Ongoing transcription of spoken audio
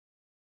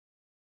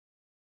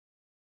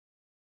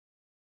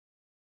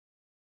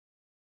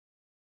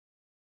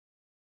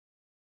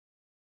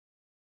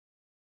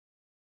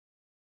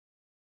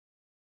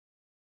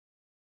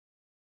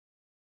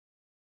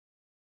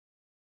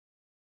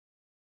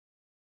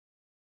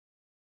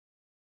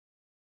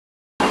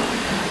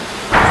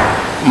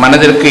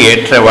மனதிற்கு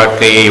ஏற்ற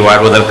வாழ்க்கையை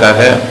வாழ்வதற்காக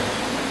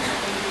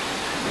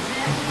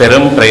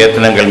பெரும்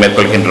பிரயத்தனங்கள்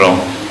மேற்கொள்கின்றோம்.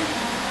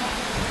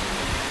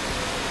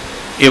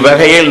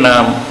 இவ்வகையில்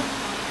நாம்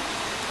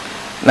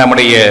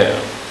நம்முடைய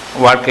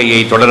வாழ்க்கையை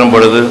தொடரும்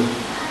பொழுது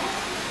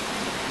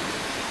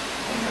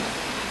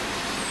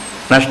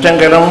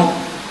நஷ்டங்களும்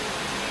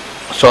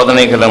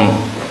சோதனைகளும்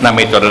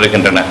நம்மை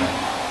தொடருகின்றன.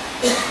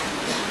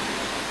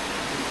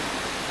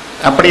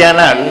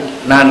 அப்படியானால்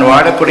நான்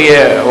வாழக்கூடிய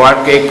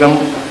வாழ்க்கைக்கும்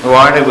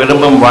வாழ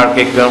விரும்பும்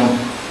வாழ்க்கைக்கும்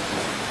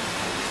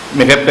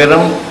மிக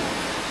பெரும்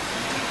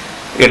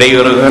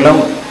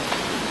இடையூறுகளும்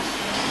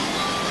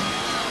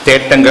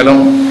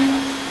தேட்டங்களும்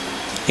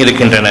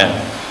இருக்கின்றன.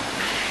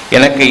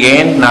 எனக்கு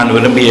ஏன் நான்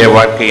விரும்பிய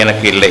வாழ்க்கை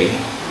எனக்கு இல்லை?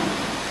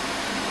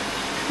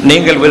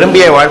 நீங்கள்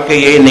விரும்பிய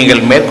வாழ்க்கையை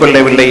நீங்கள்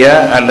மேற்கொள்ளவில்லையா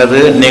அல்லது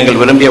நீங்கள்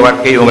விரும்பிய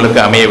வாழ்க்கை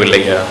உங்களுக்கு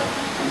அமையவில்லையா?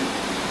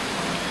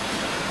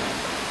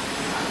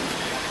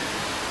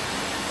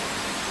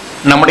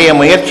 நம்முடைய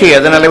முயற்சி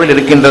எதனளவில்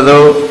இருக்கின்றதோ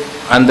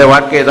அந்த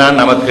வாழ்க்கை தான்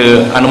நமக்கு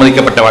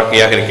அனுமதிக்கப்பட்ட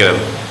வாழ்க்கையாக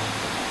இருக்கிறது.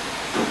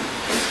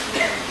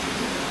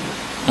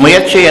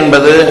 முயற்சி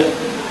என்பது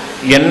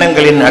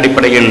எண்ணங்களின்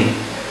அடிப்படையில்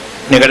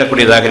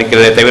நிகழக்கூடியதாக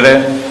இருக்கிறதே தவிர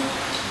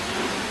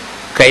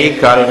கை,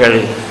 கால்கள்,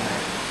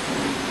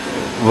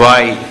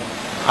 வாய்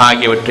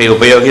ஆகியவற்றை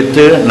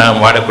உபயோகித்து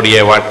நாம் வாழக்கூடிய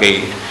வாழ்க்கை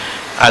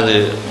அது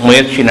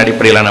முயற்சியின்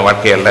அடிப்படையிலான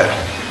வாழ்க்கை அல்ல.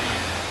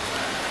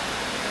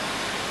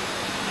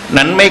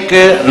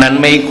 நன்மைக்கு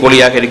நன்மை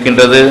கூலியாக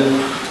இருக்கின்றது.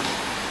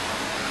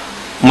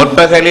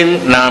 முற்பகலில்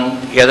நாம்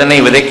எதனை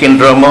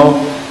விதைக்கின்றோமோ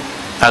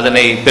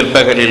அதனை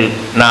பிற்பகலில்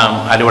நாம்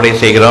அறுவடை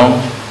செய்கிறோம்.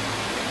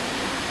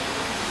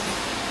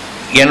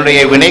 என்னுடைய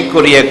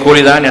வினைக்குரிய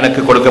கூலிதான்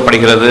எனக்கு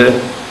கொடுக்கப்படுகிறது.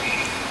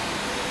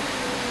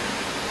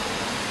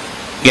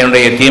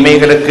 என்னுடைய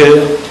தீமைகளுக்கு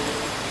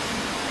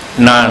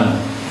நான்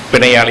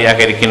பிணையாளியாக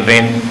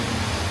இருக்கின்றேன்.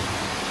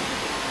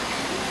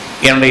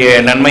 என்னுடைய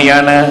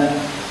நன்மையான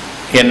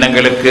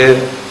எண்ணங்களுக்கு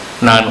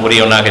நான்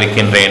உரியவனாக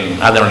இருக்கின்றேன்,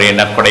 அதனுடைய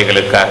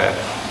நற்கொடைகளுக்காக.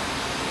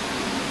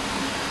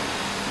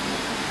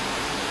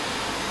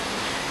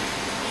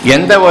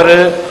 எந்த ஒரு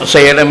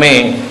செயலுமே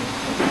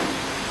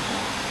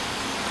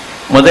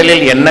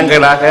முதலில்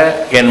எண்ணங்களாக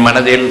என்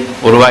மனதில்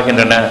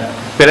உருவாகின்றன,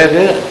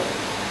 பிறகு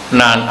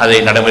நான் அதை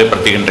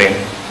நடைமுறைப்படுத்துகின்றேன்.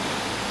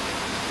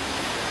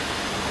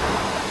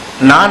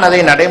 நான் அதை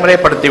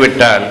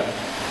நடைமுறைப்படுத்திவிட்டால்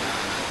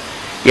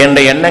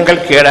என்னுடைய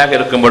எண்ணங்கள் கேடாக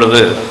இருக்கும்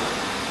பொழுது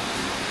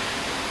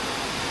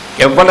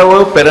எவ்வளவு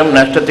பெரும்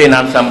நஷ்டத்தை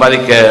நான்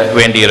சம்பாதிக்க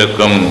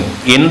வேண்டியிருக்கும்.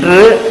 இன்று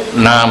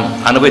நாம்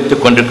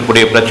அனுபவித்துக்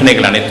கொண்டிருக்கக்கூடிய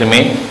பிரச்சனைகள்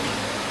அனைத்துமே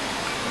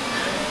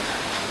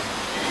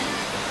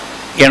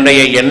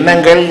என்னுடைய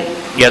எண்ணங்கள்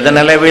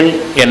எதனளவில்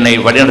என்னை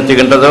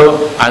வழிநடத்துகின்றதோ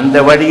அந்த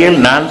வழியில்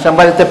நான்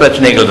சம்பாதித்த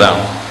பிரச்சனைகள்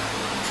தான்.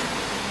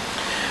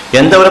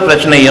 எந்த ஒரு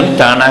பிரச்சனையும்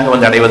தானாக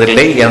வந்து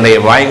அடைவதில்லை. என்னுடைய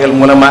வாய்கள்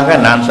மூலமாக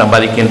நான்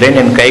சம்பாதிக்கின்றேன்.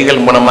 என்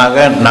கைகள்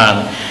மூலமாக நான்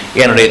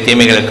என்னுடைய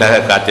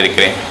தீமைகளுக்காக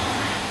காத்திருக்கிறேன்.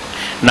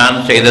 நான்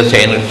செய்த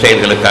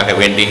செயல்களுக்காக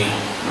வேண்டி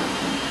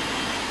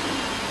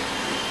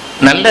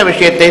நல்ல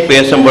விஷயத்தை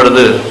பேசும்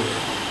பொழுது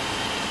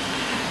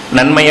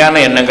நன்மையான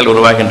எண்ணங்கள்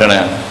உருவாகின்றன.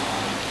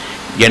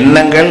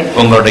 எண்ணங்கள்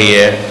உங்களுடைய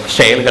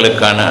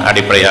செயல்களுக்கான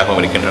அடிப்படையாகவும்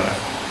இருக்கின்றன.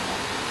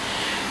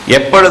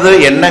 எப்பொழுது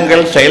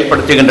எண்ணங்கள்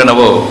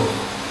செயல்படுத்துகின்றனவோ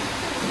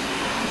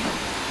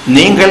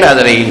நீங்கள்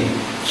அதனை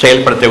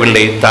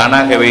செயல்படுத்தவில்லை,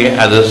 தானாகவே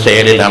அது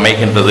செயலில்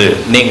அமைகின்றது.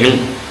 நீங்கள்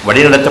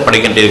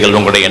வழிநடத்தப்படுகின்றீர்கள்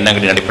உங்களுடைய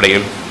எண்ணங்களின்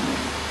அடிப்படையில்.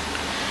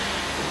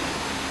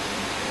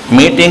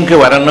 மீட்டிங்க்கு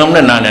வரணும்னு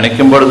நான்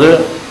நினைக்கும் பொழுது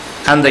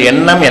அந்த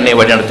எண்ணம் என்னை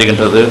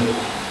வழிநடத்துகின்றது,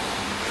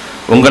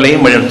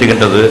 உங்களையும்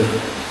வழிநடத்துகின்றது.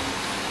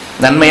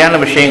 நன்மையான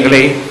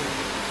விஷயங்களை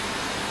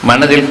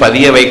மனதில்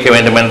பதிய வைக்க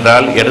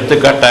வேண்டுமென்றால்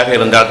எடுத்துக்காட்டாக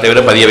இருந்தால் தவிர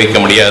பதிய வைக்க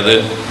முடியாது.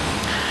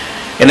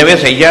 எனவே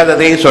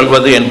செய்யாததை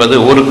சொல்வது என்பது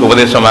ஊருக்கு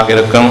உபதேசமாக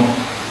இருக்கும்.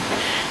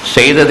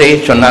 செய்ததை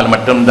சொன்னால்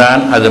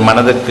மட்டும்தான் அது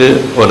மனதுக்கு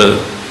ஒரு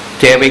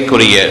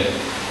தேவைக்குரிய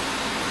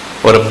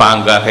ஒரு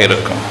பாங்காக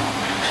இருக்கும்.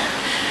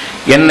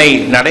 என்னை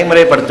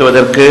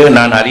நடைமுறைப்படுத்துவதற்கு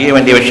நான் அறிய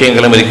வேண்டிய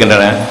விஷயங்களும்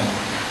இருக்கின்றன,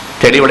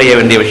 தெளிவடைய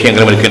வேண்டிய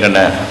விஷயங்களும் இருக்கின்றன.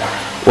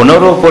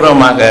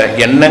 உணர்வுபூர்வமாக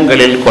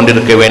எண்ணங்களில்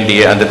கொண்டிருக்க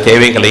வேண்டிய அந்த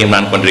தேவைகளையும்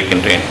நான்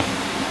கொண்டிருக்கின்றேன்.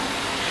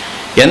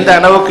 எந்த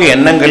அளவுக்கு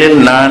எண்ணங்களில்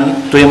நான்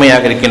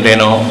தூய்மையாக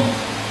இருக்கின்றேனோ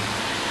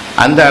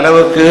அந்த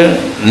அளவுக்கு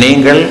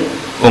நீங்கள்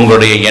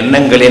உங்களுடைய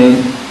எண்ணங்களின்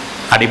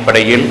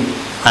அடிப்படையில்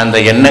அந்த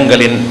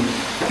எண்ணங்களின்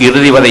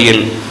இறுதி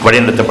வரையில்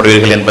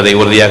வழிநடத்தப்படுவீர்கள் என்பதை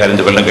உறுதியாக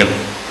அறிந்து கொள்ளுங்கள்.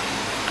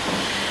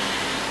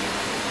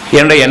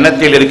 என்னுடைய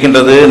எண்ணத்தில்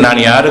இருக்கின்றது நான்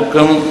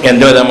யாருக்கும்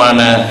எந்த விதமான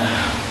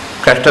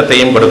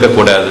கஷ்டத்தையும்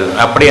கொடுக்கக்கூடாது.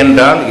 அப்படி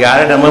என்றால்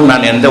யாரிடமும்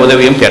நான் எந்த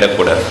உதவியும்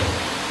தேடக்கூடாது.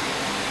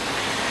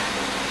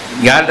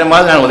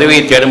 யாரிடமாவது நான்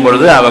உதவியை தேடும்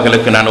பொழுது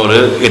அவர்களுக்கு நான் ஒரு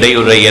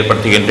இடையூறை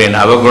ஏற்படுத்துகின்றேன்.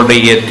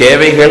 அவர்களுடைய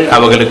தேவைகள்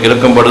அவர்களுக்கு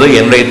இருக்கும் பொழுது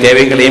என்னுடைய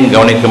தேவைகளையும்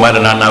கவனிக்குமாறு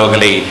நான்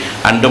அவர்களை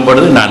அண்டும்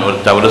பொழுது நான் ஒரு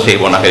தவறு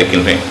செய்வோனாக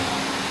இருக்கின்றேன்.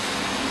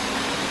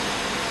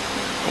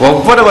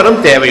 ஒவ்வொருவரும்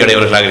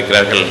தேவையுடையவர்களாக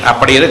இருக்கிறார்கள்.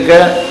 அப்படி இருக்க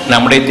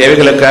நம்முடைய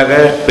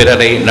தேவைகளுக்காக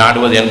பிறரை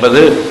நாடுவது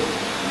என்பது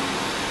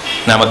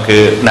நமக்கு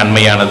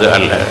நன்மையானது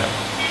அல்ல.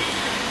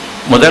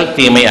 முதல்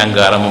தீமை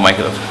அங்கு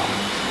ஆரம்பமாகிறது.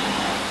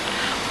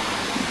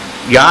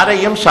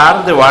 யாரையும்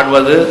சார்ந்து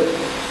வாழ்வது,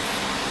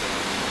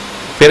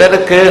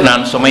 பிறருக்கு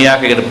நான்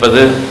சுமையாக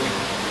இருப்பது,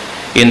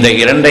 இந்த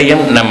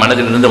இரண்டையும் நம்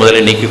மனதிலிருந்து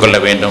முதலில் நீக்கிக் கொள்ள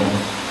வேண்டும்.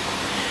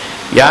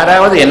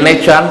 யாராவது என்னை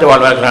சார்ந்து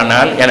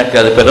வாழ்வார்களானால் எனக்கு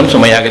அது பெரும்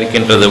சுமையாக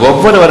இருக்கின்றது.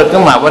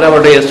 ஒவ்வொருவருக்கும்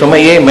அவரவருடைய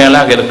சுமையே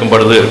மேலாக இருக்கும்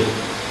பொழுது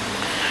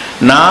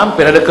நாம்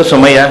பிறருக்கு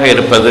சுமையாக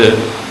இருப்பது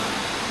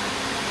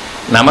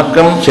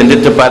நமக்கும்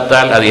சிந்தித்து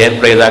பார்த்தால் அது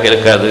ஏற்புடையதாக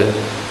இருக்காது.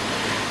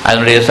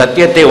 அதனுடைய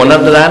சத்தியத்தை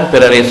உணர்ந்துதான்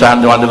பிறரை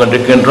சார்ந்து வாழ்ந்து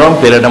கொண்டிருக்கின்றோம்,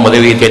 பிறரிடம்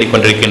உதவியை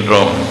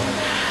தேடிக்கொண்டிருக்கின்றோம்.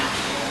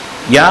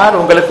 யார்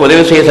உங்களுக்கு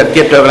உதவி செய்ய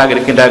சத்தியற்றவர்களாக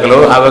இருக்கின்றார்களோ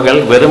அவர்கள்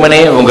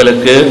வெறுமனே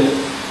உங்களுக்கு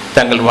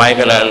தங்கள்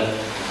வாய்களால்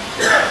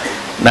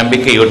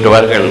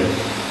நம்பிக்கையூட்டுவார்கள்,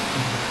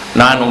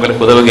 நான்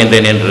உங்களுக்கு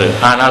உதவுகின்றேன் என்று.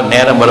 ஆனால்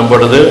நேரம்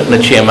வரும்பொழுது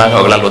நிச்சயமாக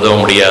அவர்களால் உதவ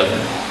முடியாது.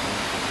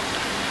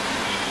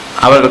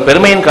 அவர்கள்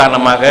பெருமையின்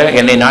காரணமாக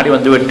என்னை நாடி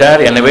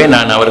வந்துவிட்டார், எனவே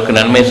நான் அவருக்கு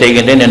நன்மை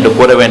செய்கின்றேன் என்று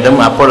கூற வேண்டும்.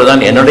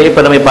 அப்பொழுதுதான் என்னுடைய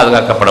பெருமை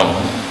பாதுகாக்கப்படும்.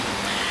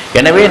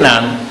 எனவே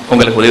நான்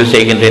உங்களுக்கு உதவி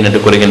செய்கின்றேன்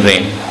என்று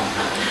கூறுகின்றேன்.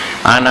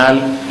 ஆனால்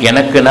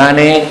எனக்கு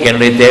நானே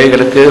என்னுடைய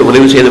தேவைகளுக்கு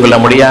உதவி செய்து கொள்ள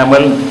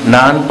முடியாமல்,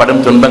 நான்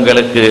படும்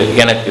துன்பங்களுக்கு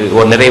எனக்கு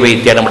ஒரு நிறைவை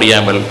தேட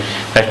முடியாமல்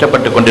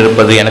கஷ்டப்பட்டு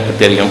கொண்டிருப்பது எனக்கு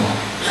தெரியும்.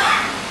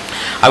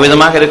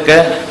 அவ்விதமாக இருக்க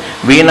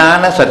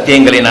வீணான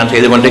சத்தியங்களை நான்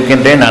செய்து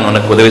கொண்டிருக்கின்றேன், நான்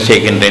உனக்கு உதவி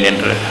செய்கின்றேன்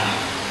என்று.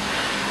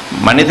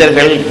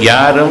 மனிதர்கள்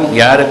யாரும்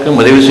யாருக்கும்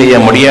உதவி செய்ய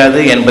முடியாது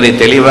என்பதை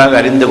தெளிவாக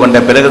அறிந்து கொண்ட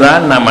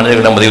பிறகுதான் நாம்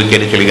மனிதர்களிடம் உதவி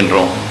தேடி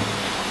செல்கின்றோம்.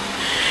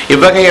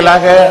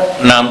 இவ்வகையிலாக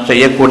நாம்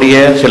செய்யக்கூடிய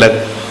சில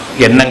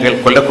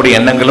எண்ணங்கள், கொள்ளக்கூடிய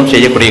எண்ணங்களும்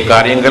செய்யக்கூடிய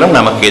காரியங்களும்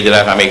நமக்கு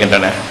எதிராக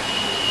அமைகின்றன.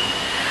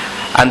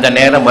 அந்த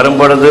நேரம்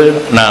வரும்பொழுது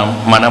நாம்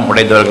மனம்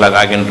உடைந்தவர்களாக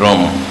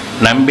ஆகின்றோம்.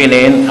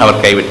 நம்பினேன்,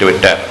 அவர் கைவிட்டு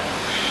விட்டார்.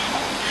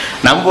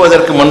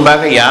 நம்புவதற்கு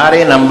முன்பாக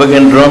யாரை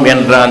நம்புகின்றோம்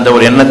என்ற அந்த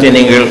ஒரு எண்ணத்தை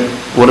நீங்கள்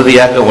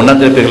உறுதியாக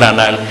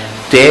உணர்ந்திருப்பீர்களானால்,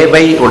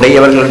 தேவை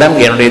உடையவர்களிடம்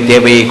என்னுடைய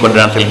தேவையை கொண்டு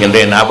நான்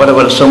செல்கின்றேன்.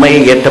 அவரவர்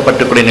சுமையை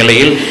ஏற்றப்பட்டுக்கூடிய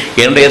நிலையில்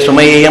என்னுடைய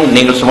சுமையையும்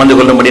நீங்கள் சுமந்து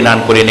கொள்ளும்படி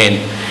நான் கூறினேன்.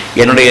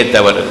 என்னுடைய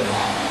தவறு,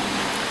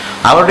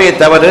 அவருடைய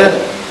தவறு.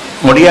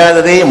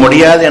 முடியாததை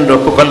முடியாது என்று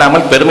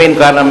ஒப்புக்கொள்ளாமல் பெருமையின்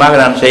காரணமாக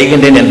நான்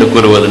செய்கின்றேன் என்று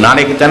கூறுவது.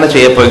 நாளைக்குத்தானே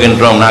செய்யப்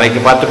போகின்றோம், நாளைக்கு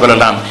பார்த்துக்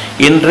கொள்ளலாம்.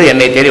 இன்று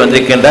என்னை தேடி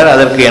வந்திருக்கின்றார்,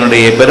 அதற்கு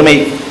என்னுடைய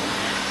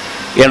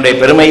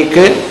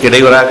பெருமைக்கு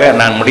இடையூறாக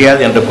நான்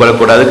முடியாது என்று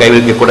கூறக்கூடாது,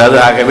 கைவிரிக்கக்கூடாது.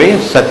 ஆகவே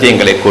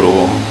சத்தியங்களை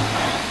கூறுவோம்.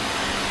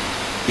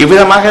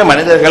 இவ்விதமாக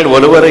மனிதர்கள்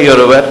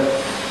ஒருவரையொருவர்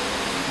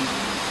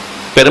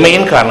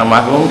பெருமையின்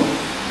காரணமாகவும்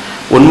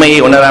உண்மையை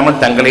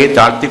உணராமல் தங்களை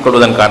தாழ்த்திக்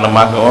கொள்வதன்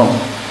காரணமாகவும்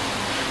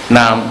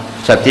நாம்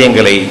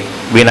சத்தியங்களை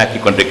வீணாக்கி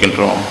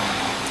கொண்டிருக்கின்றோம்.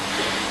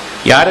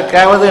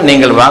 யாருக்காவது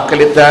நீங்கள்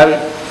வாக்களித்தால்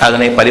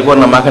அதனை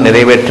பரிபூர்ணமாக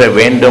நிறைவேற்ற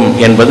வேண்டும்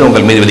என்பது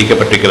உங்கள் மீது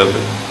விதிக்கப்பட்டிருக்கிறது.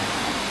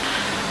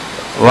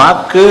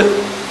 வாக்கு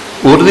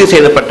உறுதி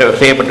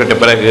செய்யப்பட்ட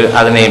பிறகு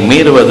அதனை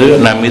மீறுவது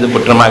நம் மீது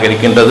குற்றமாக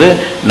இருக்கின்றது.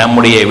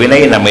 நம்முடைய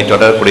வினை நம்மை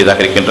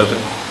தொடரக்கூடியதாக இருக்கின்றது.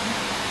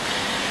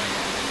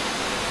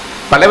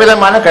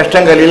 பலவிதமான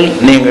கஷ்டங்களில்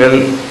நீங்கள்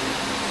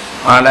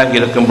ஆளாகி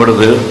இருக்கும்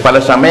பொழுது பல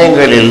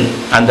சமயங்களில்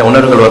அந்த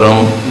உணர்வுகள்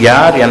வரும்,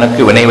 யார்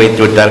எனக்கு வினை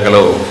வைத்து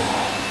விட்டார்களோ.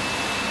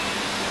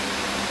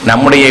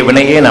 நம்முடைய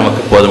வினையே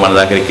நமக்கு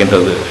போதுமானதாக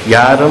இருக்கின்றது.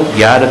 யாரும்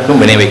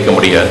யாருக்கும் வினை வைக்க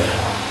முடியாது.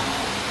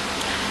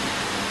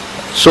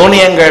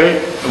 சூனியங்கள்,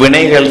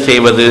 வினைகள்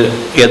செய்வது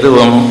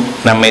எதுவும்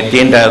நம்மை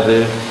தீண்டாது.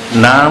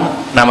 நாம்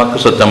நமக்கு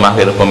சுத்தமாக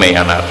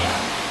இருப்போமேயானால்.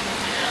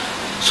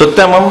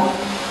 சுத்தமும்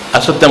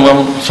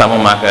அசுத்தமும்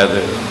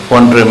சமமாகாது.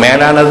 ஒன்று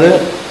மேலானது,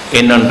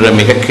 இன்னொன்று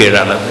மிக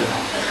கீழானது.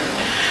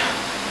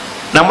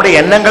 நம்முடைய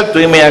எண்ணங்கள்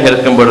தூய்மையாக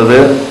இருக்கும் பொழுது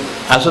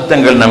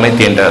அசுத்தங்கள் நம்மை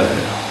தீண்டாது.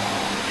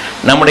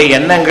 நம்முடைய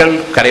எண்ணங்கள்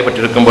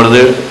கரைபட்டிருக்கும் பொழுது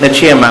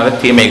நிச்சயமாக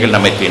தீமைகள்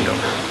நம்மை தீண்டும்.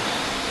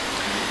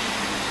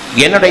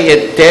 என்னுடைய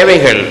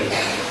தேவைகள்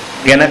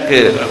எனக்கு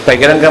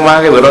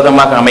பகிரங்கமாக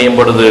விரோதமாக அமையும்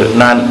பொழுது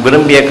நான்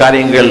விரும்பிய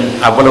காரியங்கள்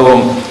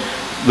அவ்வளவும்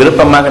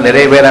விருப்பமாக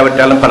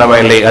நிறைவேறாவிட்டாலும்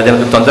பரவாயில்லை, அது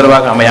எனக்கு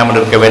தொந்தரவாக அமையாமல்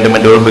இருக்க வேண்டும்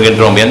என்று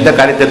விரும்புகின்றோம். எந்த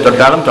காரியத்தை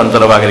தொட்டாலும்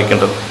தொந்தரவாக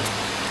இருக்கின்றது.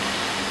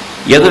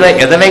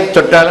 எதனை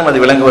தொட்டாலும் அது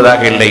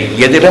விளங்குவதாக இல்லை.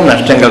 எதிலும்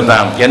நஷ்டங்கள்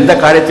தான். எந்த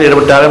காரியத்தில்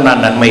ஈடுபட்டாலும்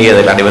நான் நன்மையை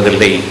அதில்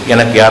அடைவதில்லை.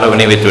 எனக்கு யாரோ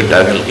வினைவித்து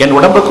விட்டார்கள். என்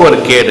உடம்புக்கு ஒரு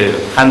கேடு,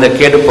 அந்த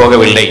கேடு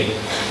போகவில்லை.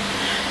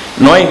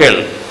 நோய்கள்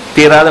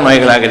தீராத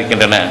நோய்களாக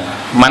இருக்கின்றன.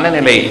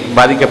 மனநிலை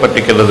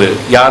பாதிக்கப்பட்டிருக்கிறது,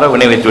 யாரோ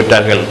வினைவித்து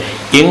விட்டார்கள்.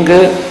 இங்கு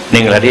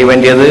நீங்கள் அறிய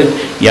வேண்டியது,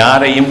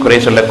 யாரையும் குறை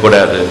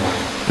சொல்லக்கூடாது.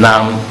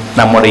 நாம்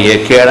நம்முடைய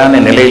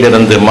கேடான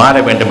நிலையிலிருந்து மாற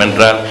வேண்டும்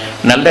என்றால்,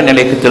 நல்ல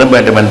நிலைக்கு திரும்ப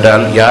வேண்டும்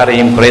என்றால்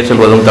யாரையும் குறை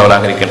சொல்வதும்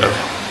தவறாக இருக்கின்றது.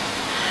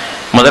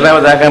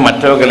 முதலாவதாக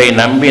மற்றவர்களை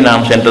நம்பி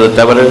நாம் சென்றது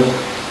தவறு.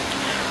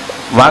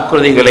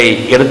 வாக்குறுதிகளை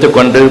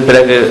எடுத்துக்கொண்டு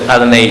பிறகு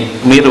அதனை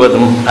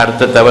மீறுவதும்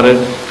அடுத்த தவறு.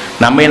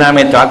 நம்மை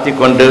நாமே தாழ்த்தி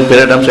கொண்டு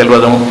பிறரிடம்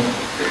செல்வதும்,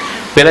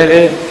 பிறகு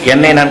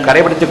என்னை நான்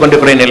கரைப்படுத்திக்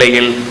கொண்டிருக்கிற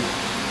நிலையில்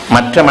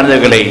மற்ற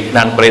மனிதர்களை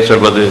நான் குறை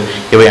சொல்வது,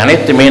 இவை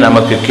அனைத்துமே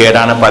நமக்கு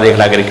கேடான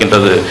பாதைகளாக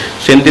இருக்கின்றது.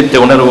 சிந்தித்த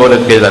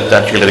உணர்வோருக்கு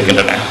அத்தாட்சிகள்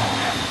இருக்கின்றன.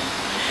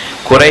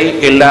 குறை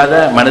இல்லாத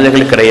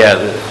மனிதர்கள்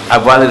கிடையாது.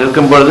 அவ்வாறு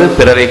இருக்கும் பொழுது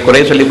பிறரை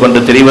குறை சொல்லிக் கொண்டு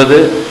திரிவது,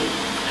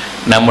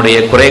 நம்முடைய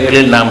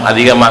குறைகளில் நாம்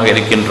அதிகமாக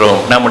இருக்கின்றோம்,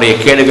 நம்முடைய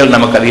கேடுகள்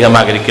நமக்கு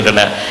அதிகமாக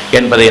இருக்கின்றன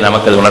என்பதை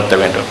நமக்கு உணர்த்த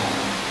வேண்டும்.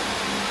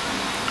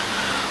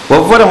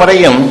 ஒவ்வொரு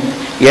முறையும்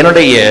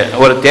என்னுடைய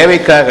ஒரு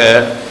தேவைக்காக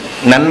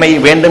நன்மை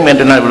வேண்டும்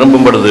என்று நான்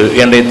விரும்பும் பொழுது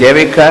என்னுடைய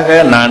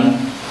தேவைக்காக நான்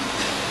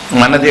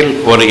மனதில்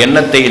ஒரு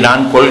எண்ணத்தை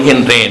நான்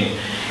கொள்கின்றேன்,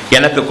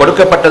 எனக்கு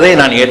கொடுக்கப்பட்டதை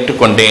நான்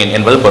ஏற்றுக்கொண்டேன்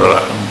என்பது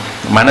பொருளாகும்.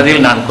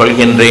 மனதில் நான்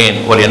கொள்கின்றேன்,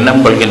 ஒரு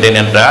எண்ணம் கொள்கின்றேன்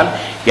என்றால்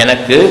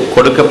எனக்கு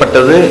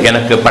கொடுக்கப்பட்டது,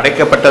 எனக்கு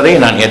படைக்கப்பட்டதை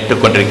நான்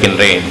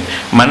ஏற்றுக்கொண்டிருக்கின்றேன்,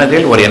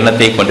 மனதில் ஒரு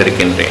எண்ணத்தை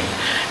கொண்டிருக்கின்றேன்.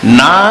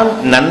 நாம்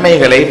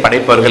நன்மைகளை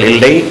படைப்பவர்கள்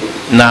இல்லை,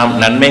 நாம்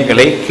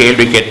நன்மைகளை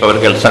கேள்வி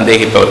கேட்பவர்கள்,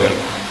 சந்தேகிப்பவர்கள்.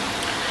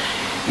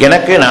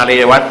 எனக்கு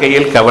நாளைய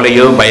வாழ்க்கையில்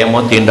கவலையோ பயமோ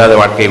தீண்டாத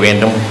வாழ்க்கை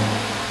வேண்டும்,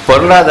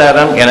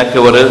 பொருளாதாரம் எனக்கு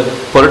ஒரு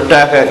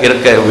பொருட்டாக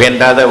இருக்க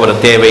வேண்டாத ஒரு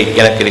தேவை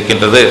எனக்கு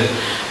இருக்கின்றது,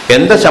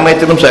 எந்த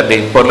சமயத்திலும் சரி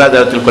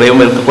பொருளாதாரத்தில்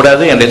குறைவும்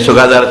இருக்கக்கூடாது, என்னுடைய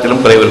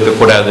சுகாதாரத்திலும் குறைவு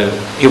இருக்கக்கூடாது,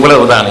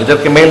 இவ்வளவுதான்.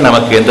 இதற்கு மேல்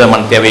நமக்கு எந்த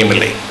மன தேவையும்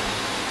இல்லை.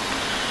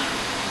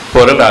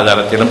 பொருள்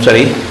ஆதாரத்திலும்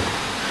சரி,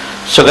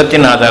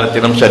 சுகத்தின்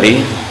ஆதாரத்திலும் சரி,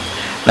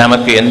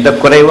 நமக்கு எந்த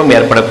குறைவும்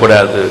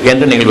ஏற்படக்கூடாது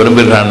என்று நீங்கள்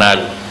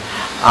விரும்புகிறானால்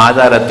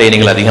ஆதாரத்தை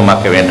நீங்கள்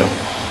அதிகமாக்க வேண்டும்.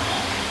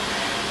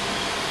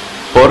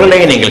 பொருளை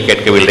நீங்கள்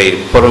கேட்கவில்லை,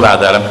 பொருள்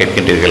ஆதாரம்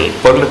கேட்கின்றீர்கள்.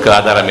 பொருளுக்கு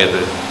ஆதாரம்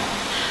எது?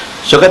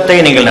 சுகத்தை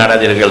நீங்கள்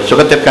நாடாதீர்கள்,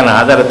 சுகத்திற்கான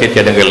ஆதாரத்தை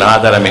தேடுங்கள்.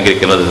 ஆதாரம்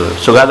எங்கிருக்கிறது?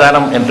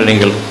 சுகாதாரம் என்று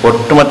நீங்கள்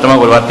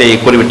ஒட்டுமொத்தமாக ஒரு வார்த்தையை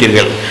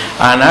கூறிவிட்டீர்கள்.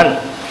 ஆனால்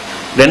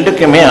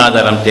ரெண்டுக்குமே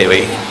ஆதாரம்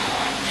தேவை.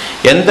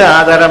 எந்த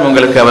ஆதாரம்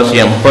உங்களுக்கு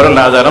அவசியம்? பொருள்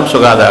ஆதாரம்,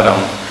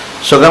 சுகாதாரம்.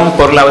 சுகம்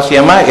பொருள்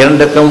அவசியமா?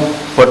 இரண்டுக்கும்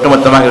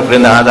ஒட்டுமொத்தமாக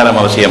இருக்கிற இந்த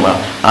ஆதாரம் அவசியமா?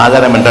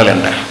 ஆதாரம் என்றால்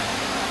என்ன?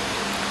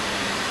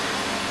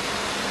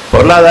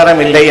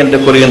 பொருளாதாரம் இல்லை என்று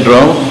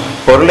கூறுகின்றோம்,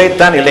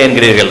 பொருளைத்தான் இல்லை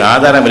என்கிறீர்கள்,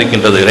 ஆதாரம்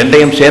இருக்கின்றது.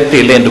 ரெண்டையும் சேர்த்து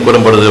இல்லை என்று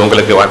கூறும்பொழுது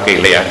உங்களுக்கு வாழ்க்கை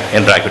இல்லையா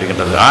என்று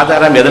ஆகிவிடுகின்றது.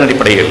 ஆதாரம் எதன்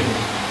அடிப்படையில்?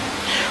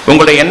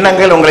 உங்களுடைய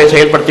எண்ணங்கள் உங்களை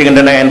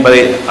செயல்படுத்துகின்றன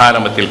என்பதை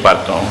ஆரம்பத்தில்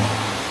பார்த்தோம்.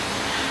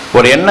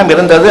 ஒரு எண்ணம்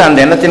இருந்தது, அந்த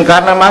எண்ணத்தின்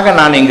காரணமாக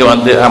நான் இங்கு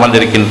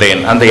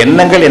அமர்ந்திருக்கின்றேன். அந்த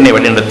எண்ணங்கள் என்னை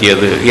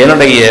வழிநடத்தியது,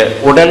 என்னுடைய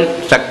உடல்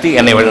சக்தி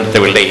என்னை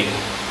வழிநடத்தவில்லை.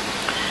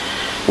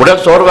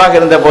 உடல் சோர்வாக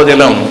இருந்த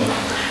போதிலும்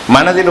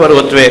மனதில் ஒரு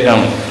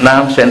உத்வேகம்,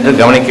 நாம் சென்று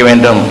கவனிக்க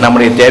வேண்டும்,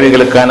 நம்முடைய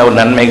தேவைகளுக்கான ஒரு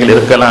நன்மைகள்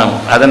இருக்கலாம்,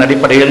 அதன்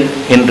அடிப்படையில்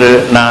இன்று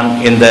நான்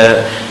இந்த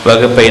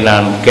வகுப்பை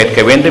நான்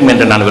கேட்க வேண்டும்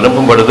என்று நான்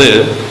விரும்பும் பொழுது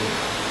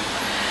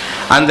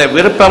அந்த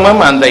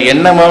விருப்பமும் அந்த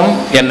எண்ணமும்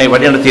என்னை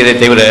வழிநடத்தியதை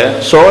தவிர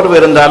சோர்வு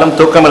இருந்தாலும்,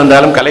 தூக்கம்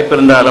இருந்தாலும், களைப்பு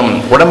இருந்தாலும்,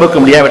 உடம்புக்கு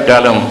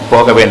முடியாவிட்டாலும்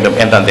போக வேண்டும்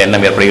என்ற அந்த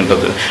எண்ணம்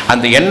ஏற்படுகின்றது.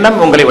 அந்த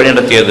எண்ணம் உங்களை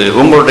வழிநடத்தியது,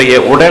 உங்களுடைய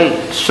உடல்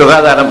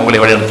சுகாதாரம் உங்களை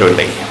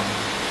வழிநடத்தவில்லை.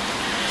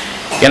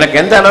 எனக்கு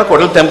எந்த அளவுக்கு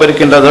உடல் தெம்பு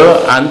இருக்கின்றதோ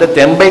அந்த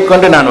தெம்பை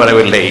கொண்டு நான்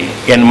வரவில்லை,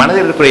 என்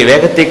மனதில் இருக்கிற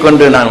வேகத்தை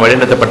கொண்டு நான்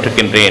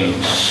வழிநடத்தப்பட்டிருக்கின்றேன்.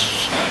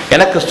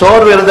 எனக்கு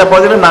சோர்வு இருந்த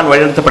போதிலும் நான்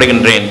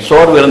வழிநடத்தப்படுகின்றேன்.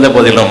 சோர்வு இருந்த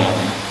போதிலும்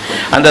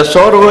அந்த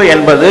சோர்வு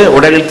என்பது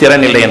உடலில்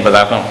திறன் இல்லை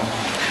என்பதாகும்.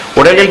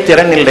 உடலில்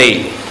திறன் இல்லை,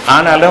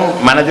 ஆனாலும்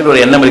மனதில் ஒரு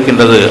எண்ணம்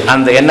இருக்கின்றது.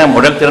 அந்த எண்ணம்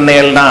உடல் திறனை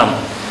எல்லாம்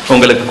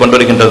உங்களுக்கு கொண்டு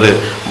வருகின்றது,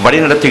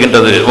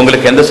 வழிநடத்துகின்றது.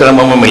 உங்களுக்கு எந்த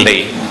சிரமமும் இல்லை.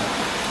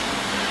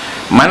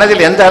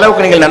 மனதில் எந்த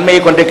அளவுக்கு நீங்கள் நன்மையை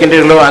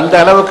கொண்டிருக்கின்றீர்களோ அந்த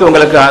அளவுக்கு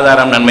உங்களுக்கு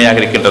ஆதாரம் நன்மையாக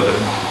இருக்கின்றது.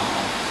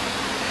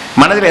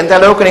 மனதில் எந்த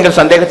அளவுக்கு நீங்கள்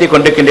சந்தேகத்தை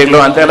கொண்டிருக்கின்றீர்களோ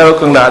அந்த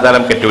அளவுக்கு உங்கள்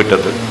ஆதாரம்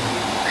கெட்டுவிட்டது.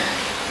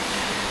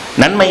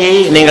 நன்மையை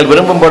நீங்கள்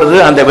விரும்பும் பொழுது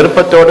அந்த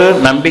விருப்பத்தோடு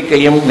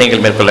நம்பிக்கையும்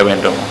நீங்கள் மேற்கொள்ள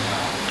வேண்டும்.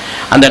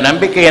 அந்த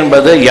நம்பிக்கை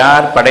என்பது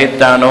யார்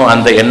படைத்தானோ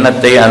அந்த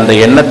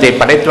எண்ணத்தை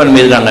படைத்தவன்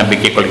மீது நான்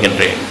நம்பிக்கை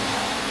கொள்கின்றேன்.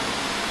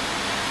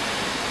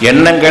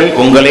 எண்ணங்கள்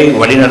உங்களை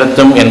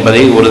வழிநடத்தும்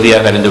என்பதை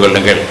உறுதியாக அறிந்து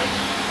கொள்ளுங்கள்.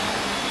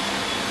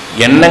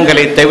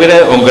 எண்ணங்களை தவிர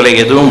உங்களை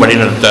எதுவும்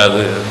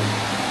வழிநடத்தாது.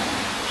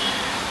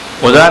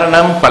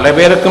 உதாரணம், பல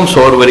பேருக்கும்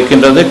சோர்வு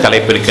இருக்கின்றது,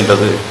 களைப்பு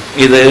இருக்கின்றது.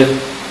 இது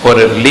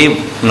ஒரு லீவ்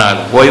நாள்,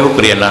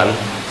 ஓய்வுக்குரிய நாள்,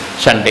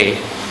 சண்டே.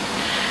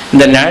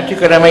 இந்த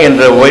ஞாயிற்றுக்கிழமை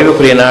என்ற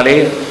ஓய்வுக்குரிய நாளை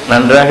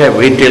நன்றாக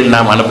வீட்டில்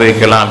நாம்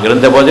அனுபவிக்கலாம்.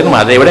 இருந்த போதிலும்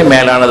அதைவிட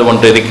மேலானது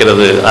ஒன்று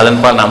இருக்கிறது,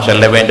 அதன்பால் நாம்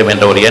செல்ல வேண்டும்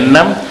என்ற ஒரு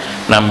எண்ணம்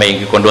நம்மை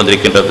இங்கு கொண்டு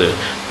வந்திருக்கின்றது.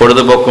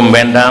 பொழுதுபோக்கும்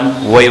வேண்டாம்,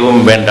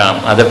 ஓய்வும் வேண்டாம்,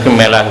 அதற்கும்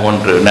மேலாக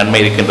ஒன்று நன்மை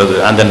இருக்கின்றது.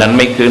 அந்த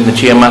நன்மைக்கு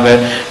நிச்சயமாக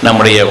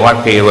நம்முடைய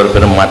வாழ்க்கையில் ஒரு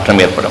பெரும்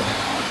மாற்றம் ஏற்படும்.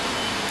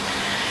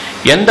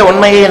 எந்த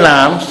உண்மையை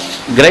நாம்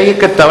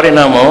கிரகிக்க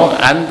தவறினோமோ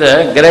அந்த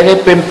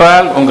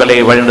கிரகிப்பின்பால் உங்களை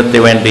வழிநடத்த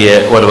வேண்டிய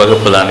ஒரு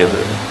வகுப்பு தான்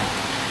இது.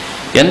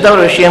 எந்த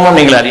ஒரு விஷயமும்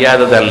நீங்கள்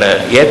அறியாதது அல்ல,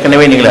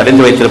 ஏற்கனவே நீங்கள்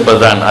அறிந்து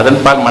வைத்திருப்பதுதான்.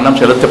 அதன்பால் மனம்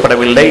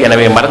செலுத்தப்படவில்லை,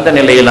 எனவே மறந்த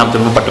நிலையில் நாம்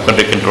திரும்பப்பட்டுக்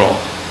கொண்டிருக்கின்றோம்.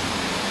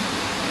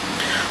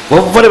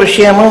 ஒவ்வொரு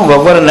விஷயமும்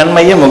ஒவ்வொரு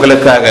நன்மையும்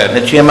உங்களுக்காக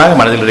நிச்சயமாக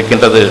மனதில்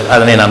இருக்கின்றது,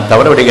 அதனை நாம்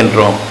தவற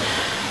விடுகின்றோம்.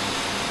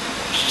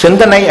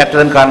 சிந்தனை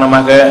அற்றதன்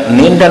காரணமாக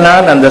நீண்ட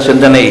நாள்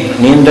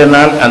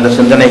அந்த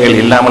சிந்தனைகள்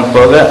இல்லாமல்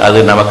போக அது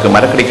நமக்கு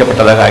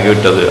மறக்கடிக்கப்பட்டதாக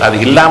ஆகிவிட்டது. அது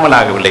இல்லாமல்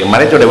ஆகவில்லை,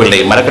 மறைத்துவிடவில்லை,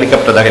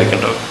 மறக்கடிக்கப்பட்டதாக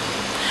இருக்கின்றது.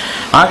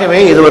 ஆகவே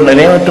இது ஒரு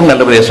நினைவூட்டும்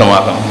நல்ல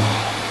உபதேசமாகும்.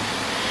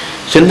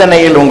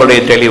 சிந்தனையில் உங்களுடைய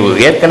தெளிவு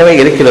ஏற்கனவே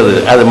இருக்கிறது,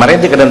 அது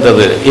மறைந்து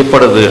கிடந்தது,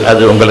 இப்பொழுது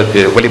அது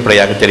உங்களுக்கு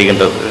வெளிப்படையாக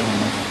தெரிகின்றது.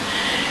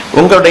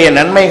 உங்களுடைய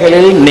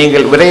நன்மைகளில்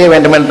நீங்கள் விரைய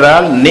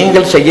வேண்டுமென்றால்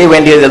நீங்கள் செய்ய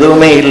வேண்டியது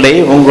எதுவுமே இல்லை.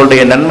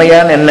 உங்களுடைய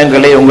நன்மையான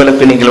எண்ணங்களை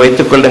உங்களுக்கு நீங்கள்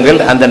வைத்துக் கொள்ளுங்கள்.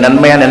 அந்த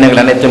நன்மையான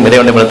எண்ணங்கள் அனைத்தும்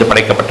இறைவனிடமிருந்து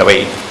படைக்கப்பட்டவை.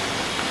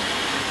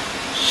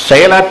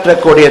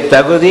 செயலாற்றக்கூடிய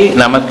தகுதி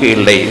நமக்கு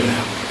இல்லை,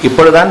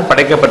 இப்பொழுதுதான்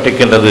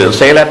படைக்கப்பட்டிருக்கின்றது.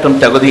 செயலாற்றும்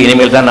தகுதி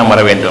இனிமேல் தான் நாம்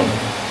வர வேண்டும்.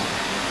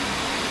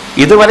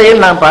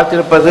 இதுவரையில் நாம்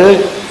பார்த்திருப்பது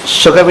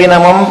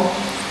சுகவீனமும்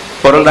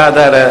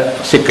பொருளாதார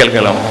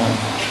சிக்கல்களும்,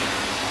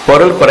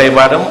 பொருள்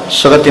குறைபாடும்,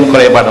 சுகத்தின்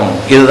குறைபாடும்,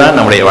 இதுதான்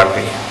நம்முடைய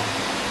வாழ்க்கை.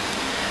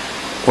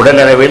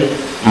 உடல் அளவில்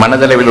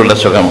மனதளவில் உள்ள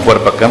சுகம் ஒரு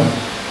பக்கம்,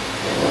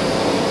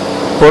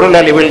 பொருள்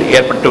அளவில்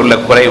ஏற்பட்டுள்ள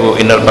குறைவு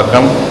இன்னொரு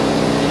பக்கம்.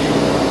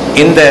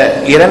 இந்த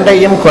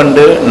இரண்டையும்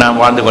கொண்டு நாம்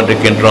வாழ்ந்து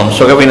கொண்டிருக்கின்றோம்.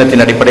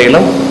 சுகவீனத்தின்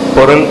அடிப்படையிலும்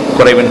பொருள்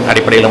குறைவின்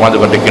அடிப்படையிலும் வாழ்ந்து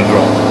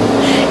கொண்டிருக்கின்றோம்.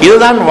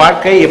 இதுதான்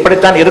வாழ்க்கை,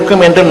 இப்படித்தான்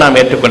இருக்கும் என்று நாம்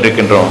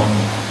ஏற்றுக்கொண்டிருக்கின்றோம்.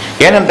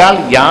 ஏனென்றால்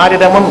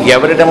யாரிடமும்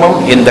எவரிடமும்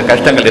இந்த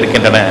கஷ்டங்கள்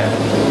இருக்கின்றன.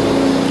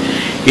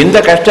 இந்த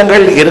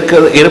கஷ்டங்கள்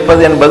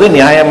இருப்பது என்பது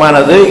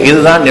நியாயமானது,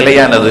 இதுதான்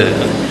நிலையானது,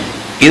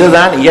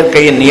 இதுதான்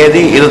இயற்கையின்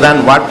நியதி, இதுதான்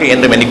வாழ்க்கை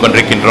என்று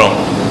எண்ணிக்கொண்டிருக்கின்றோம்.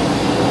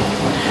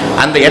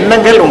 அந்த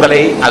எண்ணங்கள்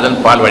உங்களை அதன்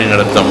பால்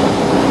வழிநடத்தும்.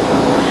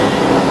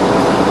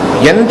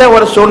 எந்த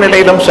ஒரு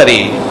சூழ்நிலையிலும் சரி,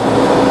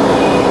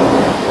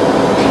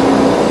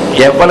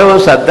 எவ்வளவு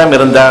சத்தம்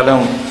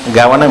இருந்தாலும்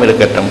கவனம்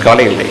இருக்கட்டும்,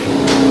 கவலை இல்லை,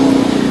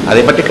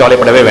 அதை பற்றி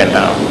கவலைப்படவே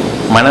வேண்டாம்.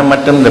 மனம்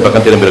மட்டும் இந்த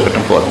பக்கம் திரும்பி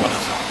இருக்கட்டும், போதும்.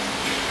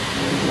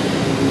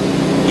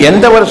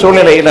 எந்த ஒரு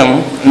சூழ்நிலையிலும்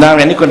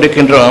நாம்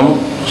எண்ணிக்கொண்டிருக்கின்றோம்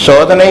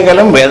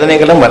சோதனைகளும்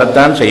வேதனைகளும்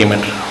வரத்தான் செய்யும்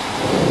என்று.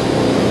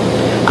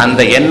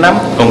 அந்த எண்ணம்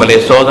உங்களை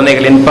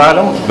சோதனைகளின்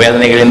பாலும்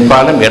வேதனைகளின்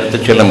பாலும்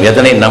எடுத்துச் செல்லும்.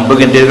 எதனை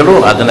நம்புகின்றீர்களோ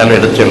அதனால்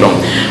எடுத்துச் செல்லும்.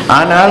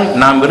 ஆனால்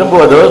நாம்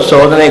விரும்புவதோ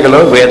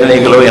சோதனைகளோ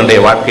வேதனைகளோ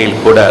என்னுடைய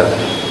வாழ்க்கையில் கூடாது.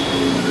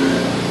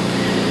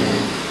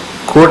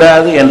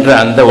 கூடாது என்ற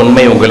அந்த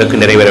உண்மை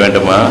உங்களுக்கு நிறைவேற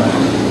வேண்டுமா?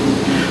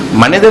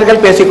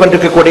 மனிதர்கள் பேசிக்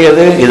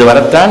கொண்டிருக்கக்கூடியது இது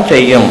வரத்தான்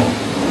செய்யும்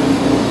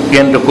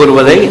என்று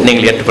கூறுவதை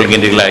நீங்கள்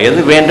ஏற்றுக்கொள்கின்றீர்களா?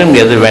 எது வேண்டும்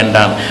எது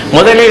வேண்டாம்?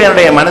 முதலில்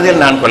என்னுடைய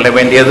மனதில் நான் கொள்ள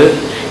வேண்டியது,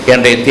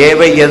 என்னுடைய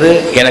தேவை எது,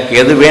 எனக்கு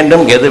எது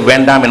வேண்டும் எது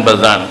வேண்டாம்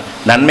என்பதுதான்.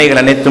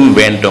 நன்மைகள் அனைத்தும்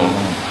வேண்டும்,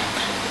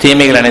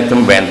 தீமைகள்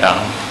அனைத்தும்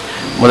வேண்டாம்.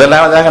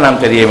 முதலாவதாக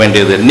நாம் தெரிய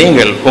வேண்டியது,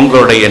 நீங்கள்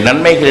உங்களுடைய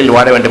நன்மைகளில்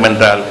வாழ வேண்டும்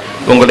என்றால்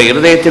உங்களுடைய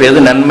இருதயத்தில்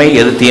எது நன்மை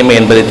எது தீமை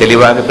என்பதை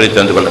தெளிவாக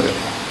பிரித்து வந்து கொள்ளுங்கள்.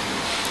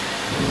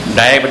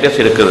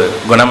 டயபெட்டிஸ் இருக்குது,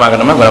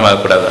 குணமாகணுமா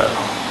குணமாகக்கூடாதா?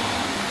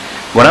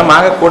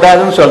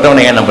 குணமாகக்கூடாதுன்னு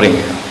சொல்றவனை ஏன்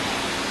நம்புறீங்க?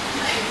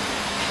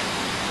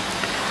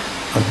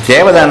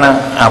 தேவைதானா?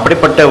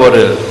 அப்படிப்பட்ட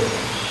ஒரு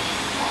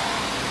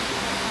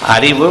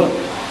அறிவு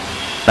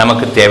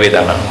நமக்கு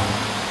தேவைதானா?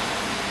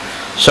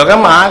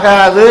 சுகம்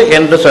ஆகாது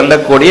என்று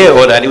சொல்லக்கூடிய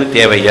ஒரு அறிவு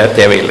தேவையா?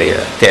 தேவையில்லையா?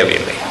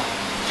 தேவையில்லை.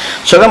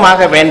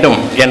 சுகமாக வேண்டும்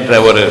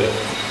என்ற ஒரு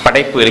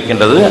படைப்பு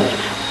இருக்கின்றது.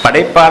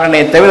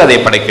 படைப்பாளனை தவிர அதை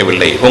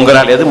படைக்கவில்லை.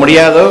 உங்களால் எது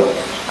முடியாதோ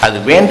அது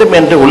வேண்டும்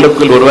என்று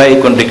உள்ளுக்குள் உருவாகி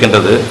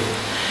கொண்டிருக்கின்றது.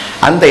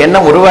 அந்த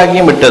எண்ணம்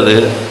உருவாகியும் விட்டது.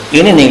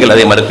 இனி நீங்கள்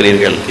அதை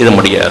மறுக்கிறீர்கள், இது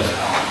முடியாது.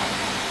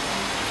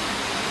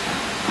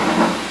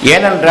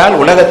 ஏனென்றால்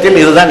உலகத்தில்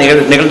இதுதான்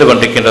நிகழ்ந்து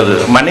கொண்டிருக்கின்றது.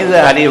 மனித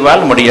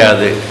அறிவால்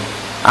முடியாது.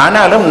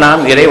 ஆனாலும்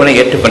நாம் இறைவனை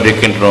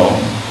ஏற்றுக்கொண்டிருக்கின்றோம்.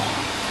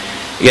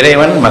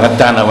 இறைவன்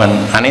மகத்தானவன்,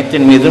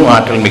 அனைத்தின் மீதும்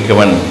ஆற்றல்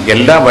மிக்கவன்,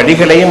 எல்லா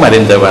வழிகளையும்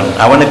அறிந்தவன்,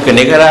 அவனுக்கு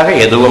நிகராக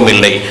எதுவும்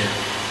இல்லை.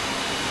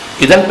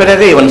 இதன்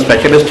பிறகு இவன்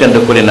ஸ்பெஷலிஸ்ட்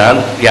என்று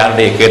கூறினால்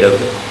யாருடைய கேடு?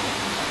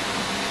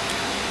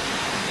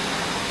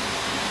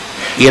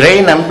 இறை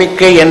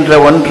நம்பிக்கை என்ற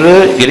ஒன்று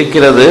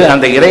இருக்கிறது.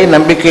 அந்த இறை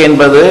நம்பிக்கை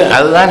என்பது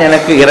அதுதான்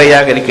எனக்கு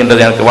இறையாக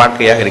இருக்கின்றது, எனக்கு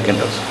வாழ்க்கையாக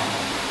இருக்கின்றது.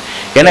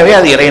 எனவே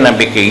அது இறை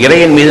நம்பிக்கை.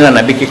 இறையின் மீது நான்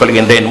நம்பிக்கை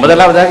கொள்கின்றேன்.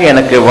 முதலாவதாக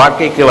எனக்கு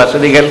வாழ்க்கைக்கு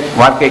வசதிகள்,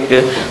 வாழ்க்கைக்கு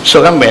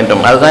சுகம்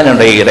வேண்டும். அதுதான்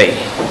என்னுடைய இறை.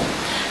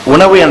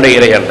 உணவு என்னுடைய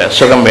இறை அல்ல,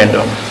 சுகம்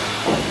வேண்டும்.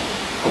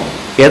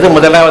 எது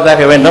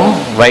முதலாவதாக வேண்டும்?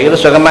 வயிறு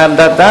சுகமாக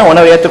இருந்தால் தான்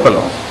உணவை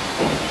ஏற்றுக்கொள்ளும்.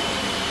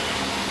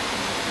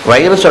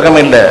 வயிறு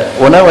சுகம் இல்லை,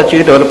 உணவு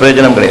வச்சுக்கிட்டு ஒரு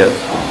பிரயோஜனம் கிடையாது.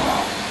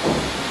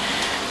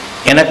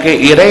 எனக்கு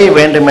இறை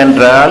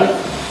வேண்டுமென்றால்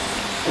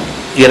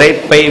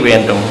இறைப்பை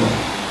வேண்டும்,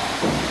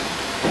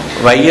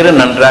 வயிறு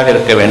நன்றாக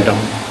இருக்க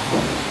வேண்டும்,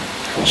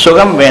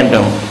 சுகம்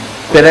வேண்டும்,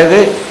 பிறகு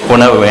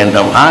உணவு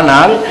வேண்டும்.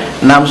 ஆனால்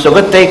நாம்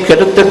சுகத்தை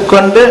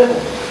கெடுத்துக்கொண்டு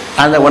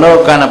அந்த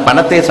உணவுக்கான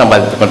பணத்தை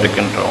சம்பாதித்துக்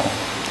கொண்டிருக்கின்றோம்.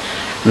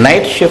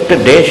 Night shift,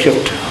 day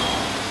shift.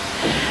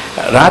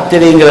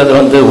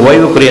 ராத்திரிங்கிறது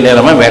ஓய்வுக்குரிய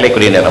நேரமா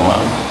வேலைக்குரிய நேரமா?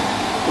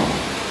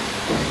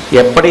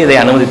 எப்படி இதை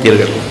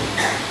அனுமதித்தீர்கள்?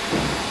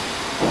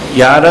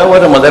 யாரோ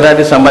ஒரு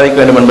முதலாளி சம்பாதிக்க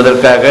வேண்டும்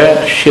என்பதற்காக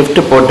ஷிஃப்ட்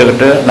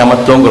போட்டுக்கிட்டு நம்ம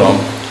தூங்குறோம்.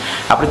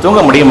 அப்படி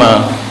தூங்க முடியுமா?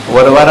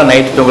 ஒரு வாரம்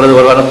நைட்டு தூங்குறது,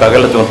 ஒரு வாரம்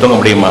பகலில் தூங்க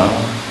முடியுமா?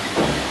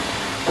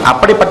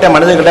 அப்படிப்பட்ட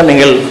மனிதர்களிடம்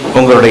நீங்கள்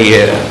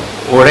உங்களுடைய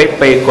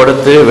உழைப்பை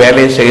கொடுத்து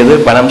வேலை செய்து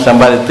பணம்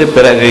சம்பாதித்து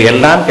பிறகு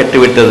எல்லாம்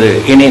கெட்டுவிட்டது.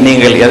 இனி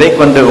நீங்கள் எதை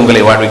கொண்டு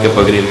உங்களை வாழ்விக்கப்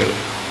போகிறீர்கள்?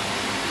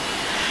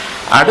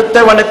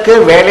 அடுத்தவனுக்கு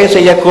வேலை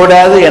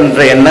செய்யக்கூடாது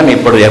என்ற எண்ணம்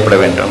இப்பொழுது ஏற்பட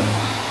வேண்டும்.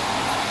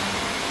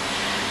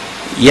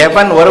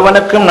 எவன்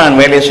ஒருவனுக்கும் நான்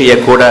வேலை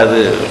செய்யக்கூடாது,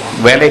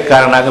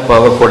 வேலைக்காரனாக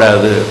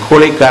போகக்கூடாது,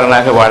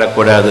 கூலிக்காரனாக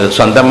வாழக்கூடாது,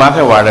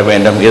 சொந்தமாக வாழ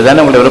வேண்டும்,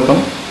 இதுதானே உங்களுடைய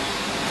விருப்பம்.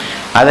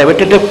 அதை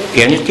விட்டுட்டு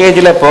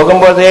எல்கேஜியில்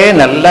போகும்போதே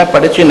நல்லா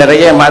படித்து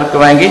நிறைய மார்க்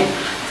வாங்கி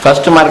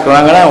ஃபர்ஸ்ட் மார்க்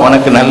வாங்கினா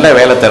உனக்கு நல்ல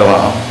வேலை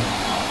தருவோம்,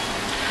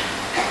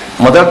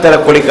 முதல் தர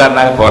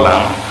கூலிக்காரனாக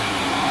போகலாம்,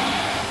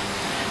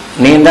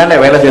 நீ தானே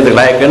வேலை செய்து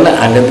லாயக்குன்னு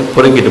அங்கேருந்து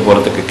பொறுக்கிட்டு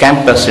போகிறதுக்கு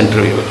கேம்பஸ்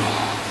இன்டர்வியூ.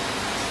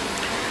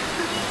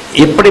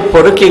 இப்படி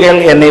பொறுக்கிகள்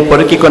என்னை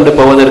பொறுக்கி கொண்டு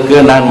போவதற்கு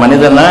நான்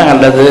மனிதனா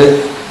அல்லது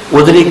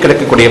உதிரி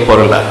கிடக்கக்கூடிய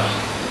பொருளா?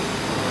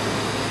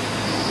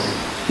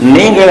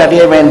 நீங்கள்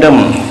அறிய வேண்டும்,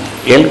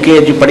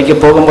 எல்கேஜி படிக்க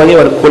போகும்போதே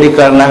ஒரு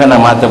கூலிக்காரனாக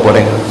நான் மாற்ற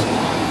போறேங்க.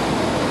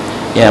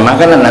 என்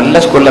மகனை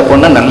நல்ல ஸ்கூலில்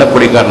போனால் நல்ல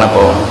கூலிக்காரனாக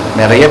போவோம்,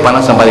 நிறைய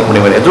பணம் சம்பாதிக்க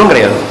முடியும். எதுவும்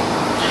கிடையாது.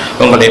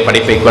 உங்களுடைய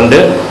படிப்பை கொண்டு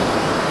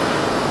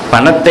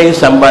பணத்தை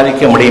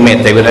சம்பாதிக்க முடியுமே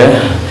தவிர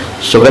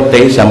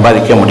சுகத்தை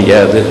சம்பாதிக்க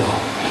முடியாது.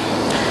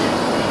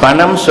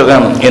 பணம்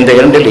சுகம் இந்த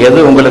இரண்டில் எது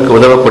உங்களுக்கு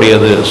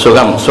உதவக்கூடியது?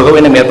 சுகம்.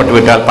 சுகவீனம்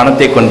ஏற்பட்டுவிட்டால்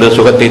பணத்தை கொண்டு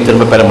சுகத்தை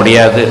திரும்ப பெற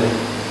முடியாது.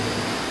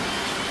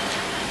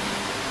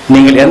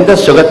 நீங்கள் எந்த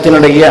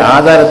சுகத்தினுடைய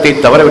ஆதாரத்தை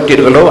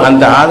தவறவிட்டீர்களோ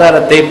அந்த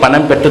ஆதாரத்தை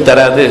பணம் பெற்று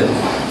தராது.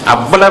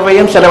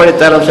 அவ்வளவையும்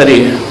செலவழித்தாலும் சரி,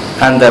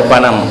 அந்த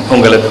பணம்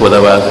உங்களுக்கு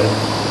உதவாது.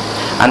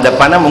 அந்த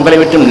பணம் உங்களை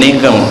விட்டு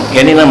நீங்கும்.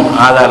 எனினும்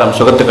ஆதாரம்,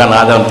 சுகத்துக்கான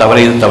ஆதாரம்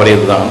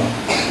தவறியதுதான்.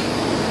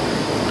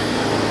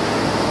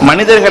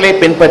 மனிதர்களை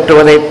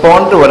பின்பற்றுவதை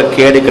போன்று ஒரு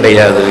கேடு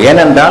கிடையாது.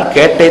 ஏனென்றால்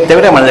கேட்டை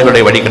தவிர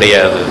மனிதர்களுடைய வழி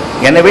கிடையாது.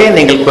 எனவே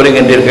நீங்கள்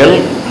கூறுகின்றீர்கள்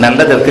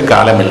நல்லதற்கு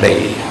காலமில்லை.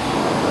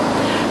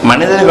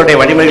 மனிதர்களுடைய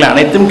வழிமுறைகள்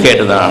அனைத்தும்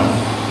கேடுதான்.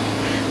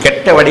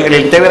 கெட்ட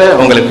வழிகளில் தவிர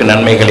உங்களுக்கு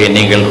நன்மைகளை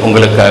நீங்கள்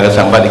உங்களுக்காக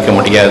சம்பாதிக்க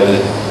முடியாது.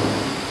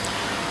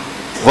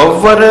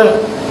 ஒவ்வொரு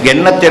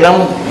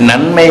எண்ணத்திலும்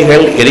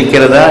நன்மைகள்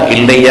இருக்கிறதா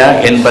இல்லையா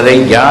என்பதை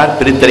யார்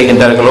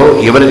பிரித்தறிகின்றார்களோ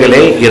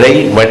இவர்களே இறை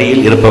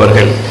வழியில்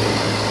இருப்பவர்கள்.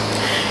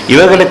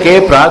 இவர்களுக்கே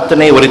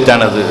பிரார்த்தனை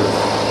உரித்தானது.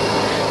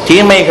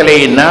 தீமைகளை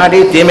நாடி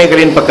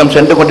தீமைகளின் பக்கம்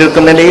சென்று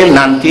கொண்டிருக்கும் நிலையில்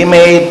நான்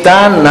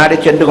தீமையைத்தான் நாடி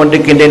சென்று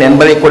கொண்டிருக்கின்றேன்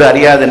என்பதை கூட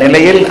அறியாத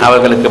நிலையில்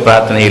அவர்களுக்கு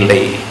பிரார்த்தனை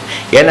இல்லை.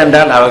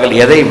 ஏனென்றால் அவர்கள்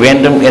எதை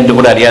வேண்டும் என்று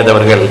கூட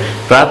அறியாதவர்கள்.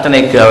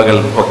 பிரார்த்தனைக்கு அவர்கள்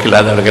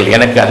ஒக்கில்லாதவர்கள்.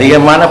 எனக்கு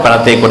அதிகமான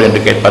பணத்தை கொடு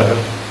என்று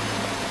கேட்பார்கள்.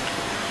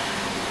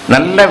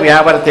 நல்ல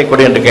வியாபாரத்தை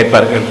கொடு என்று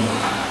கேட்பார்கள்.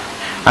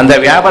 அந்த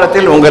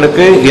வியாபாரத்தில்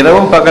உங்களுக்கு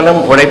இரவும்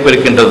பகலும் உழைப்பு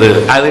இருக்கின்றது.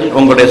 அதில்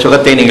உங்களுடைய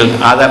சுகத்தை நீங்கள்,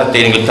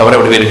 ஆதாரத்தை நீங்கள் தவற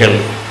விடுவீர்கள்.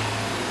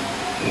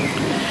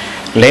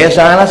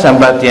 லேசான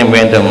சம்பாத்தியம்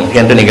வேண்டும்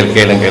என்று நீங்கள்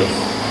கேளுங்கள்.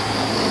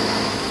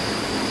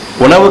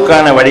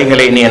 உணவுக்கான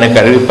வழிகளை நீ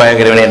எனக்கு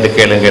அறிவிப்பாகிறவன் என்று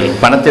கேளுங்கள்.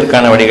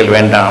 பணத்திற்கான வழிகள்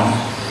வேண்டாம்.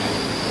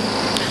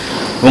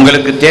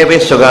 உங்களுக்கு தேவை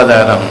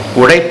சுகாதாரம்.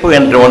 உழைப்பு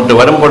என்று ஒன்று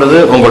வரும்பொழுது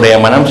உங்களுடைய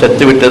மனம்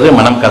செத்துவிட்டது,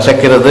 மனம்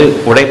கசக்கிறது.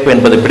 உழைப்பு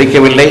என்பது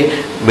பிடிக்கவில்லை,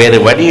 வேறு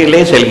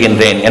வழியிலே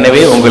செல்கின்றேன்.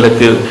 எனவே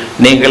உங்களுக்கு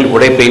நீங்கள்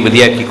உழைப்பை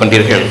விதியாக்கி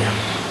கொண்டீர்கள்.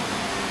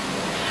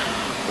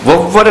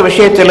 ஒவ்வொரு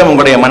விஷயத்திலும்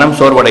உங்களுடைய மனம்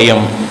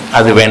சோர்வடையும்.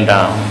 அது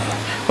வேண்டாம்.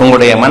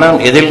 உங்களுடைய மனம்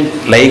எதில்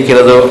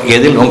லயிக்கிறதோ,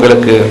 எதில்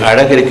உங்களுக்கு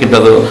அழகு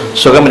இருக்கின்றதோ,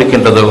 சுகம்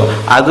இருக்கின்றதோ,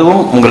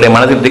 அதுவும் உங்களுடைய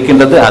மனதில்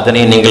இருக்கின்றது.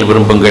 அதனை நீங்கள்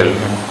விரும்புங்கள்.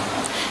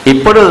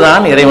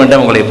 இப்பொழுதுதான்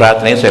இறைவனிடம் உங்களுடைய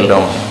பிரார்த்தனை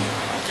செல்லும்.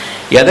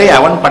 எதை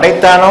அவன்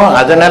படைத்தானோ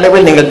அதன்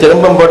அளவில் நீங்கள்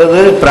திரும்பும்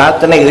பொழுது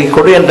பிரார்த்தனை இதை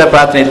கொடு என்ற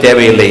பிரார்த்தனை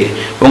தேவையில்லை.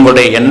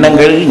 உங்களுடைய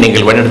எண்ணங்களில்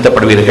நீங்கள்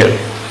வழிநடத்தப்படுவீர்கள்.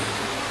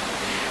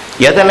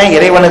 எதனை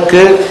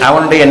இறைவனுக்கு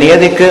அவனுடைய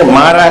நியதிக்கு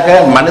மாறாக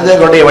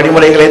மனிதர்களுடைய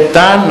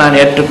வழிமுறைகளைத்தான் நான்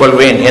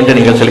ஏற்றுக்கொள்வேன் என்று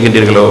நீங்கள்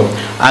சொல்கின்றீர்களோ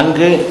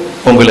அங்கு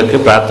உங்களுக்கு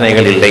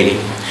பிரார்த்தனைகள் இல்லை.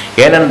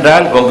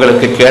 ஏனென்றால்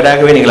உங்களுக்கு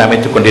கேடாகவே நீங்கள்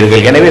அமைத்துக்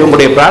கொண்டீர்கள். எனவே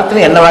உங்களுடைய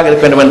பிரார்த்தனை என்னவாக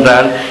இருக்க வேண்டும்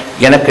என்றால்,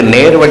 எனக்கு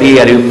நேர்வழியை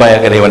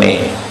அறிவிப்பாயாக இறைவனே.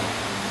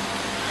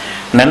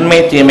 நன்மை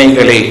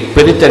தீமைகளை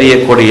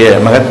பிரித்தறியக்கூடிய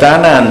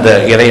மகத்தான அந்த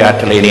இறை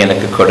ஆற்றலை நீ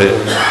எனக்கு கொடு.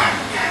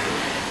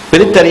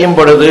 பிரித்தறியும்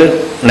பொழுது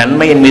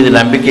நன்மையின் மீது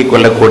நம்பிக்கை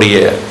கொள்ளக்கூடிய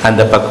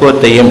அந்த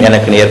பக்குவத்தையும்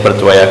எனக்கு நீ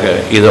ஏற்படுத்துவாயாக.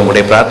 இது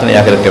உங்களுடைய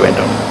பிரார்த்தனையாக இருக்க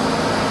வேண்டும்.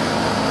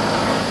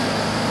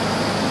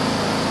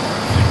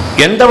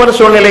 எந்த ஒரு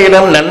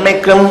சூழ்நிலையிலும்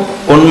நன்மைக்கும்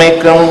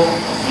உண்மைக்கும்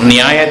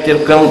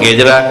நியாயத்திற்கும்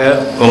எதிராக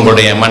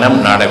உங்களுடைய மனம்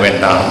நாட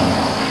வேண்டாம்.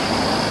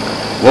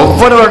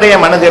 ஒவ்வொருவருடைய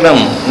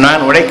மனதிலும்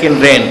நான்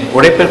உழைக்கின்றேன்,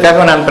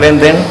 உழைப்பிற்காக நான்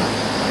பிறந்தேன்.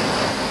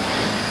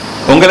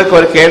 உங்களுக்கு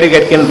ஒரு கேள்வி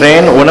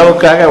கேட்கின்றேன்,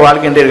 உணவுக்காக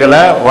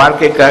வாழ்கின்றீர்களா,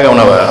 வாழ்க்கைக்காக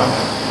உணவா?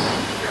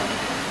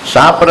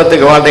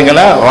 சாப்பிட்றதுக்கு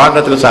வாழ்றீங்களா,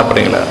 வாழ்றதுக்கு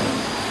சாப்பிட்றீங்களா?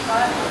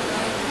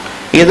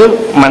 இது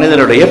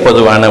மனிதனுடைய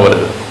பொதுவான ஒரு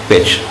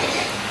பேச்சு.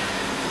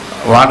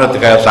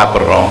 வாழ்றதுக்காக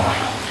சாப்பிட்றோம்,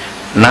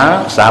 நான்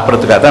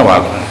சாப்பிட்றதுக்காக தான்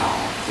வாழ்றேன்.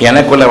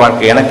 எனக்குள்ள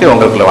வாழ்க்கை எனக்கு,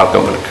 உங்களுக்குள்ள வாழ்க்கை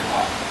உங்களுக்கு.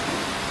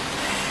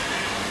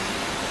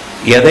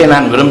 எதை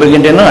நான்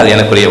விரும்புகின்றேனோ அது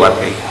எனக்குரிய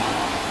வாழ்க்கை.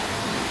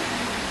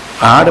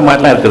 ஆடு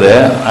மாடெலாம் இருக்குது,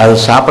 அது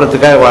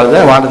சாப்பிட்றதுக்காக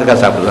வாழுதா, வாழ்றதுக்காக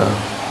சாப்பிடுதா?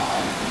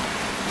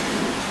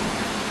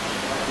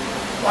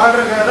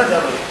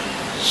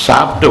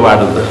 சாப்பிட்டு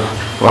வாடுது,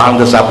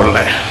 வாழ்ந்து சாப்பிடல.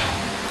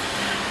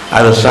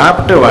 அது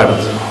சாப்பிட்டு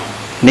வாடுது.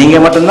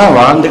 நீங்கள் மட்டும்தான்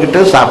வாழ்ந்துக்கிட்டு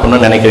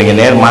சாப்பிடணும்னு நினைக்கிறீங்க,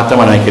 நேர்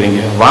மாற்றமாக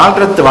நினைக்கிறீங்க.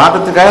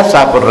 வாழ்றதுக்காக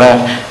சாப்பிட்றேன்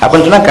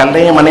அப்படின்னு சொன்னால்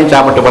கல்லையும் மண்ணையும்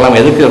சாப்பிட்டு போகலாம்.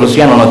 எதுக்கு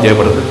ருசியான உணவு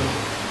தேவைப்படுது?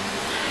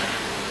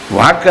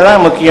 வாழ்க்கை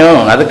தான் முக்கியம்,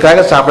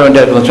 அதுக்காக சாப்பிட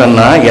வேண்டிய இருக்குன்னு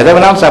சொன்னால் எதை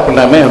வேணாலும்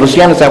சாப்பிடலாமே,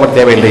 ருசியான சாப்பிட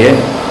தேவையில்லையே.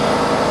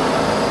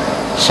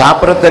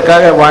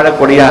 சாப்பிட்றதுக்காக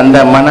வாழக்கூடிய அந்த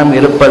மனம்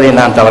இருப்பதை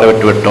நான் தவற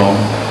விட்டு விட்டோம்.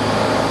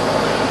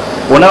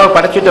 உணவை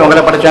படைச்சிட்டு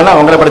உங்களை படைச்சானா,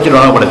 உங்களை படைச்சிட்டு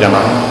உணவு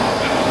படைச்சானா?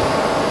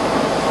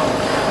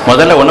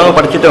 முதல்ல உணவு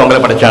படைச்சிட்டு உங்களை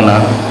படைச்சானா,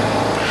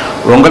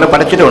 உங்களை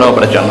படைச்சிட்டு உணவு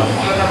படைச்சானா?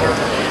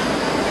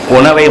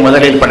 உணவை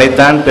முதலில்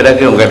படைத்தான்,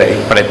 பிறகு உங்களை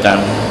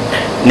படைத்தான்.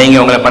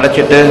 நீங்கள் உங்களை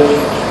படைச்சிட்டு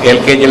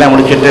எல்கேஜிலாம்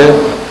முடிச்சுட்டு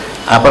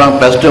அப்புறம்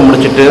 +2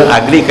 முடிச்சுட்டு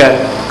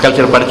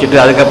அக்ரிகல்ச்சர் படிச்சுட்டு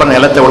அதுக்கப்புறம்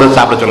நிலத்தை உடல்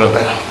சாப்பிட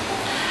சொல்லுங்க.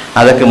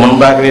 அதுக்கு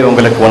முன்பாகவே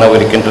உங்களுக்கு உணவு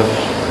இருக்கின்றது.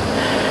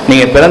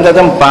 நீங்கள்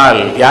பிறந்ததும் பால்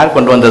யார்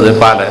கொண்டு வந்தது?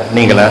 பாலை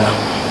நீங்களா?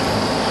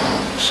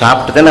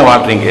 சாப்பிட்டு தானே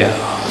வாழ்றீங்க,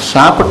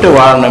 சாப்பிட்டு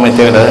வாழணுமே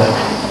தவிர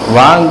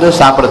வாழ்ந்து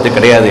சாப்பிட்றது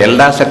கிடையாது.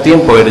 எல்லா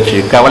சக்தியும் போயிடுச்சு,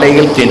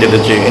 கவலைகள்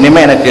தீண்டுடுச்சு.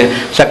 இனிமேல் எனக்கு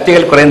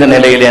சக்திகள் குறைந்த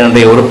நிலையில்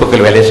என்னுடைய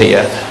உறுப்புகள் வேலை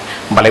செய்யாது,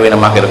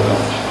 பலவீனமாக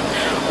இருக்கும்.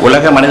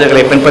 உலக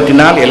மனிதர்களை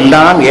பின்பற்றினால்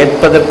எல்லாம்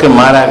ஏற்பதற்கு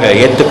மாறாக,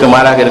 ஏற்றுக்கு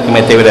மாறாக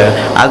இருக்குமே தவிர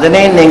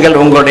அதனை நீங்கள்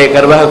உங்களுடைய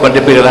கருவாக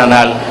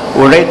கொண்டிருப்பீர்களானால்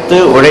உழைத்து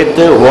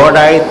உழைத்து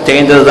ஓடாய்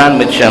தேய்ந்ததுதான்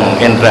மிச்சம்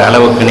என்ற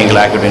அளவுக்கு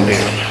நீங்கள்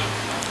ஆகிவிடுகிறீர்கள்.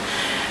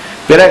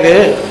 பிறகு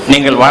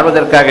நீங்கள்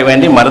வாழ்வதற்காக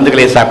வேண்டி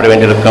மருந்துகளை சாப்பிட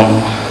வேண்டியிருக்கும்.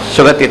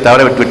 சுகத்தை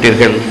தவற விட்டு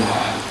விட்டீர்கள்.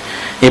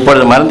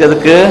 இப்பொழுது மருந்து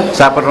எதுக்கு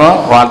சாப்பிட்றோம்?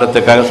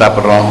 வாழ்றதுக்காக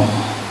சாப்பிட்றோம்,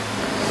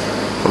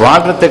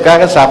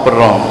 வாழ்றதுக்காக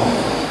சாப்பிட்றோம்.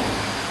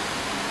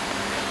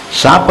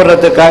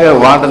 சாப்பிட்றதுக்காக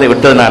வாழ்றதை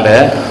விட்டதுனால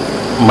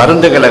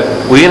மருந்துகளை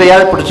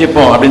உயிரையாவது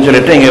பிடிச்சிப்போம் அப்படின்னு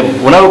சொல்லிட்டு இங்கே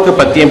உணவுக்கு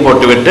பத்தியம்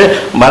போட்டுவிட்டு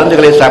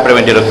மருந்துகளை சாப்பிட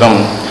வேண்டியிருக்கும்.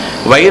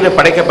 வயிறு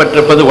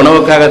படைக்கப்பட்டிருப்பது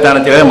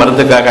உணவுக்காகத்தானே தவிர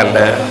மருந்துக்காக அல்ல.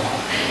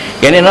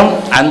 எனினும்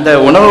அந்த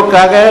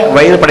உணவுக்காக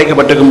வயிறு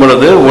படைக்கப்பட்டிருக்கும்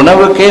பொழுது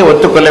உணவுக்கே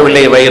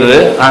ஒத்துக்கொள்ளவில்லை வயிறு,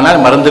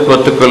 ஆனால் மருந்துக்கு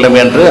ஒத்துக்கொள்ளும்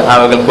என்று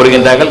அவர்கள்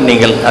கூறுகின்றார்கள்.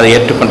 நீங்கள் அதை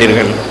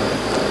ஏற்றுக்கொண்டீர்கள்.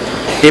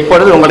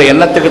 இப்பொழுது உங்களுடைய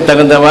எண்ணத்துக்கு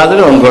தகுந்த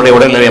மாதிரி உங்களுடைய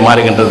உடல்நிலை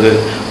மாறுகின்றது.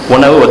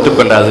 உணவு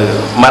ஒத்துக்கொள்ளாது,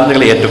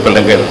 மருந்துகளை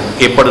ஏற்றுக்கொள்ளுங்கள்.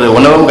 இப்பொழுது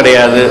உணவும்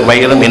கிடையாது,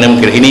 வயிறும்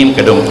இனியும்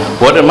கெடும்.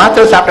 ஒரு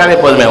மாத்திரை சாப்பிட்டாலே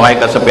போதுமே,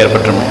 வாய்க்கசப்பு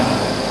ஏற்பட்டுமே.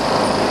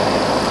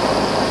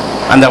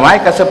 அந்த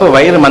வாய்க்கசப்பு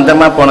வயிறு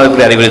மந்தமா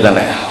போனதுக்குரிய அறிகுறி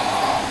தானே.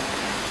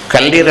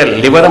 கல்லீரல்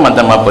லிவரும்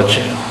மந்தமா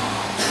போச்சு.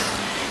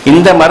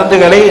 இந்த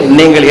மருந்துகளை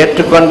நீங்கள்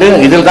ஏற்றுக்கொண்டு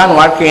இதில் தான்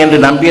வாழ்க்கை என்று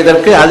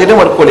நம்பியதற்கு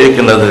அதிலும் ஒரு கோடி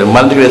இருக்கின்றது.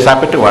 மருந்துகளை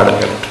சாப்பிட்டு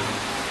வாடுங்கள்.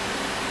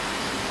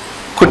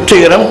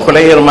 குற்றுயிரும்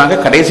குலையுரமாக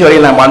கடைசி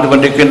வரையில் நாம் வாழ்ந்து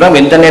கொண்டிருக்கின்றோம்.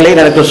 இந்த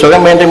நிலையில் எனக்கு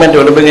சுகம் வேண்டும் என்று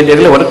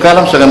விரும்புகின்றீர்கள். ஒரு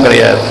காலம் சுகம்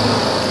கிடையாது.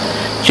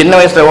 சின்ன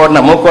வயசுல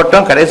ஓடின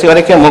மூக்கோட்டம் கடைசி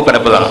வரைக்கும்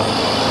மூக்கடைப்பு தான்.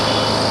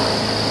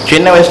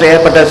 சின்ன வயசுல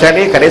ஏற்பட்ட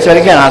சளி கடைசி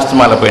வரைக்கும்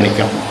ஆஸ்துமால போய்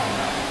நிற்கும்.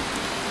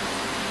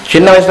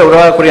 சின்ன வயசுல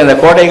உருவாகக்கூடிய அந்த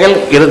கோடைகள்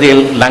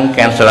இறுதியில் லங்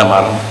கேன்சராக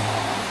மாறும்.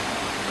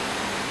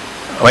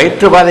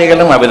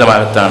 வயிற்றுப்பாதைகளும்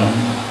அவ்விதமாகத்தான்.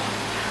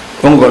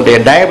 உங்களுடைய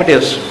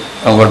டயபெட்டிஸ்,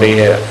 உங்களுடைய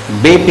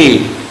பிபி,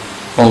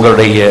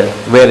 உங்களுடைய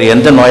வேறு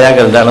எந்த நோயாக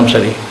இருந்தாலும்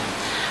சரி,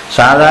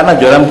 சாதாரண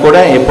ஜுரம் கூட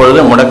இப்பொழுது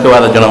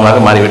முடக்குவாத ஜுரமாக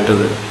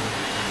மாறிவிட்டது.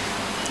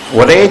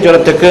 ஒரே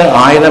ஜுரத்துக்கு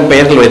 1000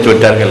 பெயர்கள் வைத்து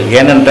விட்டார்கள்.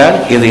 ஏனென்றால்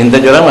இது இந்த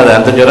ஜுரம், அது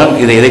அந்த ஜுரம்,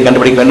 இதை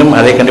கண்டுபிடிக்க வேண்டும்,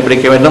 அதை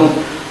கண்டுபிடிக்க வேண்டும்.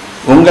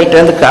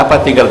 உங்கள்கிட்ட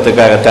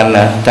காப்பாற்றிக்கிறதுக்காக,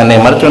 தன்னை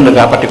மருத்துவர்கள்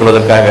காப்பாற்றிக்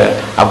கொள்வதற்காக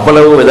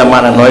அவ்வளவு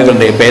விதமான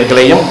நோய்களுடைய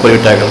பெயர்களையும்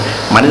குறிவிட்டார்கள்.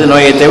 மனித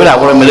நோயை தவிர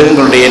அவ்வளவு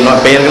மிருகங்களுடைய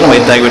பெயர்களும்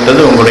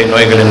வைத்தாகிவிட்டது உங்களுடைய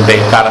நோய்களினுடைய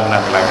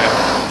காரணங்களாக.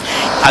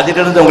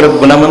 அதிலிருந்து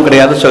உங்களுக்கு குணமும்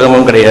கிடையாது,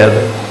 சுகமும் கிடையாது.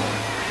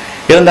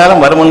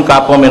 இருந்தாலும் வருமுன்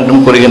காப்போம்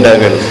என்றும்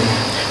கூறுகின்றார்கள்.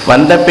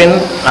 வந்த பின்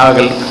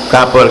அவர்கள்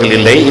காப்பவர்கள்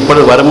இல்லை,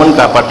 இப்பொழுது வருமுன்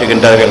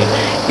காப்பாற்றுகின்றார்கள்.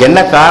 என்ன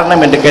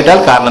காரணம் என்று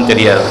கேட்டால் காரணம்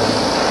தெரியாது.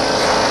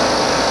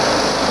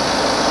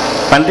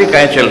 பன்றி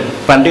காய்ச்சல்,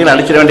 பன்றிகள்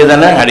அழிச்சிட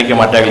வேண்டியதானே, அழிக்க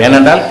மாட்டார்கள்.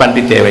 ஏனென்றால்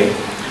பன்றி தேவை.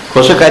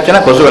 கொசு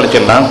காய்ச்சல்னா கொசு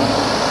அழிச்சிடலாம்,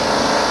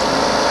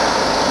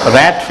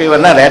 ரேட்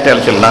ஃபீவர்னா ரேட்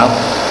அழிச்சிடலாம்,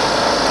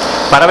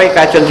 பறவை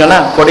காய்ச்சல்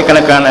சொன்னால்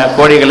கோடிக்கணக்கான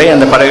கோழிகளை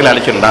அந்த பறவைகளை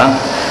அழிச்சிடலாம்.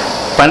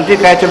 பன்றி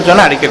காய்ச்சல்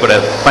சொன்னால்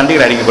அடிக்கக்கூடாது,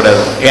 பன்றிகள்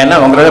அடிக்கக்கூடாது. ஏன்னா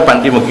உங்களோட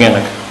பன்றி முக்கியம்,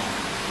 எனக்கு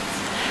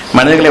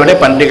மனிதர்களை விட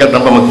பன்றிகள்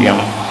ரொம்ப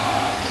முக்கியம்.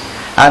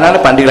 அதனால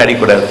பன்றிகள்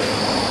அடிக்கக்கூடாது.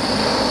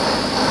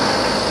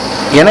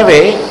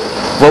 எனவே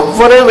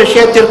ஒவ்வொரு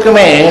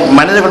விஷயத்திற்குமே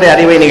மனிதர்களுடைய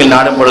அறிவை நீங்கள்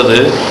நாடும் பொழுது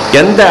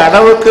எந்த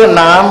அளவுக்கு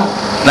நாம்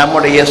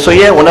நம்முடைய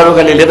சுய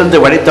உணர்வுகளிலிருந்து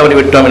வழி தவறி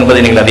விட்டோம்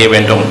என்பதை நீங்கள் அறிய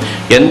வேண்டும்.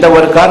 எந்த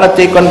ஒரு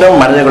காரணத்தை கொண்டும்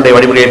மனிதர்களுடைய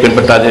வழிமுறையை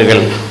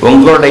பின்பற்றாதீர்கள்.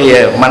 உங்களுடைய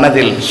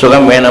மனதில்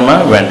சுகம் வேணுமா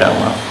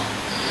வேண்டாமா?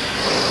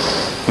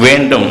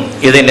 வேண்டும்.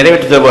 இதை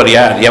நிறைவேற்றுபவர்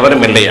யார்?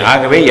 எவரும் இல்லை.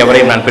 ஆகவே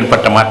எவரையும் நான்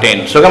பின்பற்ற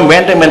மாட்டேன். சுகம்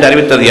வேண்டும் என்று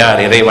அறிவித்தது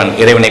யார்? இறைவன்.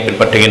 இறைவனை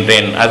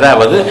பின்பற்றுகின்றேன்.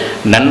 அதாவது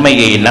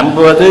நன்மையை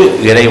நம்புவது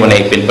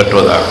இறைவனை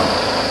பின்பற்றுவதாகும்.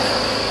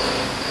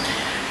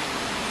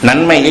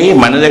 நன்மையை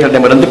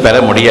மனிதர்களிடமிருந்து பெற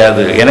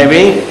முடியாது.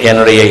 எனவே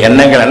என்னுடைய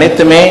எண்ணங்கள்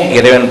அனைத்துமே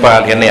இறைவன்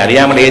பால் என்னை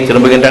அறியாமலேயே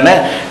திரும்புகின்றன.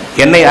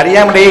 என்னை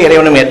அறியாமலேயே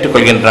இறைவனும்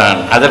ஏற்றுக்கொள்கின்றான்.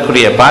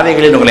 அதற்குரிய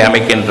பாதைகளில் உங்களை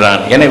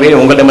அமைக்கின்றான். எனவே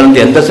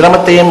உங்களிடமிருந்து எந்த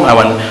சிரமத்தையும்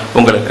அவன்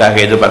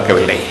உங்களுக்காக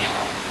எதிர்பார்க்கவில்லை.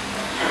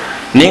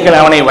 நீங்கள்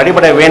அவனை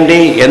வழிபட வேண்டி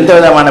எந்த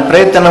விதமான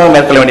பிரயத்தனமும்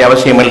மேற்கொள்ள வேண்டிய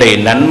அவசியம் இல்லை.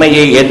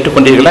 நன்மையை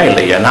ஏற்றுக்கொண்டீர்களா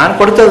இல்லையா? நான்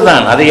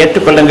கொடுத்ததுதான், அதை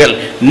ஏற்றுக்கொள்ளுங்கள்.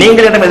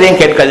 நீங்களிடம்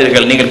எதையும்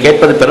கேட்காதீர்கள். நீங்கள்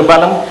கேட்பது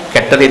பெரும்பாலும்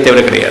கெட்டதை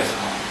தவிர கிடையாது.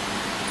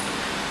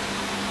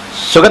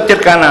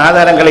 சுகத்திற்கான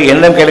ஆதாரங்களை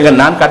என்னிடம் கேளுங்கள்,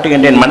 நான்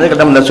காட்டுகின்றேன்.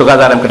 மனிதர்களிடம் இந்த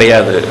சுகாதாரம்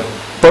கிடையாது.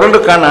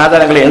 பொருளுக்கான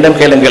ஆதாரங்களை என்னிடம்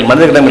கேளுங்கள்,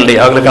 மனிதர்களிடம் இல்லை.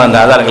 அவர்களுக்கான அந்த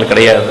ஆதாரங்கள்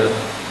கிடையாது.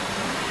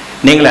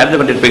 நீங்கள் அறிந்து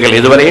கொண்டிருப்பீர்கள்,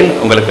 இதுவரையில்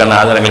உங்களுக்கான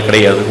ஆதாரங்கள்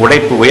கிடையாது.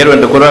 உழைப்பு உயர்வு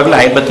என்று கூறுவார்கள்.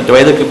 58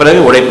 வயதுக்கு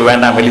பிறகு உழைப்பு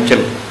வேண்டாம்,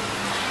 வெளிச்சல்.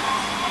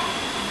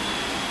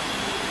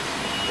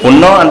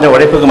 இன்னும் அந்த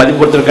உழைப்புக்கு மதிப்பு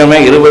கொடுத்துருக்கோமே.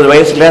 20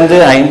 வயசுலேருந்து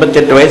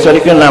 58 வயசு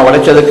வரைக்கும் நான்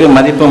உழைச்சதுக்கு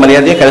மதிப்பு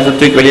மரியாதையை கடைசி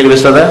தூக்கி வெளியில்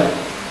வீசுறதா?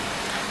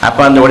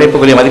 அப்போ அந்த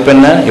உழைப்புக்குரிய மதிப்பு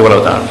என்ன?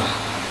 இவ்வளவுதான்.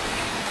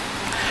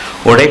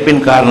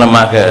 உழைப்பின்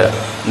காரணமாக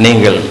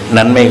நீங்கள்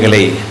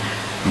நன்மைகளை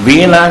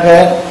வீணாக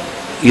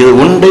இது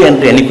உண்டு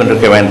என்று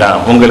எண்ணிக்கொண்டிருக்க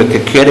வேண்டாம். உங்களுக்கு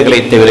கேடுகளை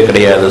தவிர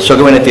கிடையாது,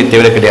 சுகவினத்தை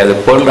தவிர கிடையாது,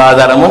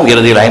 பொருளாதாரமும்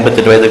இறுதியில்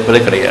 58 வயதுக்கு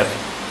பிறகு கிடையாது.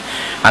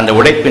 அந்த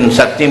உழைப்பின்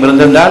சத்தியம்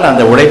இருந்திருந்தால்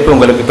அந்த உழைப்பு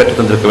உங்களுக்கு பெற்று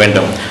தந்திருக்க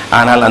வேண்டும்.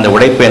 ஆனால் அந்த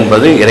உழைப்பு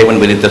என்பது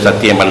இறைவன் விதித்த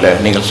சத்தியம் அல்ல.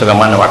 நீங்கள்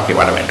சுகமான வாழ்க்கை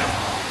வாழ வேண்டும்.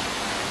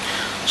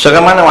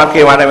 சுகமான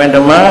வாழ்க்கை வாழ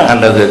வேண்டுமா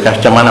அல்லது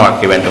கஷ்டமான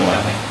வாழ்க்கை வேண்டுமா?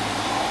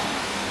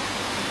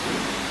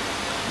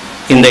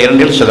 இந்த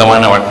இரண்டில்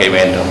சுகமான வாழ்க்கை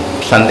வேண்டும்.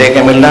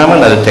 சந்தேகம்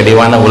இல்லாமல் அது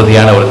தெளிவான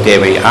உறுதியான ஒரு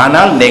தேவை.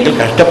 ஆனால் நீங்கள்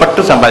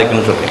கஷ்டப்பட்டு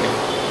சம்பாதிக்கணும்னு சொல்றீங்க.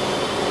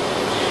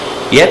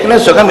 ஏற்கனவே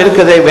சுகம்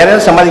இருக்குது, வேற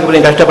ஏதாவது சம்பாதிக்க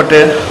போறீங்க கஷ்டப்பட்டு?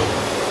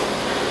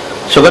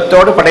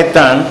 சுகத்தோடு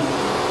படைத்தான்,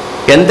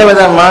 எந்த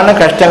விதமான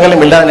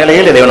கஷ்டங்களும் இல்லாத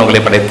நிலையில் இறைவன்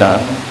உங்களை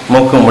படைத்தான்.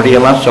 மூக்கும்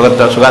முடியுமா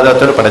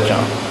சுகாதாரத்தோடு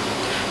படைத்தான்.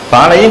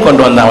 பாலையும்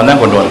கொண்டு வந்தான், அவன்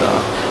தான் கொண்டு வந்தான்.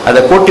 அதை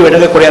கூட்டி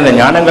விடுக்கக்கூடிய அந்த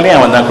ஞானங்களையும்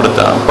அவன் தான்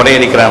கொடுத்தான்.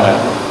 குறையடிக்கிறாங்க.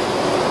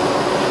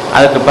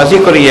 அதுக்கு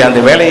பசிக்குரிய அந்த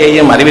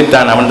வேலையையும்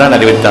அறிவித்தான், அவன் தான்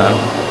அறிவித்தான்.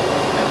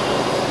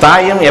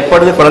 தாயும்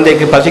எப்பொழுது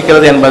குழந்தைக்கு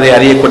பசிக்கிறது என்பதை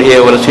அறியக்கூடிய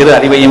ஒரு சிறு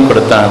அறிவையும்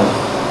கொடுத்தான்.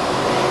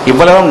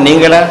 இவ்வளவும்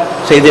நீங்களா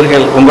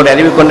செய்தீர்கள்? உங்களுடைய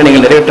அறிவை கொண்டு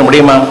நீங்கள் நிறைவேற்ற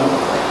முடியுமா?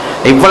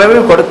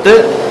 இவ்வளவும் கொடுத்து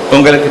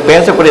உங்களுக்கு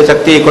பேசக்கூடிய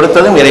சக்தியை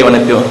கொடுத்ததும்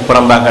இறைவனுக்கு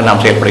புறம்பாக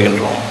நாம்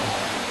செயல்படுகின்றோம்.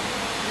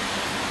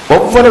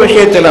 ஒவ்வொரு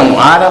விஷயத்திலும்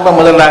ஆரம்ப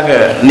முதலாக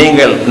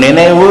நீங்கள்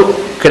நினைவு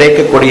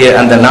கிடைக்கக்கூடிய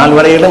அந்த நாள்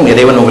வரையிலும்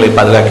இறைவன் உங்களை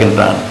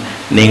பாதுகாக்கின்றான்,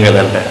 நீங்கள்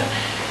அல்ல.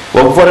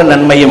 ஒவ்வொரு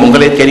நன்மையும்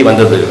உங்களை தேடி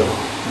வந்தது,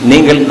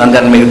 நீங்கள் அந்த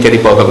நன்மையை தேடி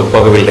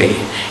போகவில்லை.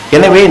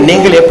 எனவே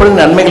நீங்கள் எப்பொழுது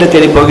நன்மைகளை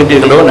தேடி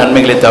போகின்றீர்களோ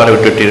நன்மைகளை தவற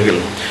விட்டுவிட்டீர்கள்.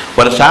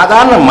 ஒரு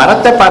சாதாரண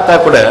மரத்தை பார்த்தா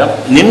கூட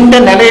நின்ற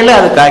நிலையில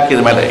அது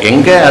காய்க்குது. மேலே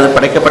எங்க அது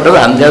படைக்கப்பட்டதோ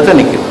அந்த இடத்துல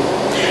நிற்குது,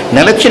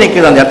 நிலைச்சு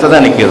நிற்குது, அந்த இடத்துல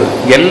தான் நிற்குது.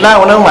 எல்லா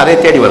உணவும் அதை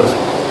தேடி வருது.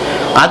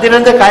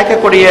 அதிலிருந்து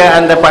காய்க்கக்கூடிய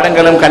அந்த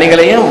பழங்களும்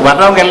கனிகளையும்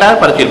வர்றவங்க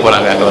எல்லாரும் பறிச்சுட்டு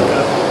போறாங்க. அங்கே வந்து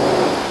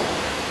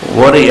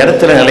ஒரு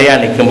இடத்துல நிலையா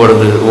நிற்கும்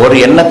பொழுது, ஒரு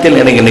எண்ணத்தில்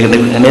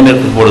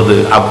நிலைநிற்கும் பொழுது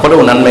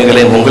அவ்வளவு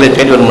நன்மைகளையும் உங்களை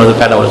தேடி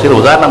வருவதற்கான ஒரு சிறு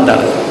உதாரணம்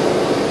தான்.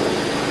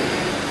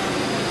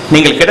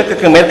 நீங்கள்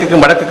கிழக்குக்கும்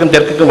மேற்குக்கும் வடக்குக்கும்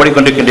தெற்குக்கும்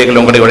ஓடிக்கொண்டிருக்கின்றீர்கள்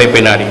உங்களுடைய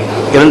உழைப்பை நாடி.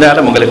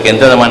 இருந்தாலும் உங்களுக்கு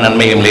எந்த விதமான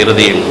நன்மையும் இல்லை.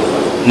 இறுதியில்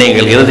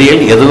நீங்கள்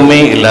இறுதியில் எதுவுமே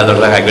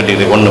இல்லாதவர்களாக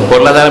ஆகிவிட்டீர்கள். ஒன்று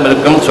பொருளாதாரம்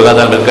இருக்கும்,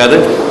 சுகாதாரம் இருக்காது.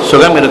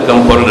 சுகம்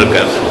இருக்கும், பொருள்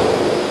இருக்காது.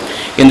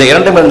 இந்த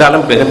இரண்டும்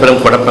இருந்தாலும் மிக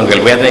பெரும்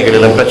குழப்பங்கள்,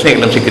 வேதனைகளிலும்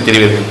பிரச்சனைகளிலும் சிக்கித்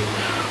திரிவீர்கள்.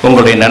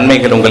 உங்களுடைய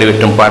நன்மைகள் உங்களை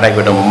விட்டும்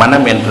பாடாகிவிடும்.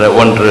 மனம் என்ற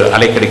ஒன்று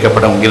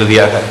அலைக்கடிக்கப்படும்.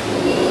 இறுதியாக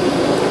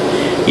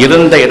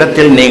இருந்த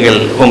இடத்தில் நீங்கள்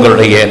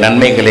உங்களுடைய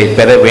நன்மைகளை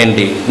பெற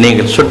வேண்டி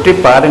நீங்கள் சுற்றி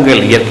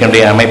பாருங்கள்.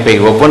 இயற்கையுடைய அமைப்பை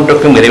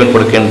ஒவ்வொன்றுக்கும் இறைவன்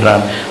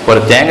கொடுக்கின்றான். ஒரு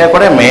தேங்காய்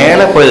கூட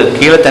மேலே போய்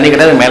கீழே தண்ணி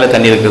கிடையாது, மேலே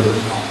தண்ணி இருக்குது.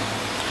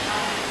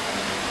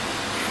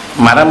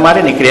 மரம்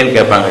மாதிரி நிற்கிறேன்னு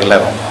கேட்பாங்க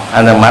எல்லாரும்.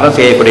 அந்த மரம்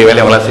செய்யக்கூடிய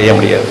வேலை அவங்களால செய்ய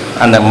முடியாது.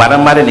 அந்த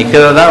மரம் மாதிரி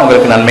நிற்கிறது தான்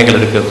உங்களுக்கு நன்மைகள்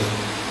இருக்குது.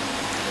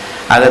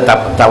 அதை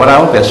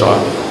தவறாகவும்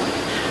பேசுவாங்க.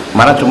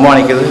 மரம் சும்மா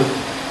நிற்குது,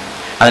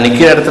 அது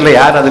நிற்கிற இடத்துல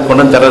யார் அது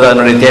கொண்டு வந்து தர்றது?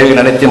 அதனுடைய தேவைகள்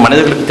நினைத்து,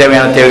 மனிதர்களுக்கு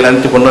தேவையான தேவைகள்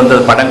நினைத்து கொண்டு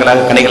வந்தது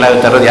படங்களாக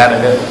கனிகளாக தர்றது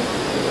யாருங்க?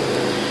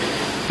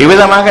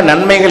 இவ்விதமாக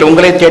நன்மைகள்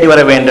உங்களை தேடி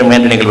வர வேண்டும்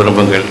என்று நீங்கள்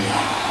விரும்புங்கள்.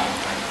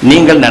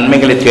 நீங்கள்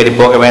நன்மைகளை தேடி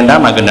போக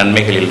வேண்டாம், அங்கு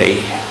நன்மைகள் இல்லை.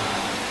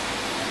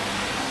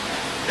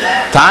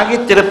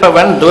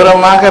 தாகித்திருப்பவன்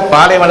தூரமாக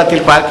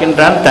பாலைவனத்தில்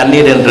பார்க்கின்றான்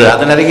தண்ணீர் என்று.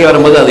 அதன் அருகே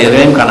வரும்போது அது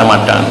எதையும் காண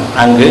மாட்டான்.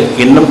 அங்கு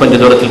இன்னும்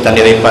கொஞ்சம் தூரத்தில்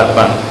தண்ணீரை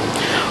பார்ப்பான்.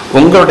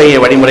 உங்களுடைய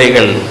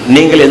வழிமுறைகள்,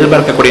 நீங்கள்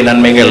எதிர்பார்க்கக்கூடிய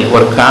நன்மைகள்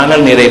ஒரு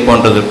காணல் நீரை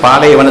போன்றது.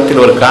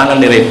 பாலைவனத்தில் ஒரு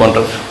காணல் நீரை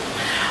போன்றது.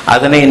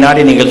 அதனை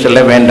நாடி நீங்கள்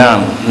செல்ல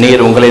வேண்டாம்.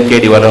 நீர் உங்களை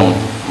தேடி வரும்.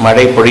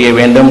 மழை பொழிய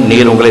வேண்டும்,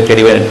 நீர் உங்களை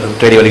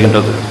தேடி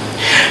வருகின்றது.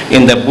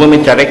 இந்த பூமி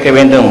தடைக்க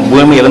வேண்டும்,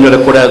 பூமி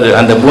இறந்துவிடக்கூடாது.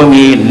 அந்த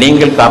பூமியை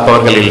நீங்கள்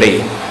காப்பவர்கள் இல்லை.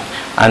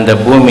 அந்த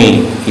பூமி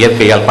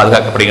இயற்கையால்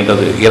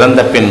பாதுகாக்கப்படுகின்றது.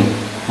 இறந்த பின்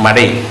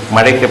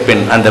மழைக்கு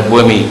பின் அந்த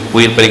பூமி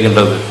உயிர்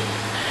பெறுகின்றது.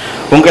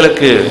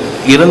 உங்களுக்கு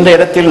இருந்த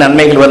இடத்தில்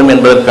நன்மைகள் வரும்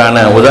என்பதற்கான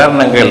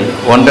உதாரணங்கள்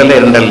ஒன்றல்ல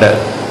இரண்டல்ல,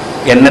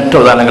 எண்ணற்ற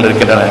உதாரணங்கள்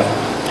இருக்கின்றன.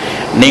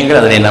 நீங்கள்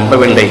அதனை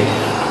நம்பவில்லை.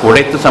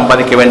 உழைத்து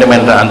சம்பாதிக்க வேண்டும்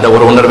என்ற அந்த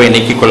ஒரு உணர்வை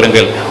நீக்கிக்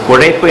கொள்ளுங்கள்.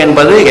 உழைப்பு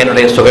என்பது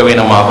என்னுடைய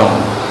சுகவீனமாகும்.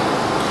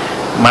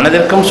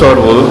 மனதிற்கும்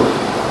சோர்வு,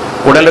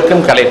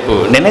 உடலுக்கும் களைப்பு.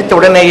 நினைத்த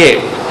உடனேயே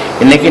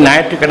இன்னைக்கு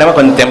ஞாயிற்றுக்கிழமை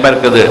கொஞ்சம் தெம்பா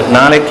இருக்குது,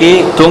 நாளைக்கு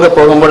தூங்க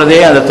போகும் பொழுதே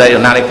அந்த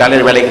நாளைக்கு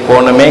காலையில் வேலைக்கு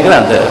போகணுமேங்கிற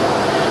அந்த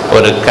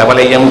ஒரு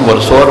கவலையும் ஒரு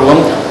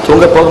சோர்வும்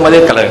தூங்க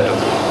போகும்போதே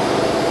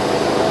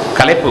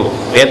களைப்பு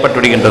ஏற்பட்டு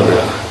விடுகின்றது.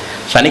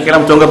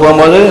 சனிக்கிழமை தூங்க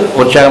போகும்போது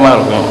உற்சாகமாக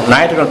இருக்கும்,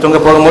 ஞாயிற்றுக்கிழமை தூங்க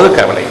போகும்போது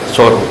கவலை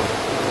சோர்வு.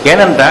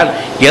 ஏனென்றால்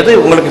எது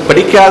உங்களுக்கு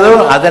பிடிக்காதோ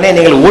அதனை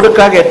நீங்கள்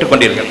ஊருக்காக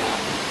ஏற்றுக்கொண்டீர்கள்.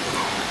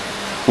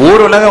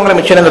 ஊர் உலகம் உங்களை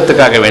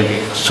மிச்சனத்துக்காக வேண்டி,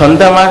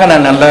 சொந்தமாக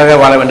நான் நன்றாக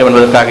வாழ வேண்டும்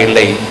என்பதற்காக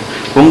இல்லை.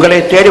 உங்களை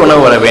தேடி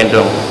உணவு வர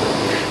வேண்டும்.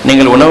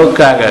 நீங்கள்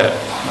உணவுக்காக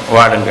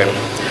வாடுங்கள்,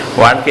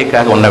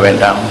 வாழ்க்கைக்காக உண்ண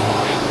வேண்டாம்.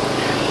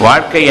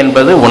 வாழ்க்கை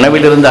என்பது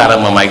உணவிலிருந்து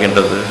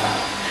ஆரம்பமாகின்றது.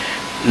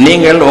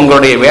 நீங்கள்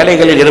உங்களுடைய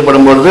வேலைகளில்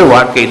ஈடுபடும் பொழுது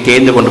வாழ்க்கை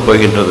தேய்ந்து கொண்டு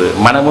போகின்றது,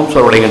 மனமும்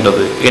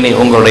சோர்வடைகின்றது. இனி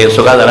உங்களுடைய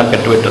சுகாதாரம்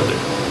கெட்டுவிட்டது.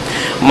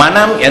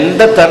 மனம்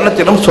எந்த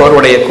தருணத்திலும்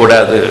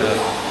சோர்வடையக்கூடாது.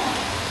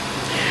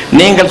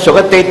 நீங்கள்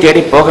சுகத்தை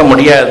தேடி போக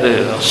முடியாது,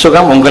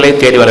 சுகம் உங்களை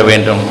தேடி வர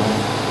வேண்டும்.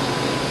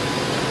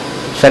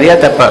 சரியா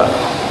தப்பா?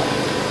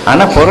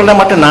 ஆனால் பொருளை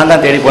மட்டும் நான்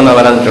தான் தேடி போன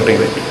வராதுன்னு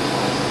சொல்றீங்க.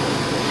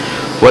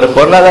 ஒரு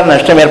பொருளாதார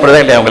நஷ்டம்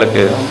ஏற்படுறதா இல்லையா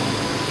உங்களுக்கு?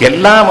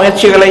 எல்லா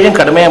முயற்சிகளையும்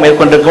கடுமையாக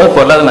மேற்கொண்டிருக்கும் போது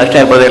பொருளாதார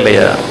நஷ்டம் ஏற்படுறதே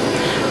இல்லையா?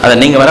 அதை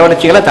நீங்கள்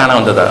வரவழைச்சிங்களா, தானே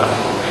வந்ததா?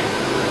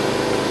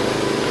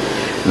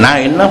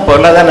 நான் இன்னும்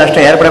பொருளாதார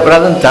நஷ்டம்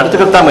ஏற்படக்கூடாதுன்னு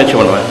தடுத்துக்கிட்டு தான் முயற்சி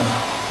பண்ணுவேன்.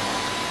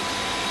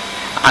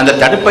 அந்த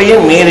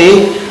தடுப்பையும் மீறி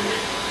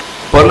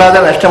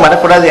பொருளாதார நஷ்டம்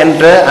வரக்கூடாது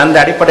என்ற அந்த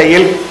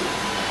அடிப்படையில்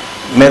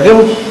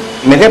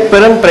மிக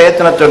பெரும்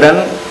பிரயத்தனத்துடன்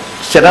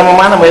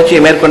சிரமமான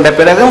முயற்சியை மேற்கொண்ட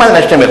பிறகும் அது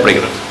நஷ்டம்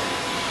ஏற்படுகிறது.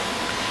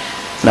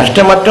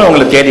 நஷ்டம் மட்டும்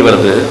உங்களுக்கு தேடி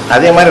வருது,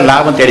 அதே மாதிரி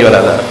லாபம் தேடி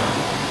வராதா?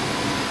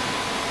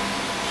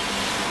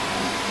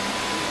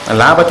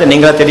 லாபத்தை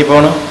நீங்களா தேடி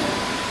போகணும்.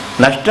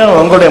 நஷ்டம்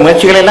உங்களுடைய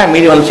முயற்சிகளெல்லாம்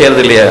மீறி வந்து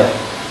சேருது இல்லையா?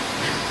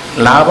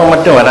 லாபம்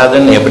மட்டும்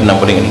வராதுன்னு எப்படி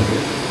நம்புறீங்க? நீங்க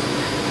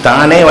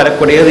தானே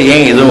வரக்கூடியது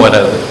ஏன் இதுவும்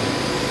வராது?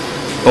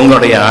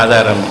 உங்களுடைய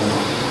ஆதாரம்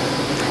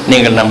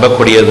நீங்கள்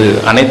நம்பக்கூடியது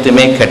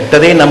அனைத்துமே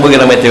கெட்டதை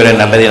நம்புகிறோமே தவிர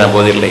நல்லதை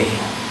நம்புவதில்லை.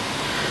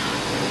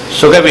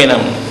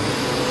 சுகவீனம்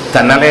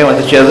தன்னாலே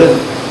வந்துச்சு, அது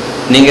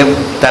நீங்கள்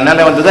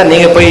தன்னால் வந்ததா?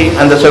 நீங்கள் போய்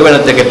அந்த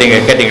சுகவீனத்தை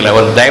கேட்டீங்களா?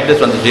 ஒரு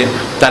டயபிட்டிஸ் வந்துச்சு,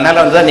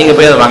 தன்னால் வந்ததா? நீங்கள்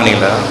போய் அதை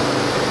வாங்கினீங்களா?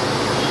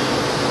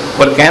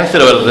 ஒரு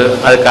கேன்சர் வருது,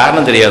 அது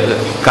காரணம் தெரியாது,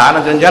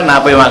 காரணம் தெரிஞ்சால்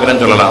நான் போய்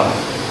வாங்குறேன்னு சொல்லலாம்.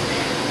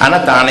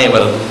 ஆனால் தானே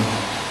வருது.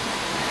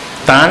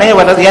 தானே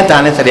வர்றது ஏன்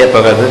தானே சரியாக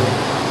போகாது?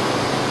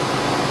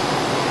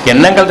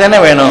 எண்ணங்கள் தானே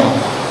வேணும்.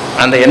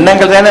 அந்த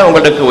எண்ணங்கள் தானே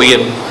உங்களுக்கு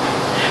உயிர்.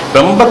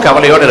 ரொம்ப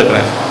கவலையோடு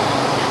இருக்கிறேன்.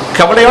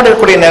 கவலையோடு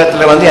இருக்கக்கூடிய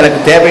நேரத்தில் எனக்கு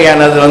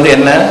தேவையானது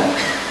என்ன?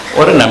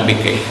 ஒரு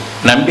நம்பிக்கை.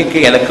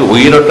 நம்பிக்கை எனக்கு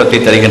உயிரோட்டத்தை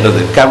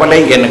தருகின்றது. கவலை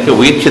எனக்கு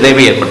உயிர்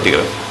சிதைவை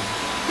ஏற்படுத்துகிறது.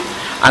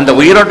 அந்த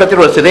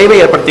உயிரோட்டத்தில் ஒரு சிதைவை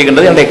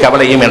ஏற்படுத்துகின்றது என்னுடைய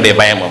கவலையும் என்னுடைய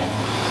பயமும்.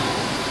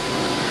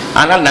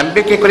 ஆனால்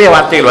நம்பிக்கைக்குரிய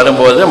வார்த்தைகள்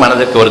வரும்போது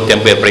மனதுக்கு ஒரு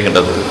தெம்பு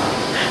ஏற்படுகின்றது.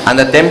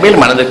 அந்த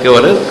தெம்பில் மனதுக்கு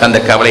அந்த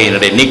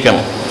கவலையினுடைய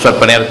நீக்கம்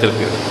சொற்ப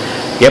நேரத்திற்கு.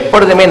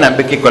 எப்பொழுதுமே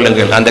நம்பிக்கை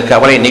கொள்ளுங்கள், அந்த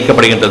கவலை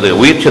நீக்கப்படுகின்றது,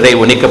 உயிர்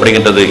சிதைவு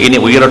நீக்கப்படுகின்றது. இனி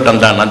உயிரோட்டம்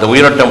தான். அந்த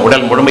உயிரோட்டம்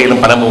உடல்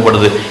முழுமையிலும் பரம்பும்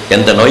பொழுது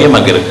எந்த நோயும்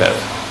அங்கு இருக்காது.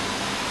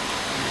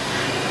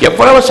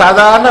 எவ்வளவு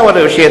சாதாரண ஒரு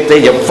விஷயத்தை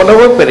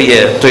எவ்வளவு பெரிய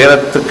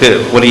துயரத்துக்கு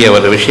உரிய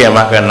ஒரு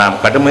விஷயமாக நாம்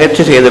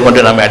கடுமுயற்சி செய்து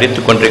கொண்டு நாம்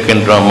அடித்துக்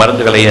கொண்டிருக்கின்றோம்.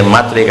 மருந்துகளையும்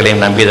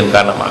மாத்திரைகளையும் நம்பியதன்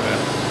காரணமாக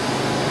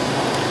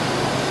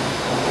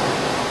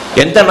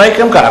எந்த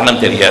நோய்க்கும்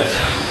காரணம் தெரியாது.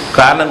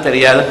 காரணம்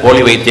தெரியாத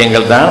போலி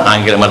வைத்தியங்கள் தான்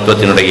ஆங்கில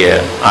மருத்துவத்தினுடைய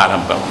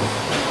ஆரம்பம்.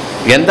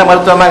 எந்த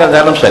மருத்துவமாக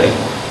இருந்தாலும் சரி,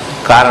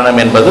 காரணம்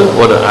என்பது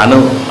ஒரு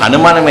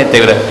அனுமானமே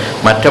தவிர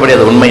மற்றபடி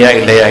அது உண்மையா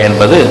இல்லையா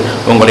என்பது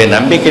உங்களுடைய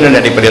நம்பிக்கையின்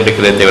அடிப்படையில்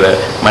இருக்கிறதே தவிர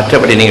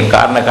மற்றபடி நீங்கள்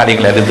காரண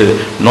காரியங்களை அறிந்து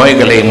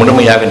நோய்களை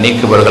முழுமையாக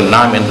நீக்குபவர்கள்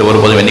நாம் என்று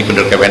ஒருபோதும்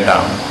எண்ணிக்கொண்டிருக்க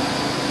வேண்டாம்.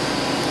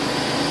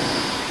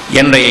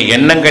 என்னுடைய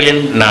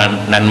எண்ணங்களில் நான்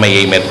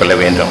நன்மையை மேற்கொள்ள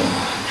வேண்டும்.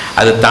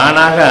 அது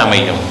தானாக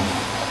அமையும்.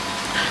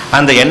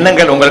 அந்த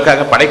எண்ணங்கள்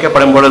உங்களுக்காக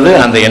படைக்கப்படும் பொழுது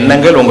அந்த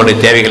எண்ணங்கள் உங்களுடைய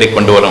தேவைகளை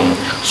கொண்டு வரும்.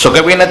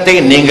 சுகவீனத்தை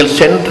நீங்கள்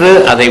சென்று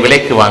அதை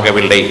விலைக்கு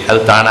வாங்கவில்லை, அது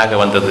தானாக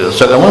வந்தது.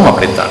 சுகமும்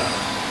அப்படித்தான்.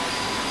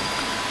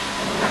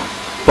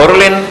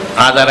 பொருளின்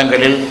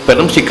ஆதாரங்களில்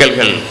பெரும்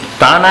சிக்கல்கள்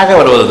தானாக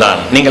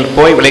வருவதுதான், நீங்கள்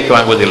போய் விலைக்கு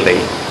வாங்குவதில்லை.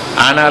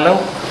 ஆனாலும்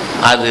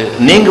அது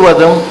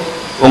நீங்குவதும்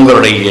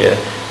உங்களுடைய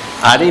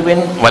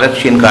அறிவின்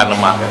வளர்ச்சியின்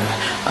காரணமாக.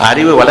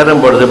 அறிவு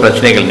வளரும் பொழுது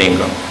பிரச்சனைகள்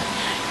நீங்கும்.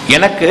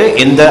 எனக்கு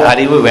இந்த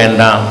அறிவு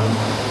வேண்டாம்,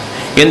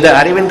 இந்த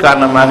அறிவின்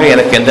காரணமாக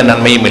எனக்கு எந்த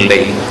நன்மையும் இல்லை.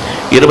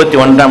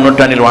 21ஆம்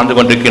நூற்றாண்டில் வாழ்ந்து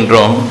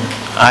கொண்டிருக்கின்றோம்.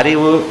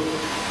 அறிவு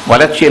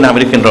வளர்ச்சியை நாம்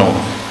இருக்கின்றோம்.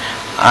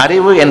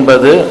 அறிவு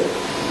என்பது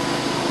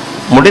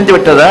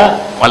முடிந்துவிட்டதா,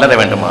 வளர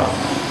வேண்டுமா?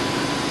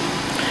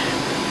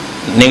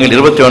 நீங்கள்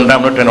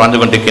 21ஆம் நூற்றாண்டில் வாழ்ந்து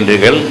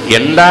கொண்டிருக்கின்றீர்கள்.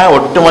 எல்லா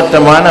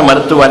ஒட்டுமொத்தமான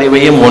மருத்துவ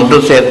அறிவையும் ஒன்று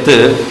சேர்த்து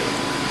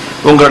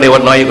உங்களுடைய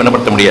ஒரு நோயை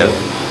குணப்படுத்த முடியாது.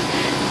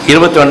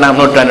 21ஆம்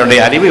நூற்றாண்டினுடைய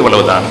அறிவு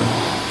இவ்வளவுதான்.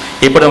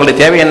 இப்படி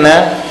உங்களுக்கு தேவை என்ன?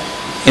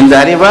 இந்த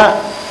அறிவா,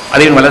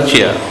 அறிவின்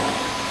வளர்ச்சியா?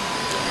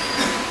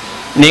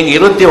 நீங்கள்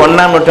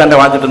 21ஆம் நூற்றாண்டை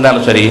வாழ்ந்துட்டு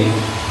இருந்தாலும் சரி,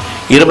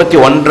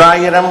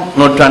 21,000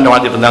 நூற்றாண்டு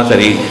வாழ்ந்துட்டு இருந்தாலும்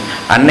சரி,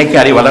 அன்னைக்கு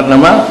அறிவு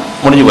வளரணுமா?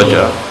 முடிஞ்சு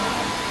போச்சா?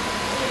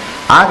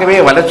 ஆகவே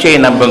வளர்ச்சியை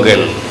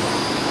நம்புங்கள்.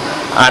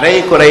 அரை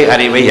குறை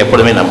அறிவை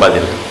எப்பொழுதுமே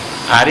நம்பாதீர்கள்.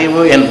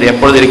 அறிவு என்று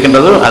எப்பொழுது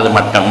இருக்கின்றதோ அது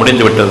மட்டம்,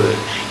 முடிந்து விட்டது.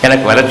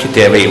 எனக்கு வளர்ச்சி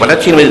தேவை.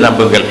 வளர்ச்சியின் மீது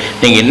நம்புங்கள்.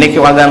 நீங்கள்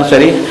இன்னைக்கு வாழ்ந்தாலும்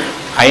சரி,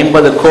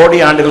 50 கோடி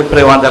ஆண்டுகளுக்கு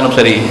பிறகு வாழ்ந்தாலும்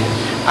சரி,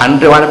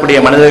 அன்று வாழக்கூடிய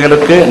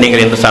மனிதர்களுக்கு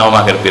நீங்கள் இன்று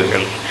சமமாக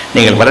இருப்பீர்கள்.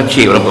 நீங்கள்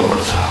வளர்ச்சியை விரும்பும்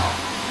பொழுது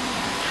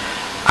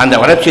அந்த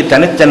வளர்ச்சி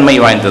தனித்தன்மை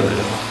வாய்ந்தது.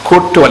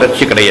 கூட்டு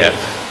வளர்ச்சி கிடையாது.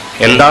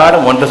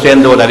 எல்லாரும் ஒன்று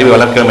சேர்ந்து ஒரு அறிவை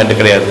வளர்க்கிறோம் என்று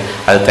கிடையாது.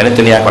 அது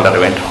தனித்தனியாக வளர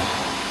வேண்டும்.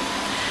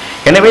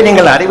 எனவே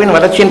நீங்கள் அறிவின்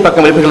வளர்ச்சியின்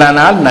பக்கம்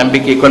இருப்பீர்களானால்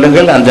நம்பிக்கை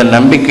கொள்ளுங்கள். அந்த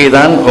நம்பிக்கை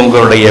தான்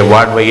உங்களுடைய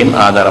வாழ்வையின்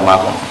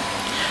ஆதாரமாகும்.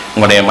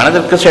 உங்களுடைய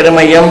மனதிற்கு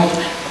செழுமையும்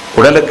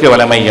உடலுக்கு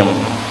வளமையும்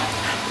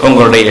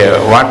உங்களுடைய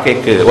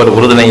வாழ்க்கைக்கு ஒரு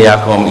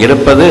உறுதுணையாகவும்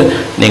இருப்பது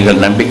நீங்கள்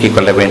நம்பிக்கை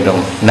கொள்ள வேண்டும்.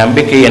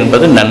 நம்பிக்கை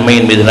என்பது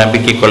நன்மையின் மீது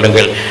நம்பிக்கை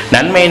கொள்ளுங்கள்.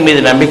 நன்மையின்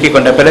மீது நம்பிக்கை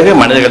கொண்ட பிறகு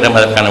மனிதர்களிடம்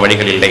அதற்கான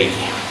வழிகள் இல்லை.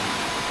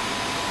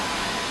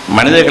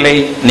 மனிதர்களை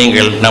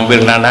நீங்கள்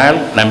நம்புவீர்களானால்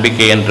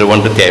நம்பிக்கை என்று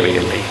ஒன்று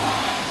தேவையில்லை.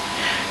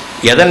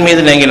 எதன்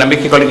மீது நீங்கள்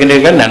நம்பிக்கை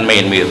கொள்கின்றீர்கள்?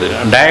 நன்மையின் மீது.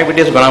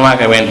 டயபெட்டிஸ்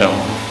குணமாக வேண்டும்,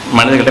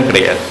 மனிதர்களிடம்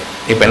கிடையாது.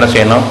 இப்போ என்ன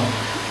செய்யணும்?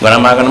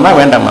 குணமாகணுமா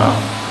வேண்டாமா?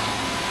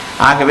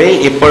 ஆகவே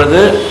இப்பொழுது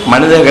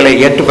மனிதர்களை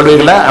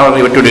ஏற்றுக்கொள்வீர்களா,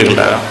 அவர்களை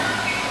விட்டுவிடுவீர்களா?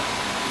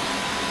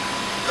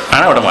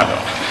 ஆனால் விட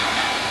மாட்டோம்.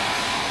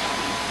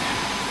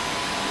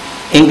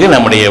 இங்கு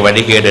நம்முடைய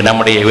வழிகேடு,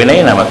 நம்முடைய வினை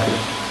நமக்கு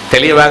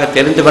தெளிவாக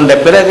தெரிந்து கொண்ட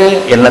பிறகு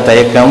என்ன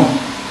தயக்கம்?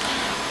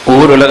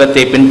 ஊர்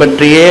உலகத்தை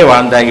பின்பற்றியே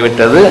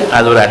வாழ்ந்தாகிவிட்டது.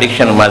 அது ஒரு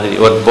அடிக்ஷன் மாதிரி,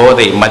 ஒரு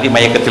போதை,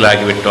 மதிமயக்கத்தில்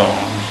ஆகிவிட்டோம்.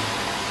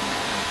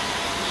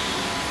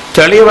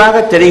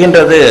 தெளிவாக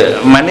தெரிகின்றது,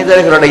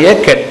 மனிதர்களுடைய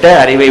கெட்ட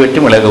அறிவை விட்டு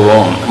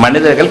விலகுவோம்.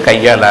 மனிதர்கள்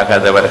கையால்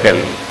ஆகாதவர்கள்.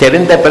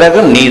 தெரிந்த பிறகு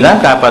நீ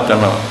தான்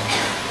காப்பாற்றணும்.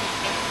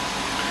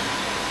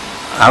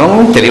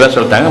 அவங்களும் தெளிவாக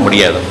சொல்லிட்டாங்க,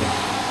 முடியாது,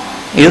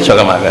 இது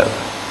சுகமாகாது.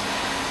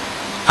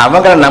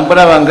 அவங்களை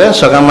நம்புறவங்க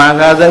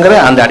சுகமாகாதுங்கிற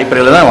அந்த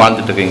அடிப்படையில் தான்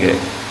வாழ்ந்துட்டு இருக்கீங்க.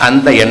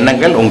 அந்த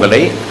எண்ணங்கள் உங்களை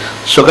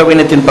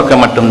சுகவீனத்தின்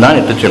பக்கம் மட்டும்தான்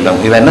இட்டு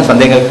செல்லும். இது என்ன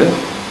சந்தேகம் இருக்கு?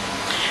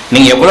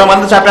 நீங்க எவ்வளவு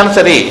மருந்து சாப்பிட்டாலும்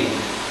சரி,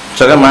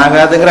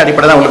 சுகமாகாதுங்கிற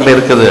அடிப்படை தான் உங்களுக்கு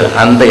இருக்குது.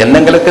 அந்த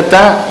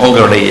எண்ணங்களுக்குத்தான்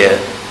உங்களுடைய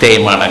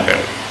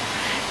தேய்மானங்கள்,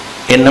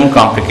 இன்னும்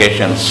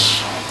காம்ப்ளிகேஷன்ஸ்,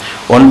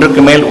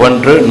 ஒன்றுக்கு மேல்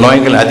ஒன்று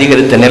நோய்கள்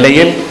அதிகரித்த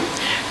நிலையில்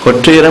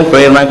கொற்றுயிரும்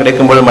குறையுமாக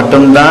கிடைக்கும்போது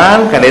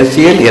மட்டும்தான்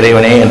கடைசியில்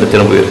இறைவனே என்று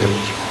திரும்புவீர்கள்.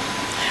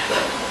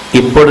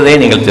 இப்பொழுதே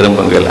நீங்கள்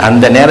திரும்புங்கள்.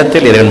 அந்த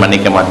நேரத்தில் இறைவன்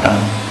மன்னிக்க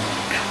மாட்டான்.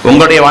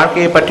 உங்களுடைய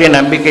வாழ்க்கையை பற்றிய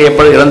நம்பிக்கை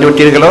எப்பொழுது இழந்து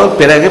விட்டீர்களோ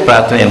பிறகு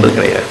பிரார்த்தனை என்பது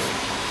கிடையாது.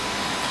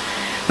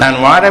 நான்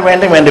வாழ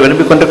வேண்டும் என்று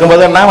விரும்பிக் கொண்டிருக்கும்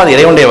போதெல்லாம் அது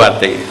இறைவனுடைய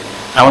வார்த்தை.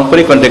 அவன்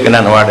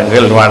கூறிக்கொண்டிருக்கிறான்,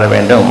 வாடுங்கள், வாழ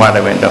வேண்டும், வாழ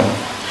வேண்டும்.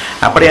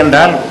 அப்படி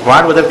என்றால்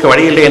வாழ்வதற்கு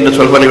வழியில்லை என்று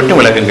சொல்வதை விட்டு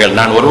விலகுங்கள்.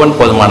 நான் ஒருவன்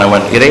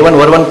போதுமானவன், இறைவன்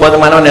ஒருவன்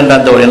போதுமானவன் என்ற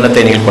அந்த ஒரு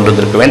எண்ணத்தை நீங்கள் கொண்டு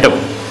வந்திருக்க வேண்டும்.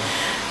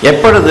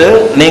 எப்பொழுது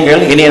நீங்கள்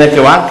இனி எனக்கு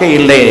வாழ்க்கை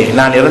இல்லை,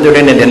 நான்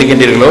இறந்துவிட்டேன் என்று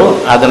எண்ணுகின்றீர்களோ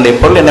அதனுடைய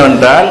பொருள்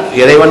என்னவென்றால்,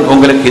 இறைவன்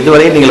உங்களுக்கு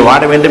இதுவரை நீங்கள்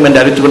வாழ வேண்டும்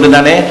என்று அறிவித்துக்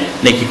கொண்டுதானே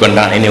நீக்கிக்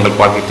கொண்டான், இனி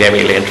உங்களுக்கு வாழ்க்கை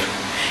தேவையில்லை என்று.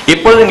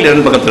 இப்பொழுது நீங்கள்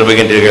இறைவன் பக்கம்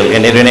திரும்புகின்றீர்கள்,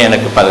 என் இறைவனே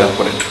எனக்கு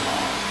பாதுகாப்பு என்று,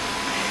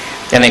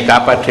 என்னை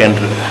காப்பாற்று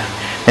என்று.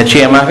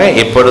 நிச்சயமாக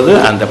இப்பொழுது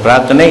அந்த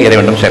பிரார்த்தனை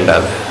இறைவனிடம்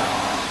செல்லாது.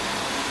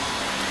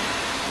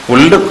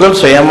 உள்ளுக்குள்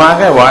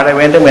சுயமாக வாழ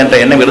வேண்டும் என்ற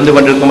எண்ணம் இருந்து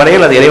கொண்டிருக்கும்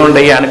வரையில் அது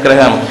இறைவனுடைய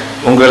அனுக்கிரகம்,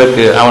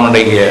 உங்களுக்கு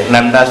அவனுடைய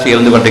நல்லாசி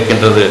இருந்து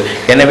கொண்டிருக்கின்றது.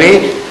 எனவே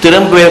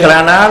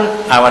திரும்புவீர்களானால்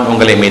அவன்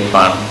உங்களை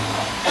மீட்பான்.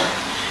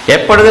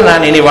 எப்பொழுது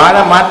நான் இனி வாழ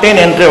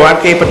மாட்டேன் என்று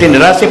வாழ்க்கையை பற்றி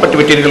நிராசைப்பட்டு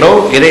விட்டீர்களோ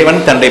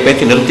இறைவன் தன்னுடைய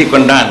பேச்சை நிறுத்தி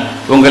கொண்டான்.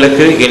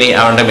 உங்களுக்கு இனி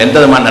அவனிடம் எந்த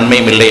விதமான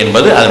நன்மையும் இல்லை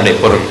என்பது அதனுடைய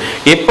பொருள்.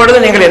 இப்பொழுது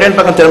நீங்கள் இறைவன்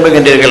பக்கம்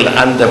திரும்புகின்றீர்கள்,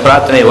 அந்த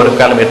பிரார்த்தனை ஒரு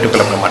காலம்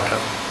ஏற்றுக்கொள்ளப்பட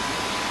மாட்டார்.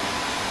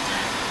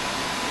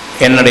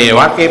 என்னுடைய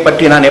வாழ்க்கையை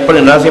பற்றி நான்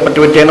எப்பொழுது நிராசைப்பட்டு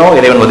விட்டேனோ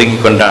இறைவன் ஒதுக்கி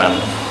கொண்டான்,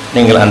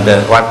 நீங்கள் அந்த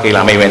வாழ்க்கையில்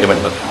அமைய வேண்டும்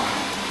என்பது.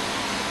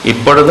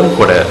 இப்பொழுதும்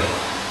கூட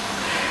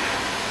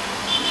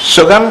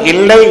சுகம்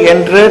இல்லை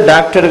என்று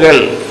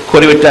டாக்டர்கள்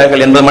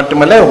கூறிவிட்டார்கள் என்பது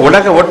மட்டுமல்ல,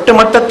 உலக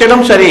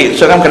ஒட்டுமொத்தத்திலும் சரி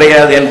சுகம்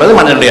கிடையாது என்பது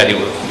மனிதனுடைய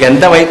அறிவு.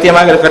 எந்த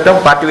வைத்தியமாக இருக்கட்டும்,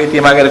 பாட்டு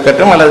வைத்தியமாக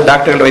இருக்கட்டும் அல்லது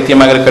டாக்டர்கள்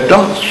வைத்தியமாக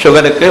இருக்கட்டும்,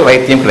 சுகருக்கு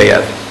வைத்தியம்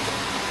கிடையாது.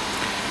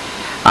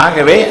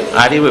 ஆகவே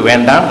அறிவு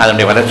வேண்டாம்,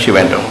 அதனுடைய வளர்ச்சி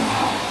வேண்டும்.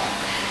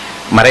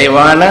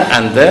 மறைவான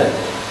அந்த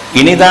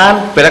இனிதான்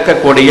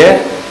பிறக்கக்கூடிய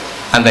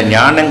அந்த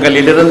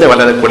ஞானங்களிலிருந்து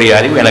வளரக்கூடிய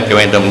அறிவு எனக்கு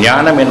வேண்டும்.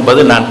 ஞானம்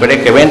என்பது நான்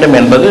பிழைக்க வேண்டும்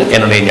என்பது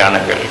என்னுடைய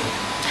ஞானங்கள்.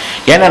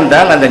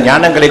 ஏனென்றால் அந்த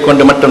ஞானங்களை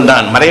கொண்டு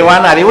மட்டும்தான்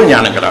மறைவான அறிவு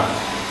ஞானங்களாகும்.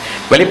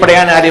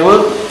 வெளிப்படையான அறிவு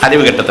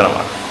அறிவு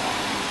கெட்டத்தனமாகும்.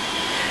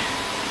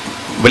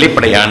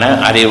 வெளிப்படையான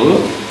அறிவு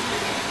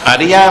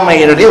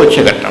அறியாமையினுடைய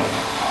உச்சகட்டம்,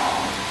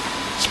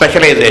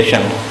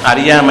 ஸ்பெஷலைசேஷன்,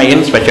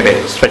 அறியாமையின்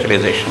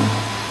specialisation.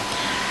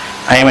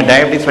 I am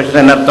diabetic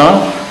specialist என்ன அர்த்தம்?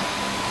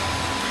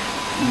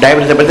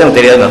 டயபெட்டிஸை பற்றி எனக்கு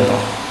தெரியாதுன்னு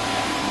அர்த்தம்.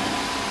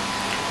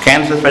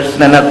 கேன்சர்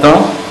ஸ்பெஷலிஸ்ட் என்ன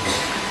அர்த்தம்?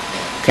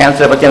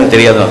 கேன்சரை பற்றி எனக்கு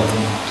தெரியாதுன்னு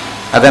அர்த்தம்.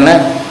 அது என்ன?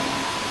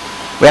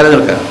 வேற எதுவும்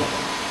இருக்கா?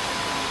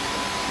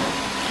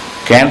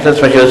 கேன்சர்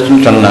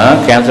ஸ்பெஷலிஸ்ட்னு சொன்னால்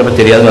கேன்சரை பற்றி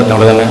தெரியாதுன்னு அர்த்தம்,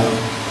 அவ்வளோதானே?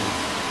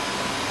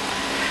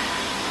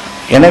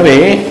 எனவே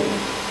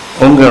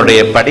உங்களுடைய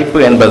படிப்பு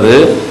என்பது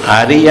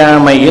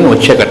அறியாமையின்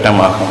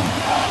உச்சகட்டமாகும்.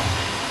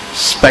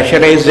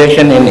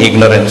 ஸ்பெஷலைசேஷன் இன்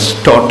இக்னோரன்ஸ்,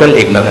 டோட்டல்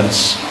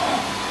இக்னோரன்ஸ்.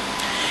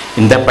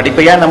 இந்த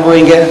படிப்பையா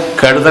நம்புவீங்க?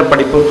 கழுத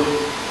படிப்பு,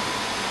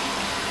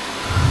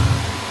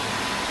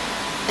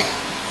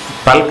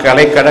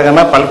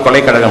 பல்கலைக்கழகமா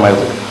பல்கொலைக்கழகமா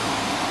இருக்கு.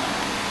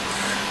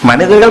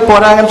 மனிதர்கள்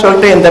போறாங்கன்னு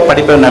சொல்லிட்டு இந்த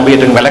படிப்பை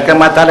நம்பிட்டு விளக்க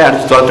மாத்தாலே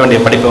அடிச்சு தோற்ற வேண்டிய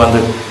படிப்பை வந்து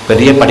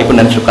பெரிய படிப்பு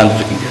நினைச்சு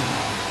உட்கார்ந்துட்டு இருக்கீங்க.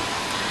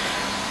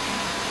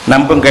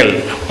 நம்புங்கள்,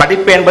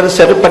 படிப்பு என்பது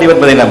செருப்படி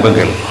என்பதை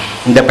நம்புங்கள்.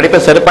 இந்த படிப்பை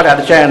செருப்பால்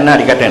அடிச்சா என்ன,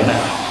 அடிக்காட்ட என்ன?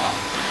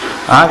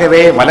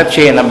 ஆகவே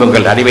வளர்ச்சியை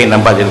நம்புங்கள், அறிவை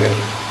நம்பாதீர்கள்.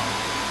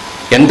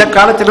 எந்த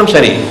காலத்திலும்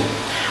சரி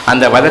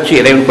அந்த வளர்ச்சி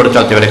இறைவன்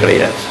கொடுத்தால் தவிர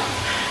கிடையாது.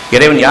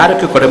 இறைவன்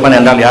யாருக்கு கொடுப்பான்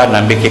என்றால், யார்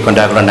நம்பிக்கை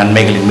கொண்டார்களோ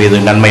நன்மைகளின் மீது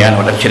நன்மையான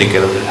வளர்ச்சி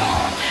இருக்கிறது.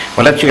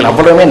 வளர்ச்சிகள்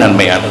அவ்வளவுமே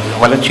நன்மையானது.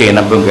 வளர்ச்சியை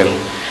நம்புங்கள்.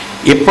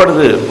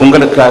 இப்பொழுது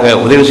உங்களுக்காக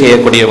உதவி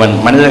செய்யக்கூடியவன்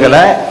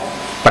மனிதர்களை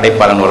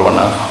படைப்பாளன்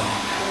ஒருவனா.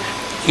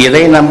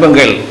 இதை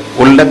நம்புங்கள்.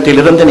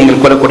 உள்ளத்திலிருந்து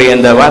நீங்கள் கூறக்கூடிய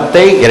இந்த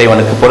வார்த்தை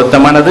இறைவனுக்கு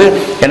பொருத்தமானது.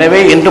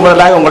 எனவே இன்று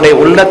முதலாக உங்களுடைய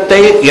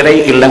உள்ளத்தை இறை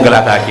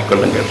இல்லங்களாக ஆக்கிக்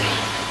கொள்ளுங்கள்.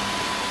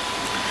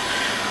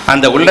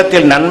 அந்த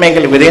உள்ளத்தில்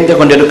நன்மைகள் விதைந்து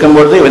கொண்டிருக்கும்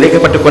பொழுது,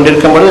 விதைக்கப்பட்டுக்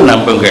கொண்டிருக்கும் பொழுது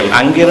நம்புங்கள்.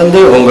 அங்கிருந்து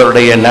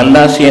உங்களுடைய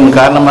நல்லாசியின்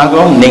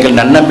காரணமாகவும் நீங்கள்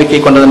நன்னம்பிக்கை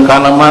கொண்டதன்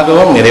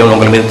காரணமாகவும் இறைவன்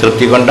உங்கள் மீது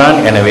திருப்தி கொண்டான்.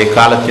 எனவே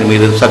காலத்தின்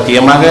மீது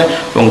சத்தியமாக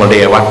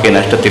உங்களுடைய வாழ்க்கை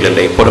நஷ்டத்தில்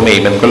இல்லை. பொறுமையை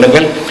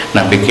மேற்கொள்ளுங்கள்,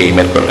 நம்பிக்கையை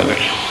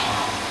மேற்கொள்ளுங்கள்.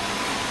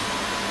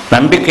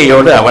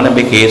 நம்பிக்கையோடு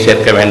அவநம்பிக்கையை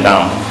சேர்க்க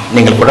வேண்டாம்.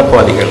 நீங்கள்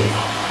குழப்பவாதிகள்.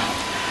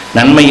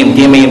 நன்மையும்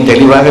தீமையும்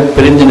தெளிவாக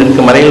பிரிந்து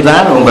நிற்கும்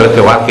வரையில்தான்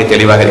உங்களுக்கு வாழ்க்கை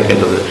தெளிவாக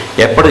இருக்கின்றது.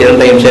 எப்பொழுது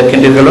இரண்டையும்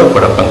சேர்க்கின்றீர்களோ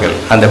குழப்பங்கள்.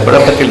 அந்த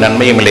குழப்பத்தில்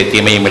நன்மையும் இல்லை,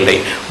 தீமையும் இல்லை.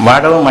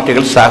 வாழவும்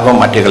மாட்டீர்கள்,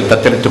 சாகவும் மாட்டீர்கள்.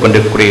 தத்தளித்துக்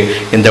கொண்டிருக்கக்கூடிய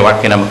இந்த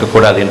வாழ்க்கை நமக்கு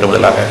கூடாது என்று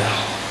முதலாக.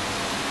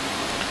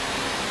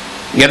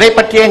 எதை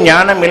பற்றிய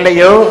ஞானம்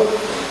இல்லையோ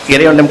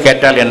இறைவனிடம்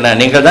கேட்டால் என்ன?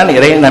 நீங்கள் தான்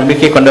இறை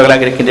நம்பிக்கை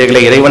கொண்டவர்களாக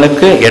இருக்கின்றீர்களே.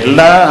 இறைவனுக்கு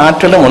எல்லா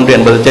ஆற்றலும் உண்டு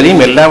என்பது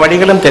தெரியும், எல்லா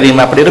வழிகளும்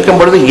தெரியும். அப்படி இருக்கும்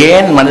பொழுது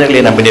ஏன்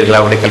மனிதர்களை நம்பினீர்கள்,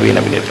 அவருடைய கல்வியை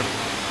நம்பினீர்கள்?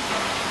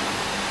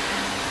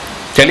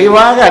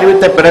 தெளிவாக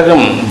அறிவித்த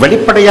பிறகும்,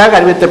 வெளிப்படையாக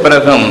அறிவித்த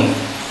பிறகும்,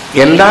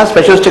 எல்லா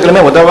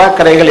ஸ்பெஷலிஸ்டுகளுமே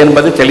உதவாக்கரைகள்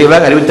என்பது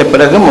தெளிவாக அறிவித்த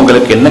பிறகும்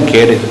உங்களுக்கு என்ன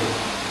கேடு?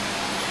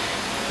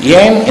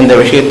 ஏன் இந்த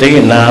விஷயத்தை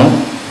நாம்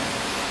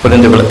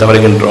புரிந்து கொள்ள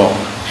தவறுகின்றோம்?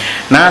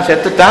 நான்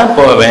செத்துத்தான்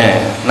போவேன்,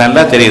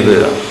 நல்லா தெரியுது,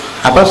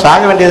 அப்புறம்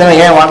சாக வேண்டியதுனா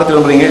ஏன் வாழ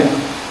திரும்புறீங்க?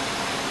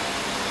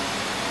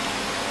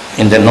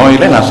 இந்த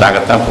நோயில நான்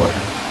சாகத்தான்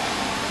போறேன்,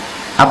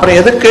 அப்புறம்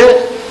எதுக்கு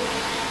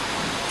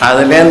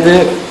அதுலேருந்து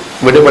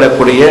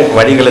விடுபடக்கூடிய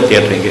வழிகளை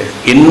தேடுறீங்க?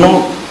 இன்னும்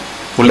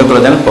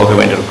உள்ளுக்குள்ள தானே போக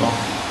வேண்டியிருக்கும்.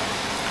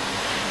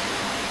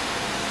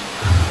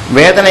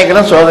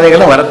 வேதனைகளும்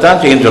சோதனைகளும் வரத்தான்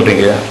செய்யும்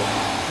சொல்றீங்க,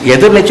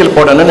 எதிர்நீச்சல்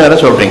போடணும்னு வேற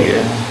சொல்றீங்க.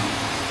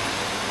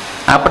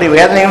 அப்படி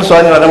வேதனைகளும்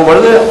சோதனை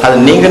வரும்பொழுது அது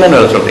நீங்கன்னு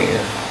வேற சொல்றீங்க.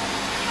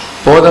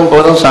 போதும்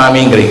போதும்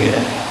சாமிங்கிறீங்க.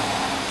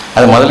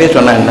 அது முதலே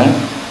சொன்ன என்ன?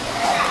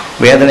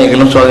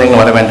 வேதனைகளும்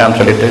சோதனைகளும் வர வேண்டாம்னு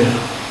சொல்லிட்டு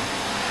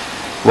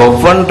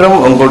ஒவ்வொன்றும்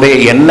உங்களுடைய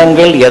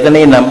எண்ணங்கள்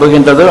எதனை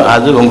நம்புகின்றதோ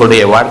அது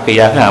உங்களுடைய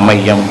வாழ்க்கையாக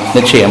அமையும்.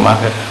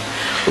 நிச்சயமாக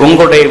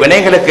உங்களுடைய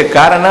வினைகளுக்கு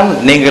காரணம்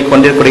நீங்கள்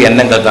கொண்டிருக்கூடிய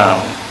எண்ணங்கள்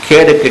தான்.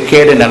 கேடுக்கு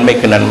கேடு,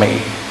 நன்மைக்கு நன்மை.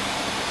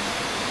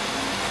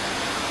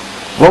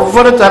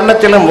 ஒவ்வொரு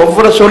தருணத்திலும்,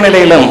 ஒவ்வொரு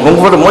சூழ்நிலையிலும்,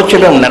 ஒவ்வொரு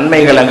மூச்சிலும்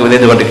நன்மைகள் அங்கு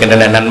விதைந்து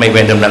கொண்டிருக்கின்றன. நன்மை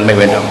வேண்டும், நன்மை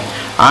வேண்டும்.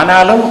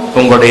 ஆனாலும்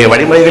உங்களுடைய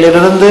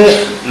வழிமுறைகளிலிருந்து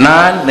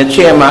நான்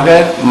நிச்சயமாக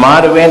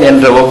மாறுவேன்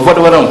என்ற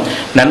ஒவ்வொருவரும்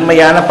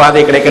நன்மையான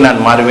பாதை கிடைக்க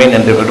நான் மாறுவேன்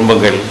என்று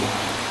விரும்புங்கள்.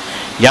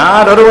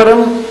 யார்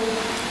ஒருவரும்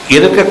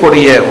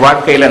இருக்கக்கூடிய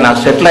வாழ்க்கையில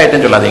நான் செட்டில்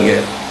ஆயிட்டேன்னு சொல்லாதீங்க.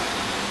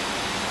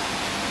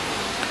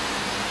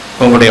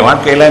 உங்களுடைய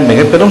வாழ்க்கையில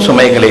மிக பெரும்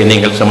சுமைகளை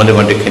நீங்கள் சுமந்து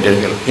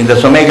கொண்டிருக்கின்றீர்கள். இந்த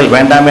சுமைகள்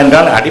வேண்டாம்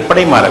என்றால்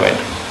அடிப்படை மாற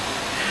வேண்டும்.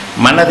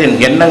 மனதின்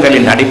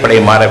எண்ணங்களின் அடிப்படை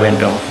மாற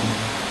வேண்டும்.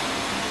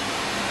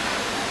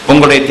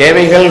 உங்களுடைய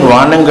தேவைகள்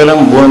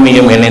வானங்களும்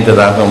பூமியும்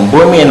இணைந்ததாகும்.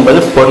 பூமி என்பது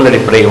பொருள்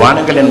அடிப்படை,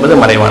 வானங்கள் என்பது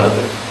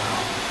மறைவானது.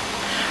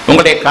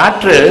 உங்களுடைய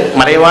காற்று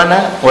மறைவான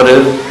ஒரு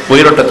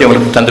உயிரோட்டத்தை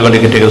உங்களுக்கு தந்து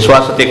கொண்டிருக்கின்றது,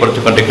 சுவாசத்தை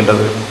கொடுத்துக்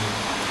கொண்டிருக்கின்றது.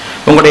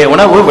 உங்களுடைய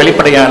உணவு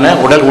வெளிப்படையான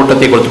உடல்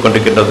ஊட்டத்தை கொடுத்துக்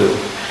கொண்டிருக்கின்றது.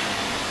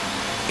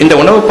 இந்த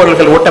உணவுப்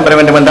பொருட்கள் ஊட்டம் பெற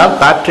வேண்டும் என்றால்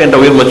காற்று என்ற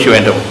உயிர் மூச்சு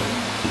வேண்டும்.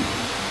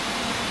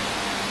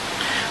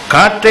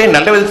 காற்றை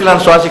நல்ல விதத்தில்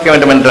நான் சுவாசிக்க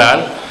வேண்டும்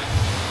என்றால்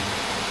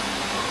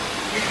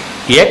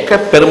ஏக்க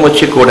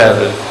பெருமூச்சு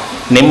கூடாது,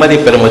 நிம்மதி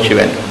பெருமூச்சு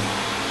வேண்டும்.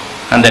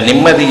 அந்த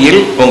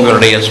நிம்மதியில்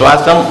உங்களுடைய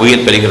சுவாசம்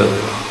உயிர் பெறுகிறது.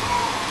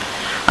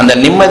 அந்த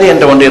நிம்மதி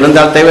என்ற ஒன்று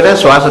இருந்தால் தவிர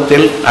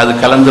சுவாசத்தில் அது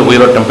கலந்து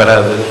உயிரோட்டம்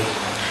பெறாது.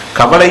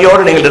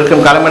 கவலையோடு நீங்கள்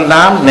இருக்கும்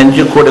காலமெல்லாம்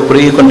நெஞ்சு கூட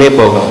குறுகி கொண்டே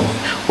போகும்.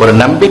 ஒரு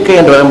நம்பிக்கை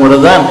என்று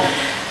வரும்பொழுதுதான்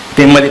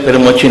நிம்மதி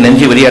பெருமூச்சு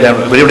நெஞ்சு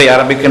விரிவடைய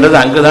ஆரம்பிக்கின்றது.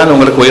 அங்குதான்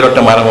உங்களுக்கு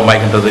உயிரோட்டம்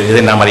ஆரம்பமாகின்றது.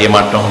 இதை நாம் அறிய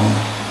மாட்டோம்.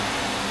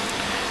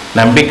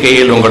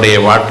 நம்பிக்கையில் உங்களுடைய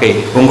வாழ்க்கை,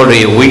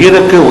 உங்களுடைய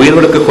உயிருக்கு உயிர்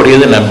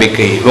கொடுக்கக்கூடியது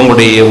நம்பிக்கை,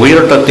 உங்களுடைய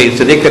உயிரோட்டத்தை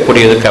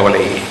சிதைக்கக்கூடியது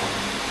கவலை.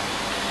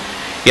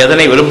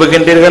 எதனை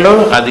விரும்புகின்றீர்களோ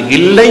அது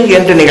இல்லை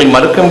என்று நீங்கள்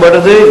மறுக்கும்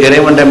பொழுது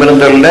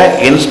இறைவனிடமிருந்துள்ள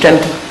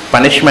இன்ஸ்டன்ட்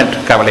பனிஷ்மெண்ட்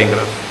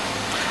கவலைங்கிறது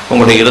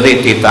உங்களுடைய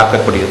இருதயத்தை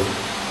தாக்கக்கூடியது.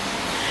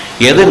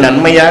 எது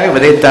நன்மையாக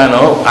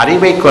விதைத்தானோ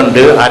அறிவை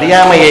கொண்டு,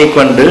 அறியாமையை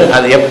கொண்டு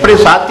அது எப்படி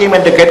சாத்தியம்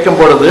என்று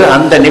கேட்கும் பொழுது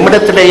அந்த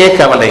நிமிடத்திலேயே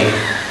கவலை.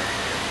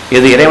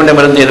 இது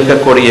இறைவனிடமிருந்து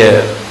இருக்கக்கூடிய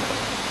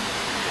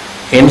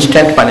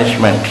instant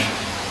punishment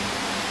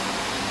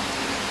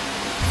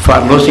for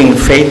losing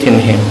faith in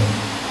him.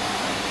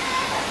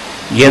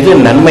 எது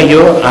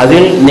நன்மையோ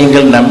அதில்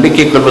நீங்கள்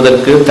நம்பிக்கை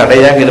கொள்வதற்கு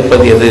தடையாக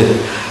இருப்பது எது?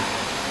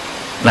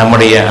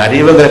 நம்முடைய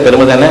அறிவுங்கிற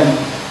பெருமை தானே.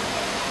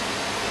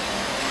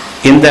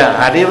 இந்த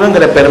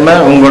அறிவுங்கிற பெருமை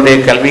உங்களுடைய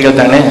கல்விகள்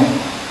தானே.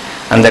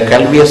 அந்த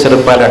கல்வியை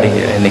சிறப்பாக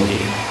அடைங்க. இன்னைக்கு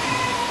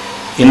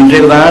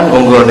இன்றுதான்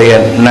உங்களுடைய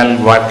நல்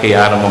வாழ்க்கை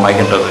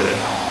ஆரம்பமாகின்றது.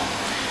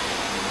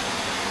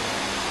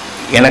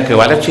 எனக்கு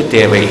வளர்ச்சி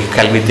தேவை,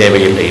 கல்வி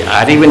தேவையில்லை.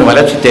 அறிவின்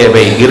வளர்ச்சி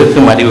தேவை,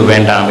 இருக்கும் அறிவு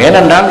வேண்டாம்.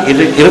 ஏனென்றால்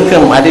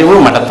இருக்கும் அறிவு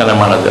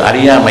மடத்தனமானது.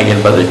 அறியாமை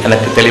என்பது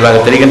எனக்கு தெளிவாக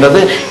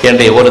தெரிகின்றது.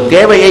 என்னுடைய ஒரு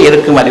தேவையை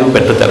இருக்கும் அறிவு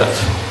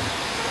பெற்றுத்தராது.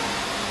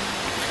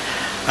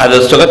 அது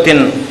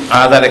சுகத்தின்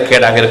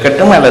ஆதாரக்கேடாக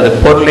இருக்கட்டும் அல்லது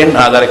பொருளின்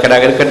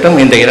ஆதாரக்கேடாக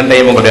இருக்கட்டும், இந்த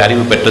இரண்டையும் உங்களுடைய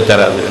அறிவு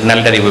பெற்றுத்தராது.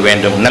 நல்லறிவு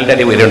வேண்டும்.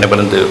 நல்லறிவு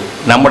இரண்டிலிருந்து.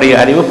 நம்முடைய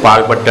அறிவு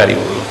பாழ்பட்ட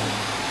அறிவு,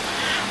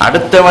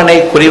 அடுத்தவனை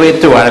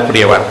குறிவைத்து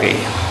வாழக்கூடிய வாழ்க்கை.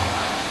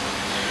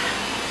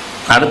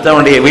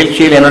 அடுத்தவனுடைய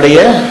வீழ்ச்சியில் என்னுடைய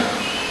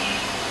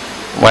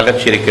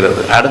வளர்ச்சி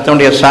இருக்கிறது,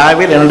 அடுத்தவனுடைய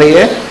சாவில் என்னுடைய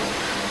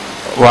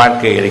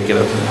வாழ்க்கை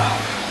இருக்கிறது.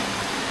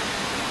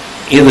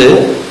 இது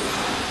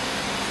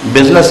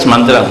பிசினஸ்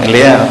மந்திரம்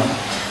இல்லையா?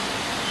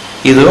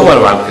 இதுவும்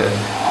ஒரு வாழ்க்கை.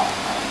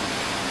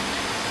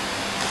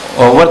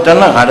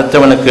 ஒவ்வொருத்தனும்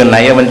அடுத்தவனுக்கு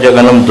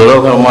நயவஞ்சகனும்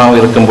துரோகமாகவும்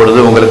இருக்கும் பொழுது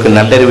உங்களுக்கு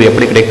நல்லறிவு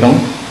எப்படி கிடைக்கும்?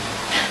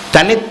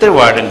 தனித்து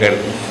வாழுங்கள்.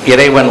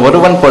 இறைவன்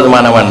ஒருவன்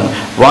போதுமானவன்.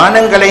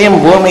 வானங்களையும்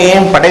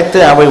பூமியையும் படைத்து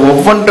அவை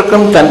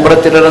ஒவ்வொன்றுக்கும் தன்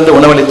புறத்திலிருந்து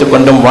உணவளித்துக்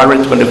கொண்டும்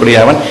வாழ்வளித்துக் கொண்டிருக்கூடிய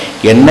அவன்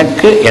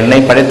என்னை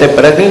படைத்த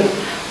பிறகு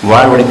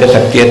வாழ்வளிக்க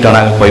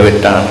சக்தியற்றவனாக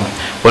போய்விட்டான்.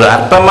 ஒரு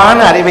அற்பமான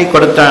அறிவை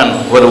கொடுத்தான்,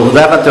 ஒரு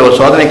உதாரணத்தை, ஒரு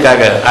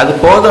சோதனைக்காக. அது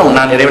போதும்,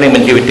 நான் இறைவனை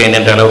மிஞ்சிவிட்டேன்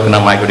என்ற அளவுக்கு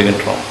நாம்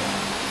ஆகிவிடுகின்றோம்.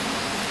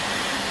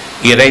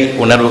 இறை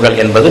உணர்வுகள்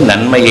என்பது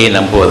நன்மையை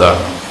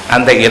நம்புவதாகும்.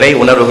 அந்த இறை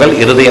உணர்வுகள்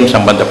இருதயம்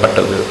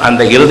சம்பந்தப்பட்டது.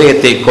 அந்த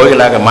இருதயத்தை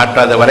கோயிலாக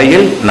மாற்றாத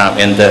வரையில் நாம்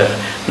எந்த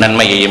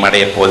நன்மையையும்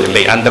அடையப்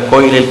போவதில்லை. அந்த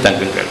கோயிலில்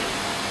தங்குங்கள்,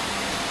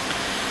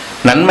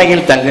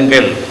 நன்மையில்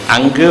தங்குங்கள்.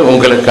 அங்கு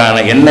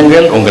உங்களுக்கான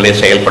எண்ணங்கள் உங்களை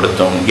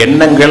செயல்படுத்தும்.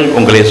 எண்ணங்கள்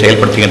உங்களை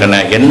செயல்படுத்துகின்றன,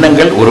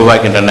 எண்ணங்கள்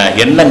உருவாகின்றன,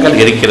 எண்ணங்கள்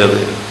இருக்கிறது.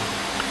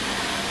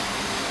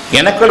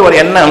 எனக்குள் ஒரு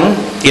எண்ணம்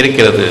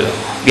இருக்கிறது.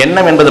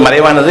 எண்ணம் என்பது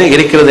மறைவானது,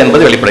 இருக்கிறது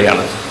என்பது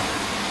வெளிப்படையானது.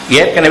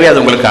 ஏற்கனவே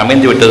அது உங்களுக்கு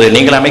அமைந்து விட்டது,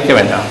 நீங்கள் அமைக்க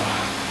வேண்டாம்.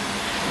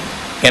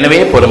 எனவே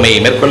பொறுமையை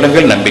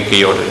மேற்கொள்ளுங்கள்,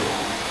 நம்பிக்கையோடு.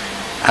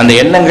 அந்த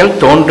எண்ணங்கள்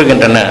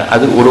தோன்றுகின்றன,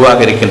 அது உருவாக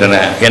இருக்கின்றன.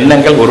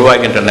 எண்ணங்கள்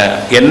உருவாகின்றன,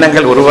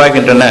 எண்ணங்கள்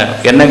உருவாகின்றன.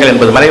 எண்ணங்கள்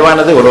என்பது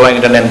மறைவானது,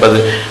 உருவாகின்றன என்பது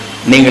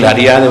நீங்கள்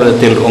அறியாத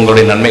விதத்தில்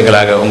உங்களுடைய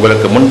நன்மைகளாக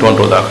உங்களுக்கு முன்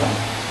தோன்றுவதாகும்.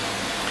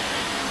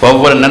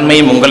 ஒவ்வொரு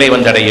நன்மையும் உங்களை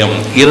வந்தடையும்.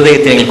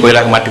 இருதயத்தை நீங்கள்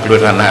கோயிலாக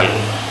மாற்றிக்கொள்வீர்களானால்,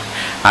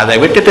 அதை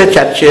விட்டுட்டு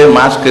சர்ச்சு,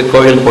 மாஸ்க்கு,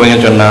 கோயில்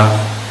போயின்னு சொன்னால்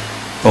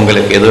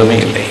உங்களுக்கு எதுவுமே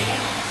இல்லை.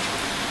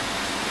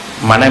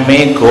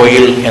 மனமே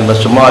கோயில் என்பது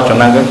சும்மா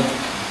சொன்னாங்க.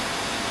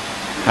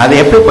 அதை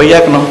எப்படி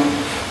பொய்யாக்கணும்?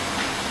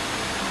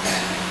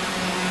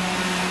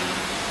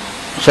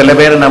 சில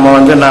பேர்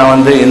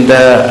நான் இந்த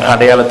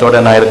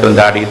அடையாளத்தோடு நான் இருக்கிற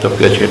இந்த ஆடி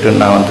தொப்பி வச்சுக்கிட்டு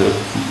நான்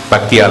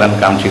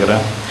பக்தியாளன்னு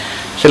காமிச்சிக்கிறேன்.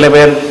 சில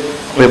பேர்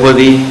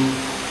விபூதி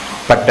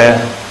பட்டை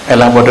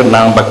எல்லாம் போட்டு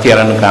நான்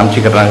பக்தியாளன்னு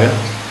காமிச்சிக்கிறாங்க.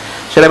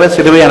 சில பேர்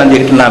சிலுவை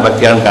அணைஞ்சிக்கிட்டு நான்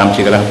பக்தியாளன்னு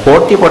காமிச்சிக்கிறேன்.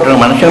 போட்டி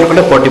போட்டுருங்க,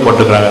 மனுஷங்களுக்குள்ளே போட்டி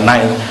போட்டுக்கிறாங்க.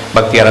 நான்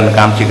பக்தியாளன்னு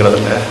காமிச்சிக்கிறது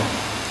இல்லை.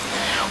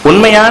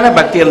 உண்மையான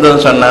பக்தி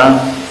இருந்ததுன்னு சொன்னால்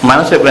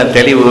மனசுக்கு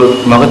தெளிவு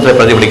முகத்தில்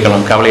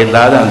பிரதிபலிக்கணும். கவலை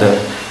இல்லாத அந்த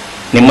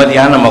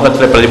நிம்மதியான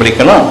முகத்தில்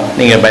பிரதிபலிக்கணும்.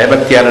 நீங்கள்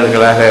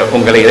பயபக்தியாளர்களாக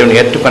உங்களை இறைவன்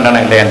ஏற்றுக்கொண்டானா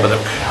இல்லை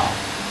என்பதற்கு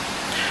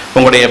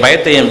உங்களுடைய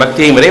பயத்தையும்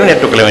பக்தியையும் இறைவன்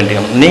ஏற்றுக்கொள்ள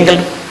வேண்டும். நீங்கள்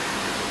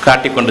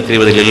காட்டிக்கொண்டு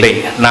திரிவதில் இல்லை,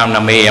 நாம்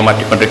நம்மை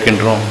ஏமாற்றிக்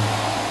கொண்டிருக்கின்றோம்.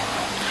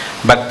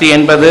 பக்தி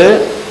என்பது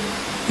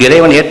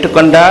இறைவன்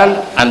ஏற்றுக்கொண்டால்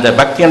அந்த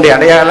பக்தியினுடைய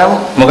அடையாளம்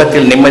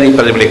முகத்தில் நிம்மதி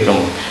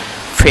பிரதிபலிக்கும்.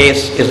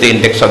 Face is the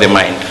index of the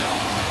mind.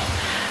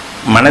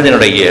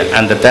 மனதினுடைய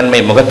அந்த தன்மை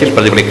முகத்தில்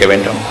பிரதிபலிக்க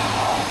வேண்டும்.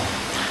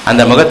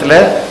 அந்த முகத்தில்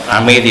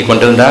அமைதி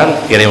கொண்டிருந்தால்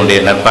இறைவனுடைய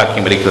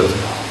நற்பாக்கியம் இருக்கிறது.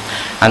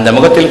 அந்த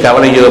முகத்தில்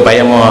கவலையோ,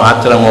 பயமோ,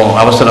 ஆத்திரமோ,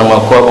 அவசரமோ,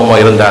 கோபமோ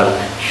இருந்தால்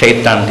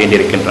ஷைத்தான்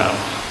தீண்டிருக்கின்றான்.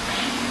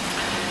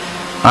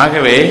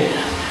 ஆகவே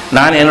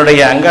நான்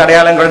என்னுடைய அங்க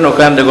அடையாளங்களுடன்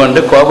உட்கார்ந்து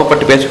கொண்டு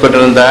கோபப்பட்டு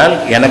பேசிக்கொண்டிருந்தால்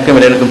எனக்கும்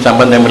இறைவனுக்கும்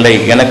சம்பந்தம் இல்லை.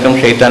 எனக்கும்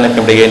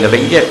ஷைத்தானுக்கும் இடையே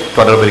நிறைய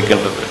தொடர்பு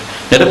இருக்கின்றது,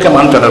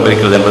 நெருக்கமான தொடர்பு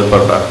இருக்கிறது என்பது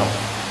பொருளாகும்.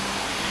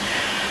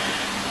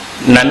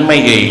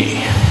 நன்மையை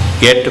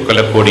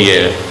ஏற்றுக்கொள்ளக்கூடிய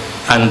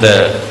அந்த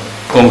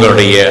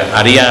உங்களுடைய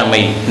அறியாமை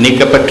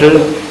நீக்கப்பட்டு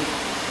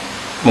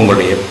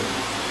உங்களுடைய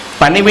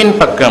பணிவின்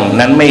பக்கம்,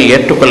 நன்மையை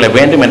ஏற்றுக்கொள்ள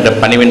வேண்டும் என்ற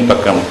பணிவின்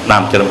பக்கம்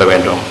நாம் திரும்ப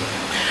வேண்டும்.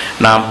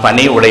 நாம்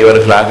பணி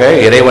உடையவர்களாக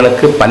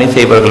இறைவனுக்கு பணி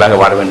செய்பவர்களாக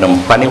வாழ வேண்டும்.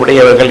 பணி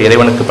உடையவர்கள்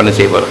இறைவனுக்கு பணி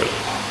செய்பவர்கள்,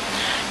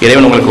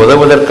 இறைவன் உங்களுக்கு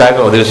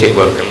உதவுவதற்காக உதவி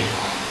செய்பவர்கள்.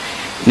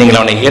 நீங்கள்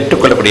அவனை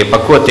ஏற்றுக்கொள்ளக்கூடிய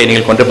பக்குவத்தை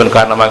நீங்கள் கொண்டிருப்பதன்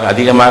காரணமாக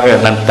அதிகமாக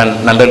தன்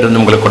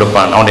நல்லிருந்து உங்களுக்கு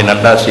கொடுப்பான். அவனுடைய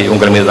நல்லாசி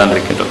உங்கள் மீது தான்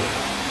இருக்கின்றது.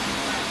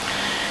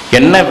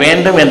 என்ன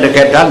வேண்டும் என்று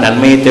கேட்டால்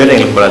நன்மையை தவிர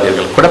நீங்கள்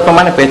கூடாதீர்கள்.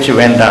 குழப்பமான பேச்சு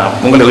வேண்டாம்.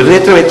 உங்களை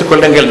இதயத்தில் வைத்துக்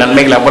கொள்ளுங்கள்.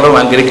 நன்மைகள் அவ்வளவு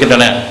அங்கு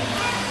இருக்கின்றன.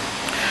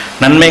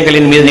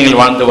 நன்மைகளின் மீது நீங்கள்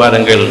வாழ்ந்து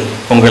வாருங்கள்.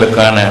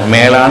 உங்களுக்கான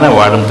மேலான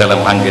வாழும்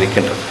தளம் அங்கு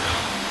இருக்கின்றது.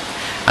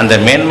 அந்த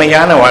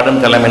மேன்மையான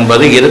வாழும் தளம்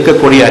என்பது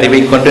இருக்கக்கூடிய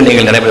அறிவை கொண்டு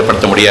நீங்கள்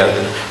நடைமுறைப்படுத்த முடியாது.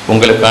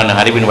 உங்களுக்கான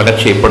அறிவின்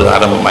வளர்ச்சி இப்பொழுது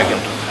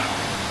ஆரம்பமாகின்றது.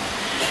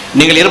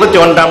 நீங்கள்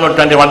 21ஆம்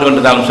நூற்றாண்டில் வாழ்ந்து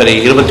கொண்டிருந்தாலும் சரி,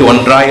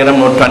 21,000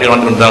 நூற்றாண்டில்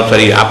வாழ்ந்து கொண்டிருந்தாலும்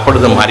சரி,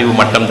 அப்பொழுதும் அறிவு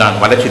மட்டம்தான்.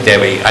 வளர்ச்சி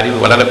தேவை. அறிவு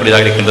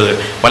வளரக்கூடியதாக இருக்கின்றது.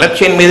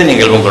 வளர்ச்சியின் மீது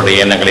நீங்கள்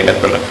உங்களுடைய எண்ணங்களை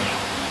மேற்கொள்ளுங்கள்.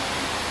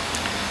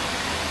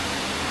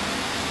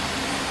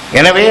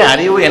 எனவே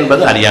அறிவு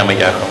என்பது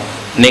அறியாமையாகும்.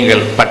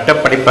 நீங்கள்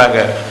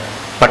படிப்பாக,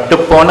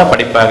 பட்டுப்போன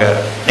படிப்பாக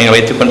நீங்கள்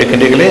வைத்துக்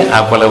கொண்டிருக்கின்றீர்களே,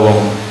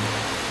 அவ்வளவும்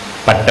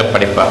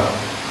படிப்பாகும்.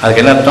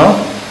 அதுக்கு என்ன அர்த்தம்?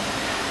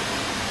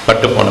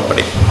 பட்டுப்போன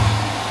படிப்பு.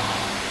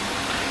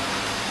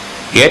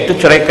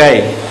 ஏற்றுச்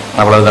சுரைக்காய்,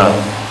 அவ்வளவுதான்.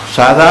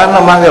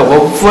 சாதாரணமாக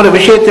ஒவ்வொரு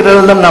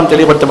விஷயத்திலிருந்தும் நாம்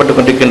தெளிவுபடுத்தப்பட்டுக்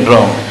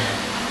கொண்டிருக்கின்றோம்.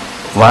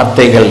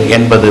 வார்த்தைகள்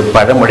என்பது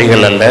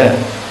பழமொழிகள் அல்ல.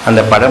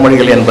 அந்த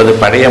பழமொழிகள் என்பது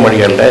பழைய மொழி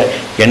அல்ல.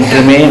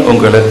 என்றுமே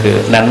உங்களுக்கு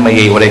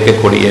நன்மையை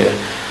உரைக்கக்கூடிய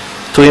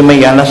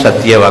தூய்மையான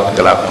சத்திய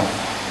வாக்குகளாகும்,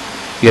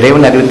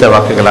 இறைவன் அறிவித்த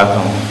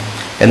வாக்குகளாகும்.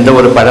 எந்த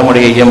ஒரு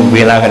பழமொழியையும்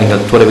வீணாக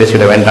நீங்கள் தூர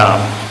வீசிட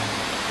வேண்டாம்.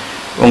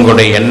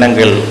 உங்களுடைய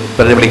எண்ணங்கள்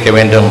பிரதிபலிக்க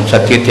வேண்டும்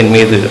சத்தியத்தின்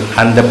மீது.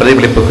 அந்த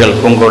பிரதிபலிப்புகள்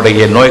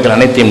உங்களுடைய நோய்கள்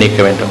அனைத்தையும்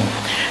நீக்க வேண்டும்.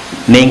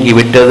 நீங்கி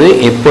விட்டது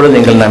எப்பொழுது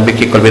நீங்கள்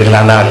நம்பிக்கை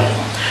கொள்வீர்களானால்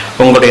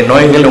உங்களுடைய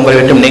நோய்கள் உங்களை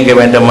விட்டும் நீங்க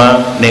வேண்டுமா,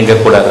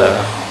 நீங்கக்கூடாதா?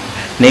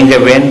 நீங்க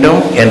வேண்டும்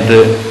என்று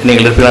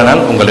நீங்கள்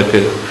இருப்பீர்களானால் உங்களுக்கு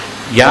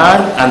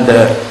யார் அந்த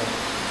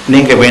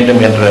நீங்க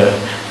வேண்டும் என்ற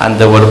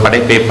அந்த ஒரு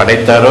படைப்பை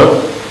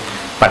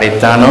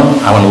படைத்தானோ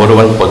அவன்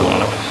ஒருவன்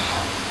போதுமானவன்.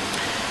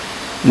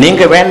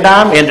 நீங்கள்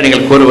வேண்டாம் என்று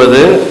நீங்கள்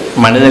கூறுவது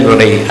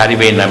மனிதர்களுடைய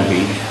அறிவை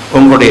நம்பி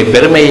உங்களுடைய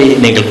பெருமையை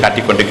நீங்கள்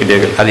காட்டிக்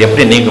கொண்டிருக்கிறீர்கள். அது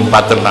எப்படி நீங்களும்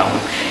பார்த்துடலாம்.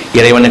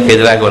 இறைவனுக்கு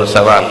எதிராக ஒரு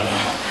சவால்,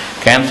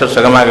 கேன்சர்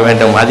சுகமாக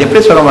வேண்டும். அது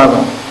எப்படி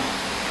சுகமாகும்?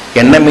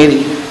 என்ன மீறி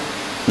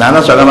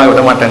நானும் சுகமாக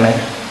விட மாட்டேன்னு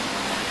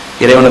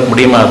இறைவனுக்கு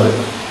முடியுமா? அது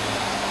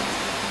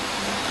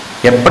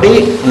எப்படி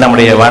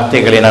நம்முடைய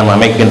வார்த்தைகளை நாம்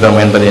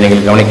அமைக்கின்றோம் என்பதை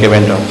நீங்கள் கவனிக்க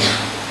வேண்டும்.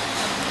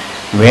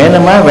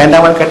 வேணுமா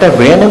வேண்டாமல் கேட்டால்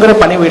வேணுங்கிற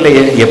பணிவு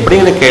இல்லையே,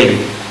 எப்படிங்கிற கேள்வி.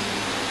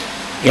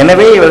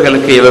 எனவே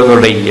இவர்களுக்கு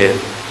இவர்களுடைய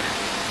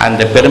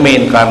அந்த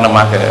பெருமையின்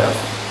காரணமாக,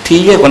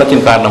 தீய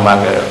குணத்தின்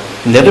காரணமாக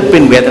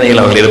நெருப்பின்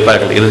வேதனையில் அவர்கள்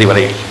இருப்பார்கள் இறுதி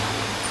வரையில்.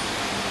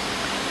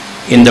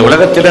 இந்த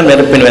உலகத்திலும்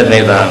நெருப்பின்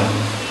வேதனை தான்.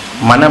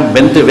 மனம்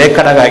வெந்து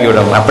வேக்கடாக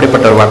ஆகிவிடும்.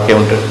 அப்படிப்பட்ட ஒரு வாழ்க்கை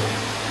உண்டு.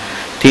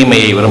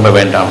 தீமையை விரும்ப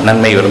வேண்டாம்,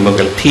 நன்மை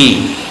விரும்புங்கள். தீ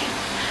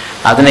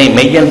அதனை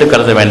மெய்யென்று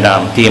கருத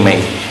வேண்டாம். தீமை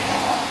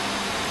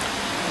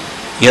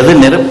எது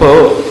நெருப்போ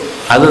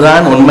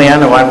அதுதான்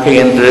உண்மையான வாழ்க்கை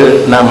என்று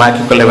நாம்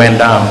ஆக்கிக்கொள்ள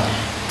வேண்டாம்.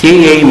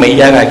 தீயை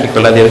மெய்யாக ஆக்கிக்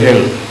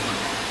கொள்ளாதீர்கள்.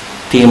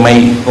 தீமை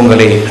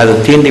உங்களை அது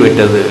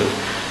தீண்டிவிட்டது.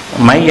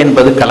 மை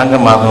என்பது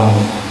களங்கமாகும்.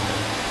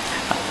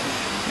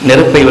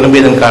 நெருப்பை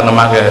விரும்பியதன்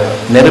காரணமாக,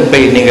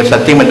 நெருப்பை நீங்கள்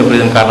சத்தியம் என்று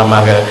கூறியதன்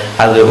காரணமாக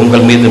அது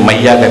உங்கள் மீது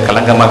மையாக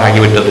களங்கமாக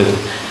ஆகிவிட்டது.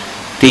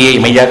 தீயை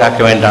மெய்யாக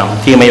ஆக்க வேண்டாம்.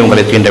 தீமை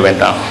உங்களை தீண்ட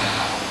வேண்டாம்.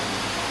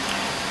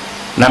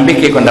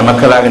 நம்பிக்கை கொண்ட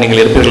மக்களாக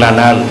நீங்கள்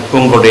இருப்பீர்களானால்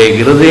உங்களுடைய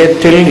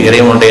இருதயத்தில்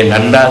இறைவனுடைய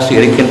நல்லாசி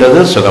இருக்கின்றது.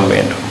 சுகம்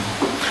வேண்டும்.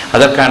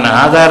 அதற்கான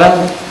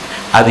ஆதாரம்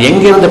அது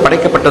எங்கிருந்து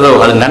படைக்கப்பட்டதோ,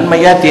 அது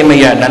நன்மையா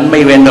தீமையா?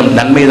 நன்மை வேண்டும்.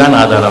 நன்மை தான்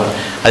ஆதாரம்.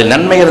 அது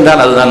நன்மை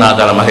இருந்தால் அதுதான்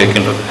ஆதாரமாக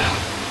இருக்கின்றது.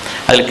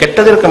 அதில்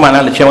கெட்டது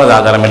இருக்குமானால் நிச்சயமாக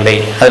ஆதாரம் இல்லை.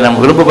 அது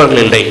நாம்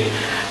விரும்புபவர்கள் இல்லை.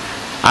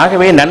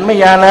 ஆகவே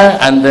நன்மையான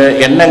அந்த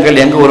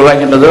எண்ணங்கள் எங்கு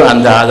உருவாகின்றதோ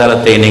அந்த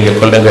ஆதாரத்தை நீங்கள்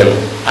கொள்ளுங்கள்.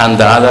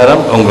 அந்த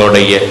ஆதாரம்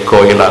உங்களுடைய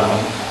கோயிலாகும்.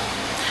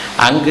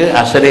 அங்கு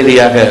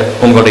அசரீதியாக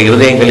உங்களுடைய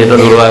இருதயங்கள்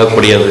என்று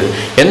உருவாகக்கூடியது.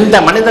 எந்த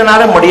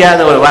மனிதனாலும் முடியாத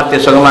ஒரு வார்த்தை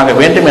சுகமாக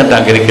வேண்டும் என்று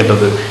அங்கு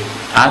இருக்கின்றது.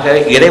 ஆக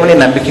இறைவனை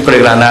நம்பிக்கை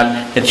கொள்கிறானால்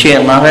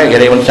நிச்சயமாக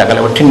இறைவன்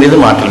சகலவற்றின் மீது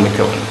ஆற்றல்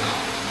மிக்கவன்,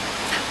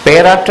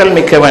 பேராற்றல்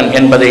மிக்கவன்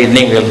என்பதை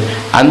நீங்கள்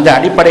அந்த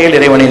அடிப்படையில்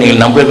இறைவனை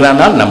நீங்கள்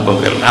நம்புகிறானால்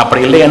நம்புங்கள்.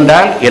 அப்படி இல்லை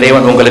என்றால்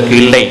இறைவன் உங்களுக்கு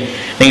இல்லை.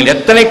 நீங்கள்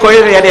எத்தனை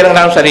கோயில்கள் ஏறி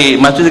இறங்கினாலும் சரி,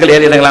 மஸ்ஜிதுகள்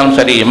ஏறி இறங்கினாலும்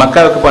சரி,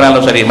 மக்காவுக்கு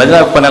போனாலும் சரி,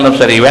 மதீனாவுக்கு போனாலும்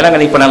சரி,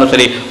 வேளாங்கண்ணிக்கு போனாலும்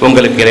சரி,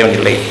 உங்களுக்கு இறைவன்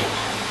இல்லை.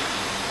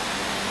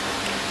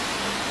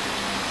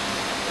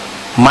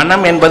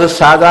 மனம் என்பது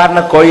சாதாரண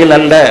கோயில்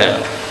அல்ல.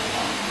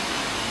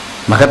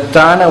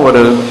 மகத்தான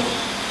ஒரு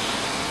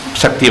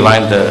சக்தி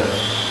வாய்ந்த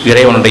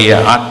இறைவனுடைய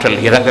ஆற்றல்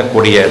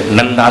இறங்கக்கூடிய,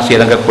 நல்ல ஆசை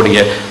இறங்கக்கூடிய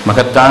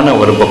மகத்தான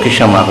ஒரு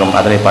பொக்கிஷமாகும்.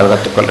 அதனை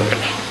பாதுகாத்துக்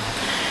கொள்ளுங்கள்.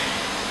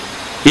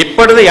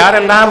 இப்பொழுது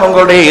யாரெல்லாம்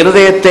உங்களுடைய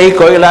இருதயத்தை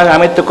கோயிலாக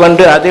அமைத்துக்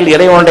கொண்டு அதில்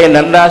இறைவனுடைய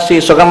நல்லாசி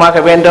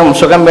சுகமாக வேண்டும்,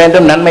 சுகம்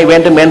வேண்டும், நன்மை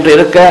வேண்டும் என்று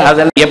இருக்க,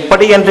 அதன்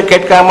எப்படி என்று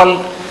கேட்காமல்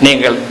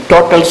நீங்கள்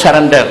டோட்டல்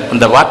சரண்டர்,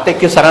 இந்த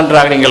வார்த்தைக்கு சரண்டர்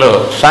ஆகிறீங்களோ,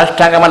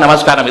 சாஷ்டாங்கமா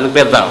நமஸ்காரம், இது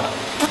பேர் தான்.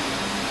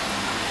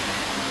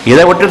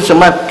 இதை விட்டு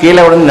சும்மா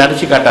கீழே விழுந்து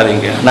நடிச்சு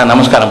காட்டாதீங்க, நான்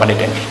நமஸ்காரம்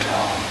பண்ணிட்டேன்.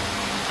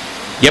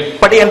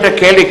 எப்படி என்ற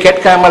கேள்வி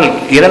கேட்காமல்,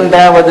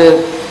 இரண்டாவது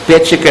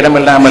பேச்சுக்கு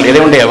இடமில்லாமல்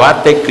இறைவனுடைய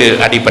வார்த்தைக்கு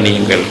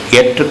அடிபணியுங்கள்.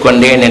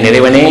 ஏற்றுக்கொண்டேன் என்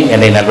இறைவனே,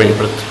 என்னை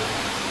நல்வழிப்படுத்து.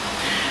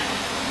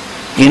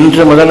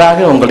 இன்று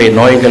முதலாக உங்களுடைய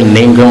நோய்கள்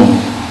நீங்கும்.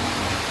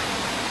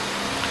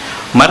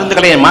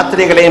 மருந்துகளையும்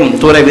மாத்திரைகளையும்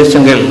தூர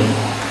வீசுங்கள்.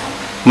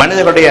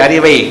 மனிதனுடைய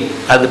அறிவை,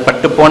 அது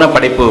பட்டுப்போன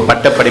படிப்பு,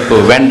 பட்ட படிப்பு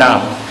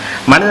வேண்டாம்.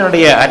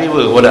 மனிதனுடைய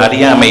அறிவு ஒரு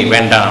அறியாமை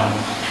வேண்டாம்.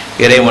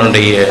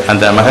 இறைவனுடைய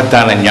அந்த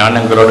மகத்தான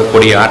ஞானங்களோடு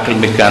கூடிய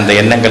ஆற்றல் மிக்க அந்த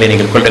எண்ணங்களை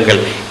நீங்கள் கொள்ளுங்கள்.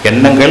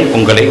 எண்ணங்கள்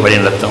உங்களை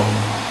வழிநடத்தும்.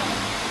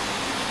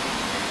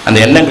 அந்த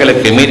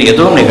எண்ணங்களுக்கு மீறி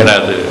எதுவும்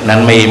நிகழாது.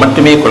 நன்மையை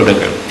மட்டுமே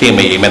கொள்ளுங்கள்,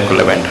 தீமையை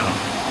மேற்கொள்ள வேண்டாம்.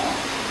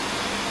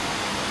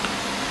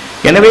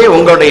 எனவே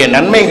உங்களுடைய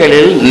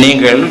நன்மைகளில்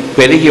நீங்கள்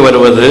பெருகி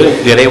வருவது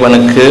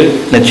இறைவனுக்கு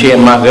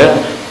நிச்சயமாக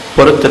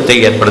பொருத்தத்தை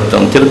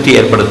ஏற்படுத்தும், திருப்தி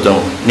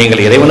ஏற்படுத்தும்.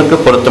 நீங்கள் இறைவனுக்கு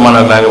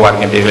பொருத்தமானவர்களாக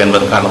வாழ்கின்றீர்கள்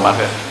என்பதன்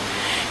காரணமாக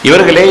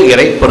இவர்களே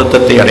இறை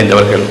பொருத்தத்தை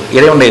அடைந்தவர்கள்,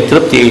 இறைவனுடைய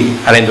திருப்தியை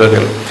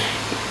அடைந்தவர்கள்.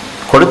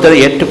 கொடுத்ததை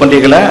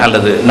ஏற்றுக்கொண்டீர்களா?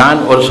 அல்லது நான்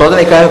ஒரு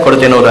சோதனைக்காக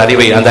கொடுத்தேன் ஒரு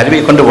அறிவை, அந்த அறிவை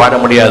கொண்டு வாழ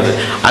முடியாது,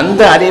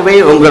 அந்த அறிவை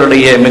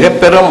உங்களுடைய மிக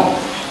பெரும்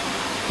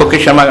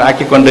பொக்கிஷமாக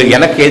ஆக்கிக்கொண்டு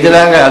எனக்கு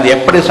எதிராக அது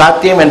எப்படி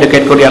சாத்தியம் என்று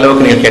கேட்கக்கூடிய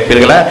அளவுக்கு நீங்கள்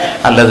கேட்பீர்களா?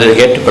 அல்லது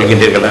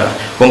ஏற்றுக்கொள்கின்றீர்களா?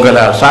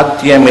 உங்களால்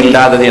சாத்தியம்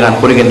இல்லாததை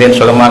நான் கூறுகின்றேன்,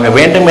 சுகமாக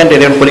வேண்டும் என்று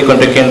இறைவன்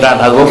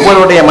கூறிக்கொண்டிருக்கின்றான். அது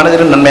ஒவ்வொருடைய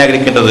மனதிலும் நன்மையாக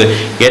இருக்கின்றது.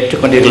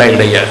 ஏற்றுக்கொண்டீர்களா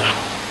இல்லையா?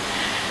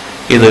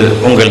 இது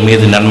உங்கள்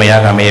மீது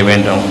நன்மையாக அமைய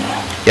வேண்டும்.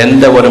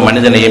 எந்த ஒரு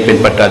மனிதனையும்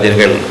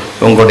பின்பற்றாதீர்கள்.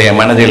 உங்களுடைய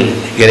மனதில்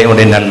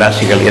இறைவனுடைய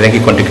நல்லாசிகள்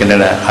இறங்கிக்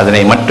கொண்டிருக்கின்றன,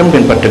 அதனை மட்டும்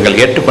பின்பற்றுங்கள்.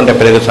 ஏற்றுக்கொண்ட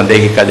பிறகு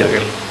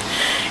சந்தேகிக்காதீர்கள்.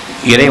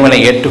 இறைவனை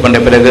ஏற்றுக்கொண்ட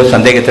பிறகு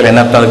சந்தேகத்தில்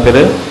என்ன அர்த்தம்?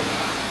 பெரு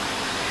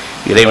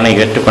இறைவனை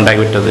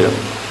ஏற்றுக்கொண்டாகிவிட்டது.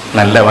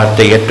 நல்ல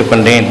வார்த்தை,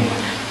 ஏற்றுக்கொண்டேன்.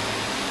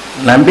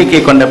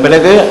 நம்பிக்கை கொண்ட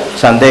பிறகு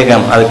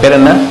சந்தேகம், அது பேர்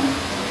என்ன?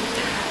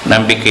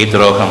 நம்பிக்கை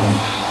துரோகம்.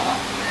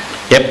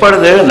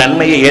 எப்பொழுது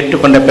நன்மையை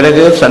ஏற்றுக்கொண்ட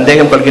பிறகு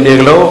சந்தேகம்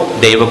கொள்கின்றீர்களோ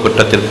தெய்வ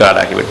குற்றத்திற்கு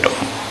ஆளாகிவிட்டோம்.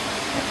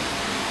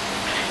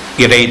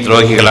 இறை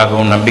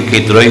துரோகிகளாகவும் நம்பிக்கை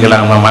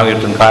துரோகிகளாகவும்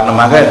ஆகிவிட்டதன்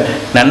காரணமாக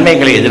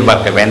நன்மைகளை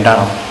எதிர்பார்க்க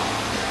வேண்டாம்.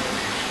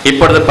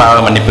 இப்பொழுது பாவ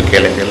மன்னிப்பு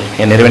கேளுங்கள்.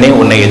 என் இறைவனே,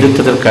 உன்னை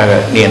எதிர்த்ததற்காக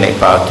நீ என்னை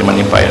பாவத்தை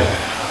மன்னிப்பாயாக.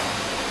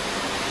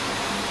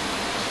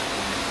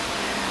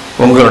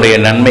 உங்களுடைய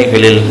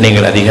நன்மைகளில்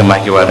நீங்கள்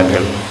அதிகமாகி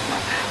வாருங்கள்.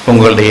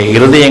 உங்களுடைய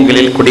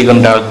இருதயங்களில்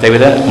குடிகொண்டால்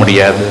தவிர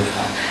முடியாது.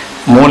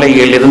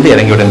 மூளையில் இருந்து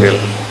இறங்கிவிடுங்கள்.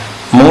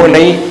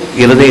 மூளை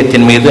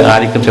இருதயத்தின் மீது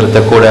ஆதிக்கம்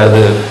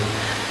செலுத்தக்கூடாது.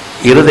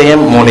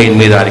 இருதயம் மூளையின்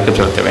மீது ஆதிக்கம்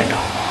செலுத்த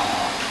வேண்டும்.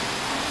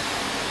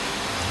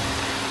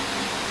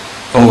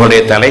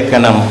 உங்களுடைய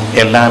தலைக்கணம்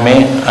எல்லாமே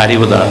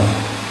அறிவுதான்.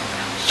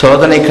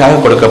 சோதனைக்காக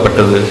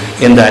கொடுக்கப்பட்டது.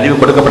 இந்த அறிவு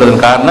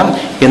கொடுக்கப்பட்டதன் காரணம்,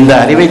 இந்த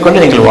அறிவை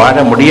கொண்டு நீங்கள் வாழ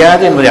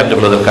முடியாது என்பதை அறிந்து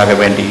கொள்வதற்காக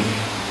வேண்டி.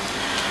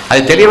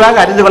 அது தெளிவாக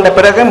அறிந்து கொண்ட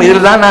பிறகும்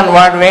இதில் தான் நான்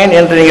வாழ்வேன்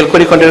என்று நீங்கள்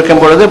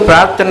கூறிக்கொண்டிருக்கும் பொழுது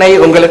பிரார்த்தனை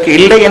உங்களுக்கு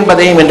இல்லை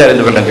என்பதையும் என்று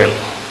அறிந்து கொள்ளுங்கள்.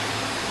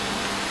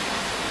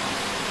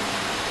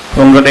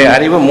 உங்களுடைய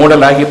அறிவு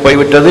மூடலாகி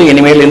போய்விட்டது.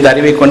 இனிமேல் இந்த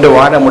அறிவை கொண்டு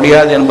வாழ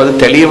முடியாது என்பது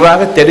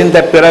தெளிவாக தெரிந்த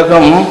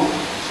பிறகும்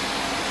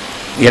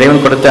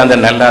இறைவன் கொடுத்த அந்த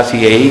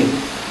நல்லாசியை,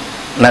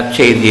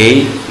 நற்செய்தியை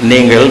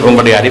நீங்கள்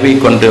உங்களுடைய அறிவை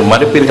கொண்டு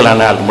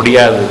மறுப்பீர்களானால்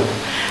முடியாது,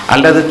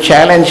 அல்லது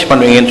சேலஞ்ச்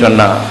பண்ணுவீங்கன்னு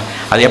சொன்னால்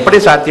அது எப்படி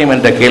சாத்தியம்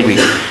என்ற கேள்வி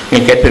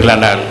நீங்கள்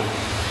கேட்பீர்களானால்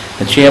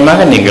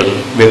நிச்சயமாக நீங்கள்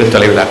வெகு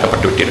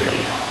தொலைவிலாக்கப்பட்டு விட்டீர்கள்.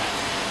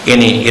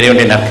 இனி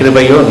இறைவனுடைய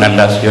நற்கிருபையோ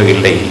நல்லாசியோ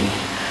இல்லை.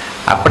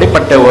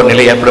 அப்படிப்பட்ட ஒரு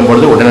நிலை ஏற்படும்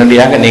பொழுது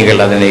உடனடியாக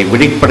நீங்கள் அதனை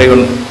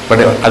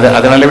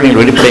அதனாலே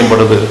நீங்கள் வெளிப்படையும்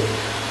பொழுது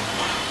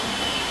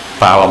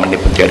பாவ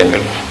மன்னிப்பு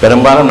தேடுங்கள்.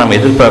 பெரும்பாலும் நாம்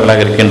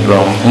எதிர்ப்பவர்களாக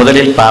இருக்கின்றோம்.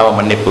 முதலில் பாவ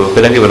மன்னிப்பு,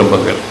 பிறகு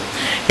விரும்புங்கள்.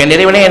 என்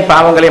இறைவனே, என்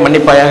பாவங்களை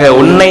மன்னிப்பாயாக.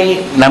 உன்னை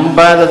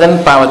நம்பாததன்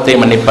பாவத்தை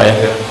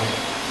மன்னிப்பாயாக.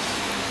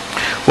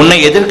 உன்னை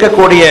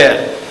எதிர்க்கக்கூடிய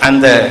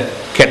அந்த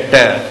கெட்ட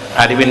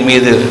அறிவின்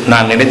மீது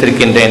நான்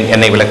நினைத்திருக்கின்றேன்,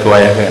 என்னை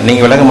விளக்குவாயாக.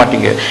 நீங்கள் விளக்க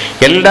மாட்டீங்க.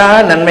 எல்லா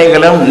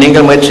நன்மைகளும்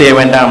நீங்கள் முயற்சி செய்ய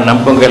வேண்டாம்,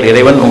 நம்புங்கள்.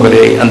 இறைவன்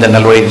உங்களை அந்த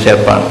நல்வழியில்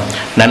சேர்ப்பான்.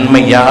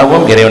 நன்மை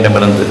யாவும்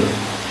இறைவனிடமிருந்து.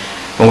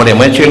 உங்களுடைய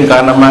முயற்சியின்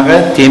காரணமாக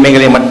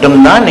தீமைகளை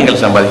மட்டும்தான்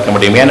நீங்கள் சம்பாதிக்க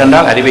முடியும்.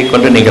 ஏனென்றால் அறிவை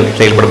கொண்டு நீங்கள்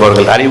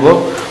செயல்படுபவர்கள். அறிவோ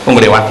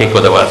உங்களுடைய வாழ்க்கைக்கு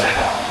உதவாது.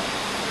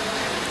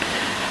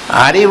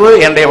 அறிவு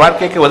என்னுடைய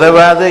வாழ்க்கைக்கு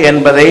உதவாது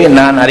என்பதை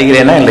நான்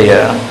அறிகிறேனா இல்லையா?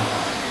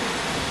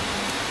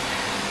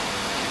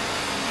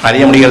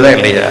 அறிய முடிகிறதா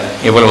இல்லையா?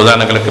 இவ்வளவு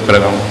உதாரணங்களுக்கு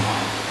பிறகும்.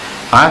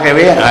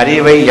 ஆகவே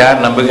அறிவை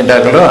யார்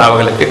நம்புகின்றார்களோ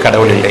அவர்களுக்கு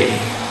கடவுள் இல்லை.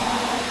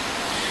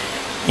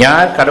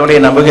 யார் கடவுளை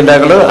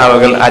நம்புகின்றார்களோ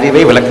அவர்கள்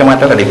அறிவை விளக்க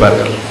மாட்டால்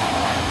அடிப்பார்கள்,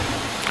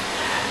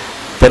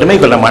 பெருமை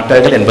கொள்ள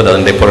மாட்டார்கள் என்பது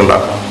அதனுடைய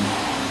பொருளாகும்.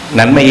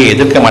 நன்மையை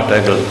எதிர்க்க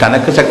மாட்டார்கள்.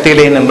 தனக்கு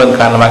சக்தியில்லை என்பதன்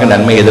காரணமாக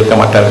நன்மையை எதிர்க்க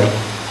மாட்டார்கள்.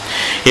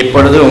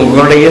 இப்பொழுது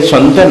உங்களுடைய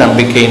சொந்த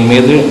நம்பிக்கையின்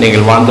மீது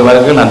நீங்கள்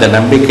வாழ்ந்தவர்கள். அந்த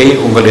நம்பிக்கை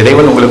உங்கள்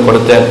இறைவன் உங்களுக்கு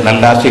கொடுத்த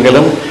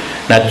நல்லாசிகளும்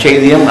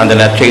நற்செய்தியும். அந்த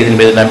நற்செய்தியின்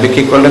மீது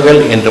நம்பிக்கை கொள்ளுங்கள்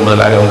என்று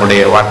முதலாக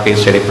உங்களுடைய வாழ்க்கை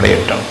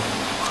செழிப்படையட்டும்.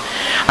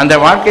 அந்த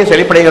வாழ்க்கை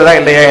செழிப்படைகிறதா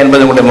இல்லையா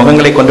என்பது உங்களுடைய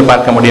முகங்களை கொண்டு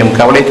பார்க்க முடியும்.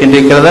 கவலை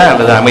தீண்டிருக்கிறதா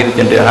அல்லது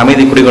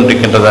அமைதி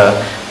குடிகொண்டிருக்கின்றதா?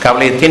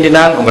 கவலையை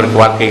தீண்டினால் உங்களுக்கு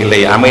வாழ்க்கை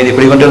இல்லை. அமைதி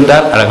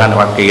குடிகொண்டிருந்தால் அழகான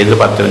வாழ்க்கையை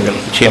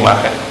எதிர்பார்த்திருங்கள்.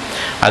 நிச்சயமாக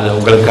அது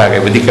உங்களுக்காக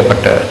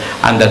விதிக்கப்பட்ட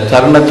அந்த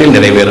தருணத்தில்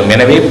நிறைவேறும்.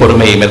 எனவே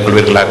பொறுமையை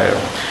மேற்கொள்வீர்களாக.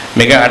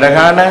 மிக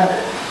அழகான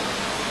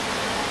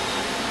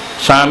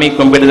சாமி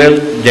கும்பிடுதல்,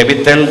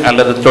 ஜபித்தல்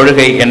அல்லது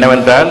தொழுகை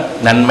என்னவென்றால்,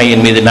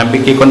 நன்மையின் மீது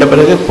நம்பிக்கை கொண்ட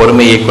பிறகு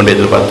பொறுமையை கொண்டு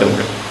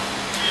எதிர்பார்த்துங்கள்.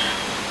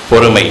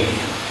 பொறுமை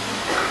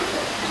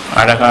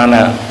அழகான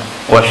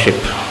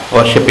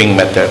வர்ஷிப்பிங்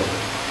மெத்தட்,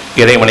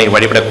 இறைவனை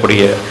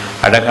வழிபடக்கூடிய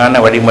அழகான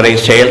வழிமுறை,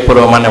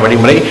 செயல்பூர்வமான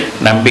வழிமுறை.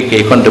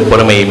 நம்பிக்கை கொண்டு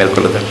பொறுமையை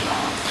மேற்கொள்ளுதல்.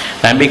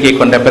 நம்பிக்கை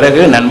கொண்ட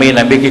பிறகு நன்மையை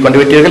நம்பிக்கை கொண்டு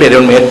விட்டீர்கள்,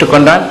 இறைவன்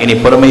ஏற்றுக்கொண்டான். இனி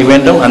பொறுமை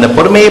வேண்டும். அந்த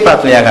பொறுமையை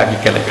பிரார்த்தனையாக ஆக்கி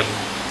கேளுங்கள்.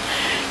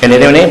 என்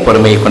இறைவனை,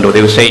 பொறுமையை கொண்டு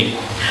உதவி செய்.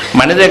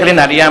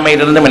 மனிதர்களின்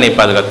அறியாமையிலிருந்தும் என்னை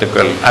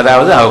பாதுகாத்துக்கள்.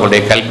 அதாவது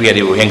அவர்களுடைய கல்வி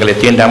அறிவு எங்களை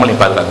தீண்டாமல்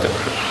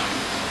பாதுகாத்துக்கள்.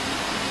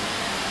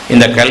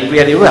 இந்த கல்வி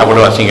அறிவு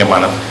அவ்வளவு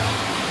அசிங்கமானது.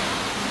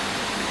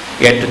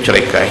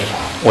 ஏற்றுச்சுரைக்காய்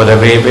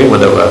உதவே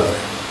உதவாது.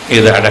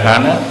 இது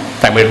அழகான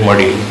தமிழ்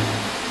மொழி.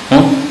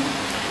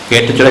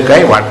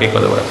 ஏற்றுச்சுரைக்காய் வாழ்க்கைக்கு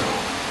உதவாது.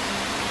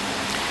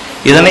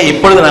 இதனை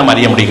இப்பொழுது நாம்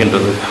அறிய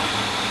முடிகின்றது.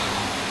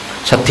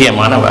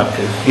 சத்தியமான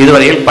வாக்கு.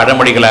 இதுவரையில்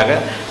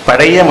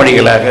பழைய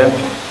மொழிகளாக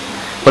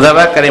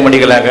உதவாக்கரை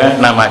மொழிகளாக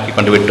நாம் ஆக்கி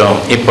கொண்டு விட்டோம்.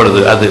 இப்பொழுது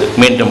அது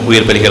மீண்டும்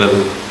உயிர் பெறுகிறது.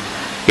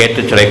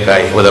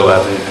 ஏற்றுச்சுரைக்காய்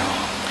உதவாது.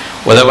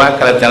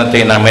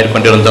 உதவாக்கரத்தனத்தை நாம்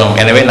மேற்கொண்டிருந்தோம்.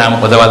 எனவே நாம்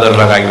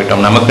உதவாதவர்களாக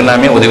ஆகிவிட்டோம். நமக்கு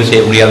நாமே உதவி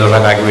செய்ய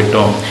முடியாதவர்களாக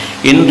ஆகிவிட்டோம்.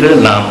 இன்று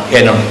நாம்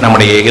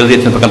நம்முடைய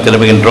இருதயத்தின் பக்கம்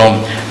திரும்புகின்றோம்.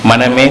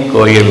 மனமே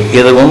கோயில்.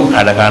 இதுவும்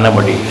அழகான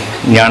மொழி,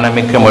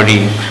 ஞானமிக்க மொழி,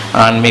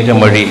 ஆன்மீக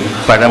மொழி,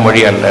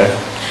 பழமொழி அல்ல.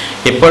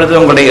 இப்பொழுது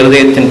உங்களுடைய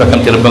இருதயத்தின்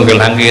பக்கம்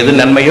திரும்புங்கள். அங்கு எது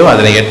நன்மையோ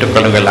அதனை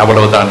ஏற்றுக்கொள்ளுங்கள்.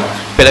 அவ்வளவுதான்.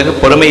 பிறகு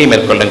பொறுமையை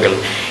மேற்கொள்ளுங்கள்.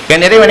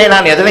 என் இறைவனை,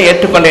 நான் எதனை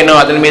ஏற்றுக்கொண்டேனோ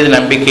அதன் மீது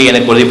நம்பிக்கை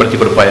எனக்கு உறுதிப்படுத்தி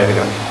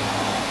கொடுப்பாயாக.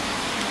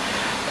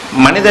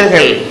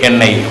 மனிதர்கள்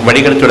என்னை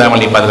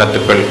வழிகெடுத்துவிடாமல் நீ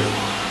பாதுகாத்துக்கொள்.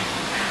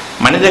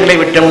 மனிதர்களை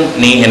விட்டும்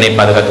நீ என்னை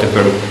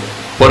பாதுகாத்துக்கொள்.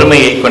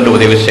 பொறுமையை கொண்டு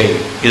உதவி செய்.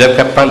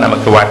 இதற்கப்பால்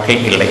நமக்கு வாழ்க்கை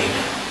இல்லை.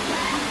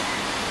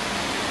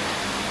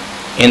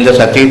 இந்த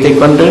சத்தியத்தை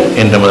கொண்டு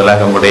இன்று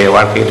முதலாக உங்களுடைய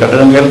வாழ்க்கையை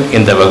தொடருங்கள்.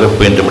 இந்த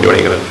வகுப்பு இன்று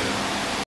முடிவடைகிறது.